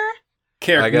monster?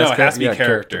 I guess No, it has to be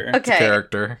character. It's a Okay.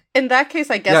 character. In that case,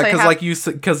 I guess Yeah, I because have...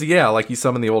 like you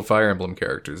summon the old Fire Emblem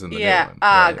characters in the new one.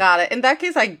 Got it. In that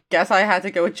case, I guess I had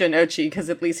to go with Jinochi, because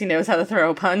at least he knows how to throw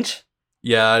a punch.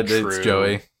 Yeah, it's True.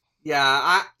 Joey.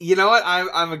 Yeah, you know what?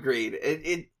 I'm agreed.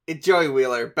 It Joey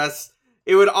Wheeler best.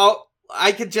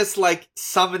 I could just like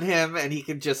summon him, and he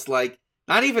could just like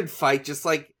not even fight, just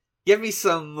like give me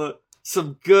some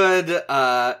good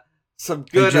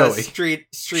Joey, street.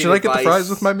 Should I get the fries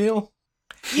with my meal?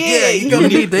 Yeah, you're gonna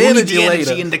need the energy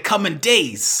later. in the coming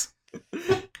days.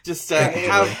 Just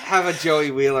have a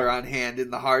Joey Wheeler on hand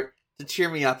in the heart to cheer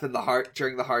me up in the heart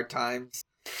during the hard times.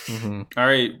 Mm-hmm.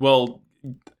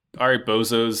 All right,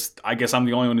 bozos. I guess I'm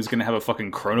the only one who's gonna have a fucking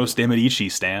Chronos de Medici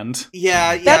stand.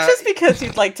 Yeah. That's just because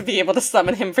you'd like to be able to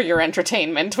summon him for your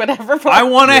entertainment, whatever. I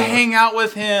want to hang out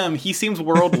with him. He seems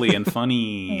worldly and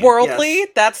funny. Worldly? Yes.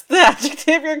 That's the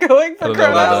adjective you're going for, I don't know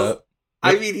about Kronos? that.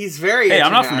 I mean, he's very. Hey,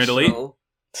 I'm not from Italy. international.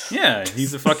 Yeah,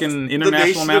 he's a fucking international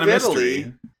nation man of of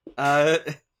mystery.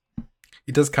 Italy.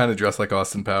 He does kind of dress like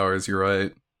Austin Powers. You're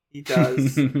right. He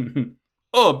does.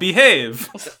 Oh, behave.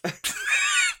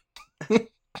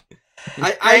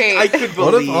 I could believe.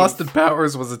 What if Austin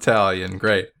Powers was Italian?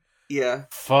 Great. Yeah,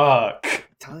 Fuck.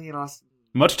 Italian Austin.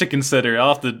 Much to consider.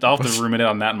 I'll have to ruminate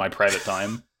on that in my private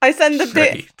time. I send the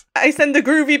Great. I send the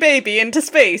groovy baby into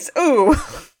space. Ooh.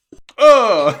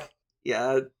 Oh,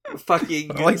 Yeah,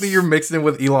 fucking. I like that you're mixing it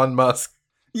with Elon Musk.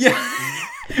 yeah.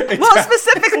 Well,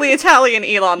 specifically Italian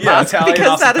Elon Yeah, Musk, Italian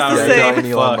because that is Austin the Powers. same.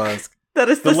 Italian Elon Fuck. Musk. That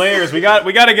is The layers. We got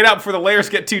to get out before the layers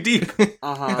get too deep.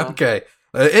 Uh-huh. Okay.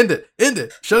 End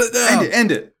it. Shut it down.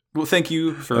 End it. Well, thank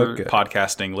you for Okay.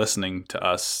 podcasting, listening to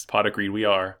us. Pod Agreed we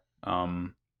are.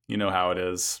 You know how it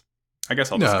is. I guess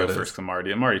I'll You know just how go it first. is. I'm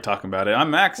already talking about it.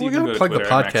 I'm Max. You We can go gotta to plug the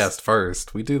Twitter at Max. podcast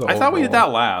first. We do the I whole thought we did roll.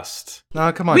 that last.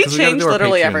 No, come on. We 'cause gotta change do our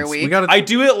literally patrons. every week. We gotta. I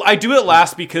do it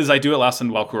last because I do it last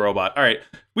in Welcome Robot. All right.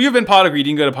 We have been Pod Agreed.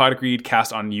 You can go to Pod Agreed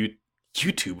Cast on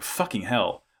YouTube. Fucking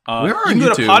hell. we are you on can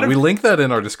go to YouTube. Pod- We link that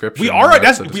in our description. We are. in our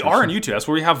That's episode we are on description. YouTube. That's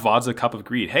where we have Vod's Cup of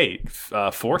Greed. Hey,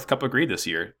 fourth Cup of Greed this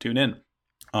year. Tune in.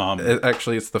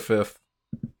 Actually, it's the 5th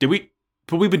Did we?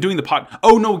 But we've been doing the pod.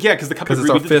 Oh no, yeah, because the Cup of because Greed. it's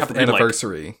our we did the Cup 5th of Greed,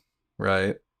 anniversary,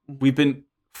 right? we've been.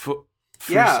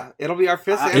 Yeah, it'll be our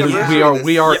 5th Yeah. anniversary.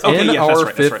 We are Yeah, okay, in yes, that's our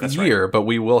right, 5th that's right. year, but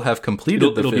we will have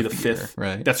completed It'll the be the 5th fifth. year,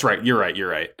 right? That's right. You're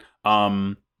right.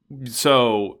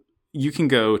 So you can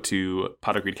go to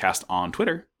Pod Agreed Cast on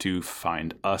Twitter to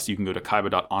find us. You can go to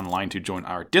kaiba.online to join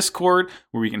our Discord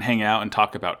where we can hang out and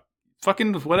talk about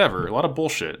fucking whatever. A lot of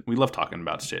bullshit. We love talking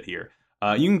about shit here.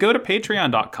 You can go to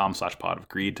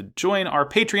patreon.com/podofgreed to join our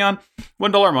Patreon.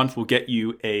 $1 a month will get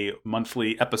you a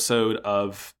monthly episode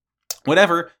of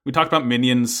whatever. We talked about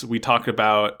Minions. We talked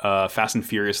about Fast and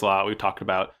Furious a lot. We talked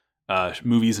about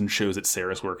movies and shows that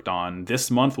Sarah's worked on.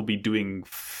 This month we'll be doing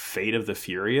Fate of the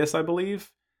Furious, I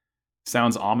believe.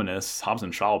 Sounds ominous. Hobbs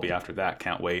and Shaw will be after that.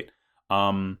 Can't wait.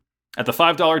 At the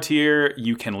 $5 tier,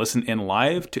 you can listen in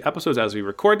live to episodes as we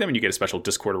record them, and you get a special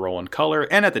Discord role in color.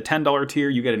 And at the $10 tier,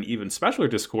 you get an even specialer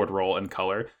Discord role in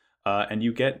color, and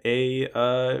you get a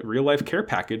real-life care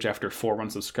package after 4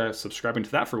 months of subscribing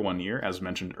to that for 1 year, as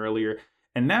mentioned earlier.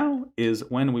 And now is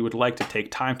when we would like to take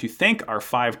time to thank our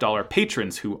 $5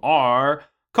 patrons, who are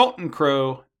Colton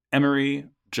Crow, Emery,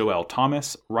 Joel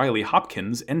Thomas, Riley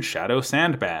Hopkins, and Shadow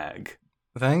Sandbag.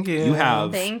 Thank you. You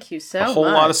have Thank you so a whole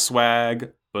much. lot of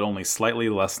swag, but only slightly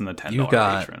less than the $10 You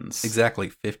got patrons. exactly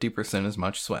 50% as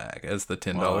much swag as the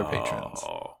 $10 patrons.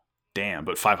 Oh, damn,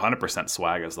 but 500%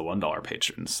 swag as the $1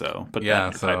 patrons. So put Yeah,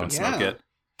 that in your pipe and so- smoke Yeah. it.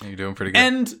 You're doing pretty good.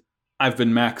 And I've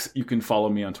been Max. You can follow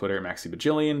me on Twitter at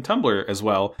MaxyBajillion, Tumblr as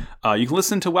well. You can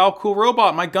listen to Wow Cool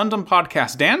Robot, my Gundam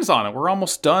podcast. Dan's on it. We're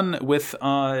almost done with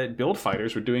Build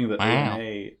Fighters. We're doing the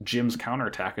AMA Jim's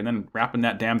Counterattack and then wrapping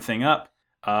that damn thing up.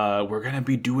 We're going to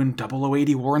be doing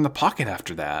 0080 War in the Pocket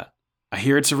after that. I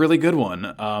hear it's a really good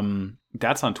one.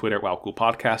 That's on Twitter at Wow Cool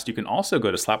Podcast. You can also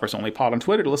go to Slappers Only Pod on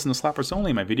Twitter to listen to Slappers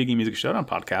Only, my video game music showdown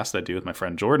podcast that I do with my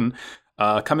friend Jordan.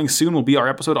 Coming soon will be our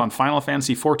episode on Final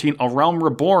Fantasy XIV, A Realm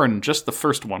Reborn, just the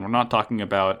first one. We're not talking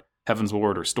about Heaven's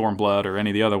Ward or Stormblood or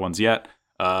any of the other ones yet,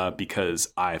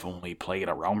 because I've only played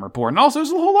A Realm Reborn. And also,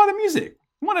 there's a whole lot of music.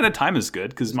 One at a time is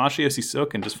good, because Masahiro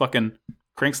Sissoko just fucking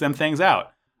cranks them things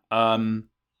out. And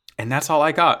that's all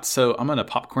I got, so I'm going to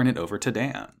popcorn it over to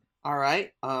Dan. All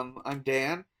right, I'm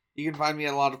Dan. You can find me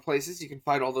at a lot of places. You can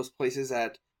find all those places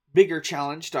at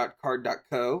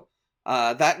biggerchallenge.card.co.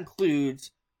 That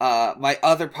includes my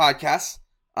other podcasts,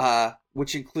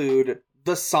 which include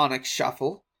The Sonic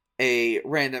Shuffle, a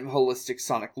random holistic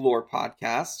Sonic lore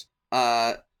podcast.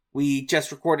 We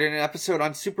just recorded an episode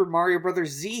on Super Mario Bros.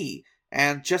 Z,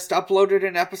 and just uploaded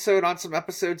an episode on some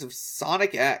episodes of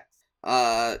Sonic X.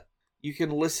 You can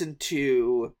listen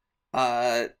to,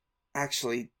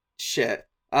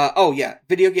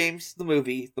 Video Games, the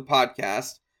Movie, the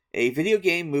podcast, a video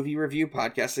game movie review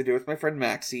podcast I do with my friend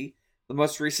Maxie. The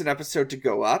most recent episode to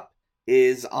go up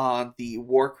is on the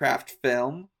Warcraft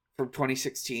film from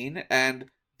 2016, and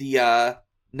the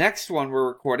next one we're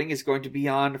recording is going to be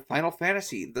on Final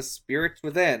Fantasy, The Spirits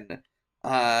Within.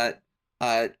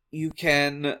 You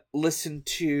can listen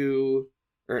to...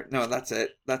 that's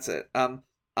it.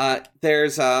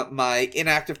 There's my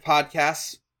inactive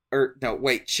podcast...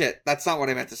 that's not what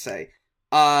I meant to say.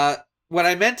 What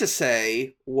I meant to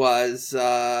say was,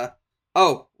 you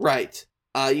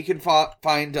can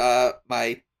find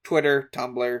my Twitter,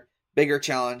 Tumblr, Bigger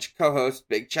Challenge, co-host,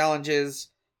 Big Challenges.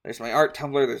 There's my art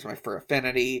Tumblr, there's my Fur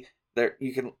Affinity. There,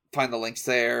 you can find the links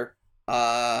there.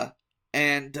 I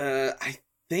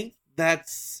think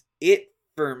that's it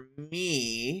for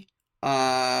me.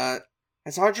 Has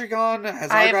Audrey gone? Has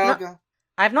Argyle gone?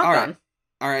 I have not gone.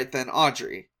 Alright then,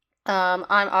 Audrey. I'm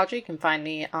Audrey. You can find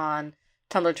me on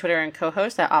Tumblr, Twitter, and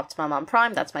co-host at Optimum on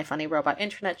Prime. That's my funny robot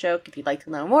internet joke. If you'd like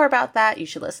to know more about that, you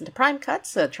should listen to Prime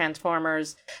Cuts, a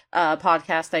Transformers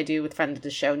podcast I do with friend of the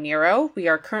show, Nero. We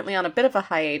are currently on a bit of a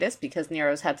hiatus because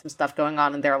Nero's had some stuff going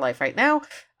on in their life right now,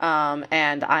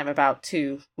 and I'm about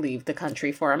to leave the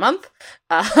country for a month.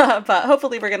 But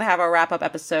hopefully we're going to have our wrap-up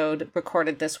episode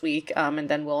recorded this week, and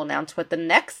then we'll announce what the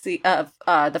next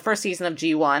the first season of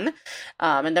G1,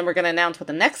 and then we're going to announce what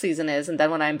the next season is, and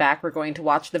then when I'm back, we're going to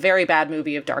watch the very bad movie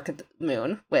of Dark of the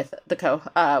Moon with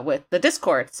the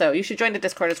Discord. So you should join the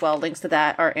Discord as well. Links to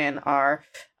that are in our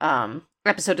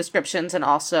episode descriptions, and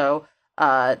also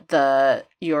the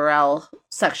URL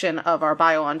section of our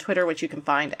bio on Twitter, which you can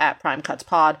find at Prime Cuts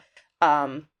Pod.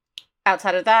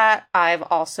 Outside of that, I've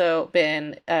also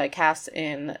been cast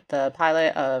in the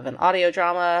pilot of an audio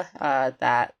drama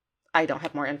that I don't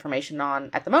have more information on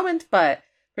at the moment, but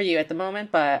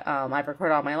I've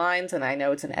recorded all my lines, and I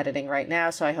know it's in editing right now,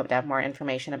 so I hope to have more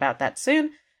information about that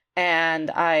soon.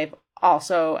 And I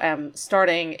also am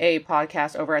starting a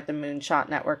podcast over at the Moonshot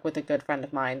Network with a good friend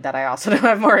of mine that I also don't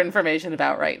have more information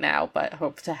about right now, but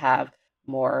hope to have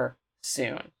more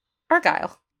soon.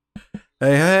 Argyle.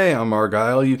 Hey, I'm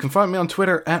Argyle. You can find me on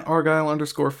Twitter at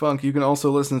Argyle_funk. You can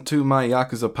also listen to my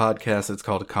Yakuza podcast. It's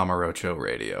called Kamurocho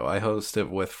Radio. I host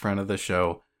it with friend of the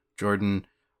show, Jordan.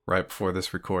 Right before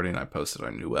this recording, I posted our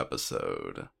new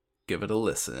episode. Give it a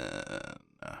listen.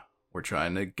 We're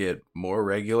trying to get more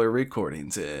regular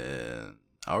recordings in.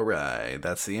 All right,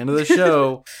 that's the end of the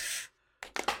show.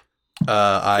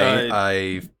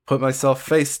 I put myself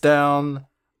face down,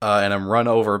 and I'm run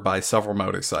over by several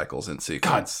motorcycles in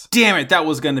sequence. God damn it, that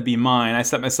was going to be mine. I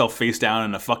set myself face down,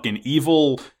 and a fucking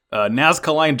evil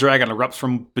Nazca Line dragon erupts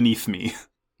from beneath me.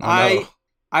 Oh, no.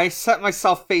 I set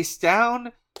myself face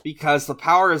down because the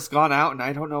power has gone out, and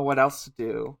I don't know what else to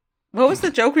do. What was the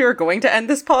joke we were going to end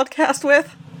this podcast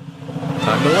with?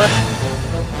 Time to left.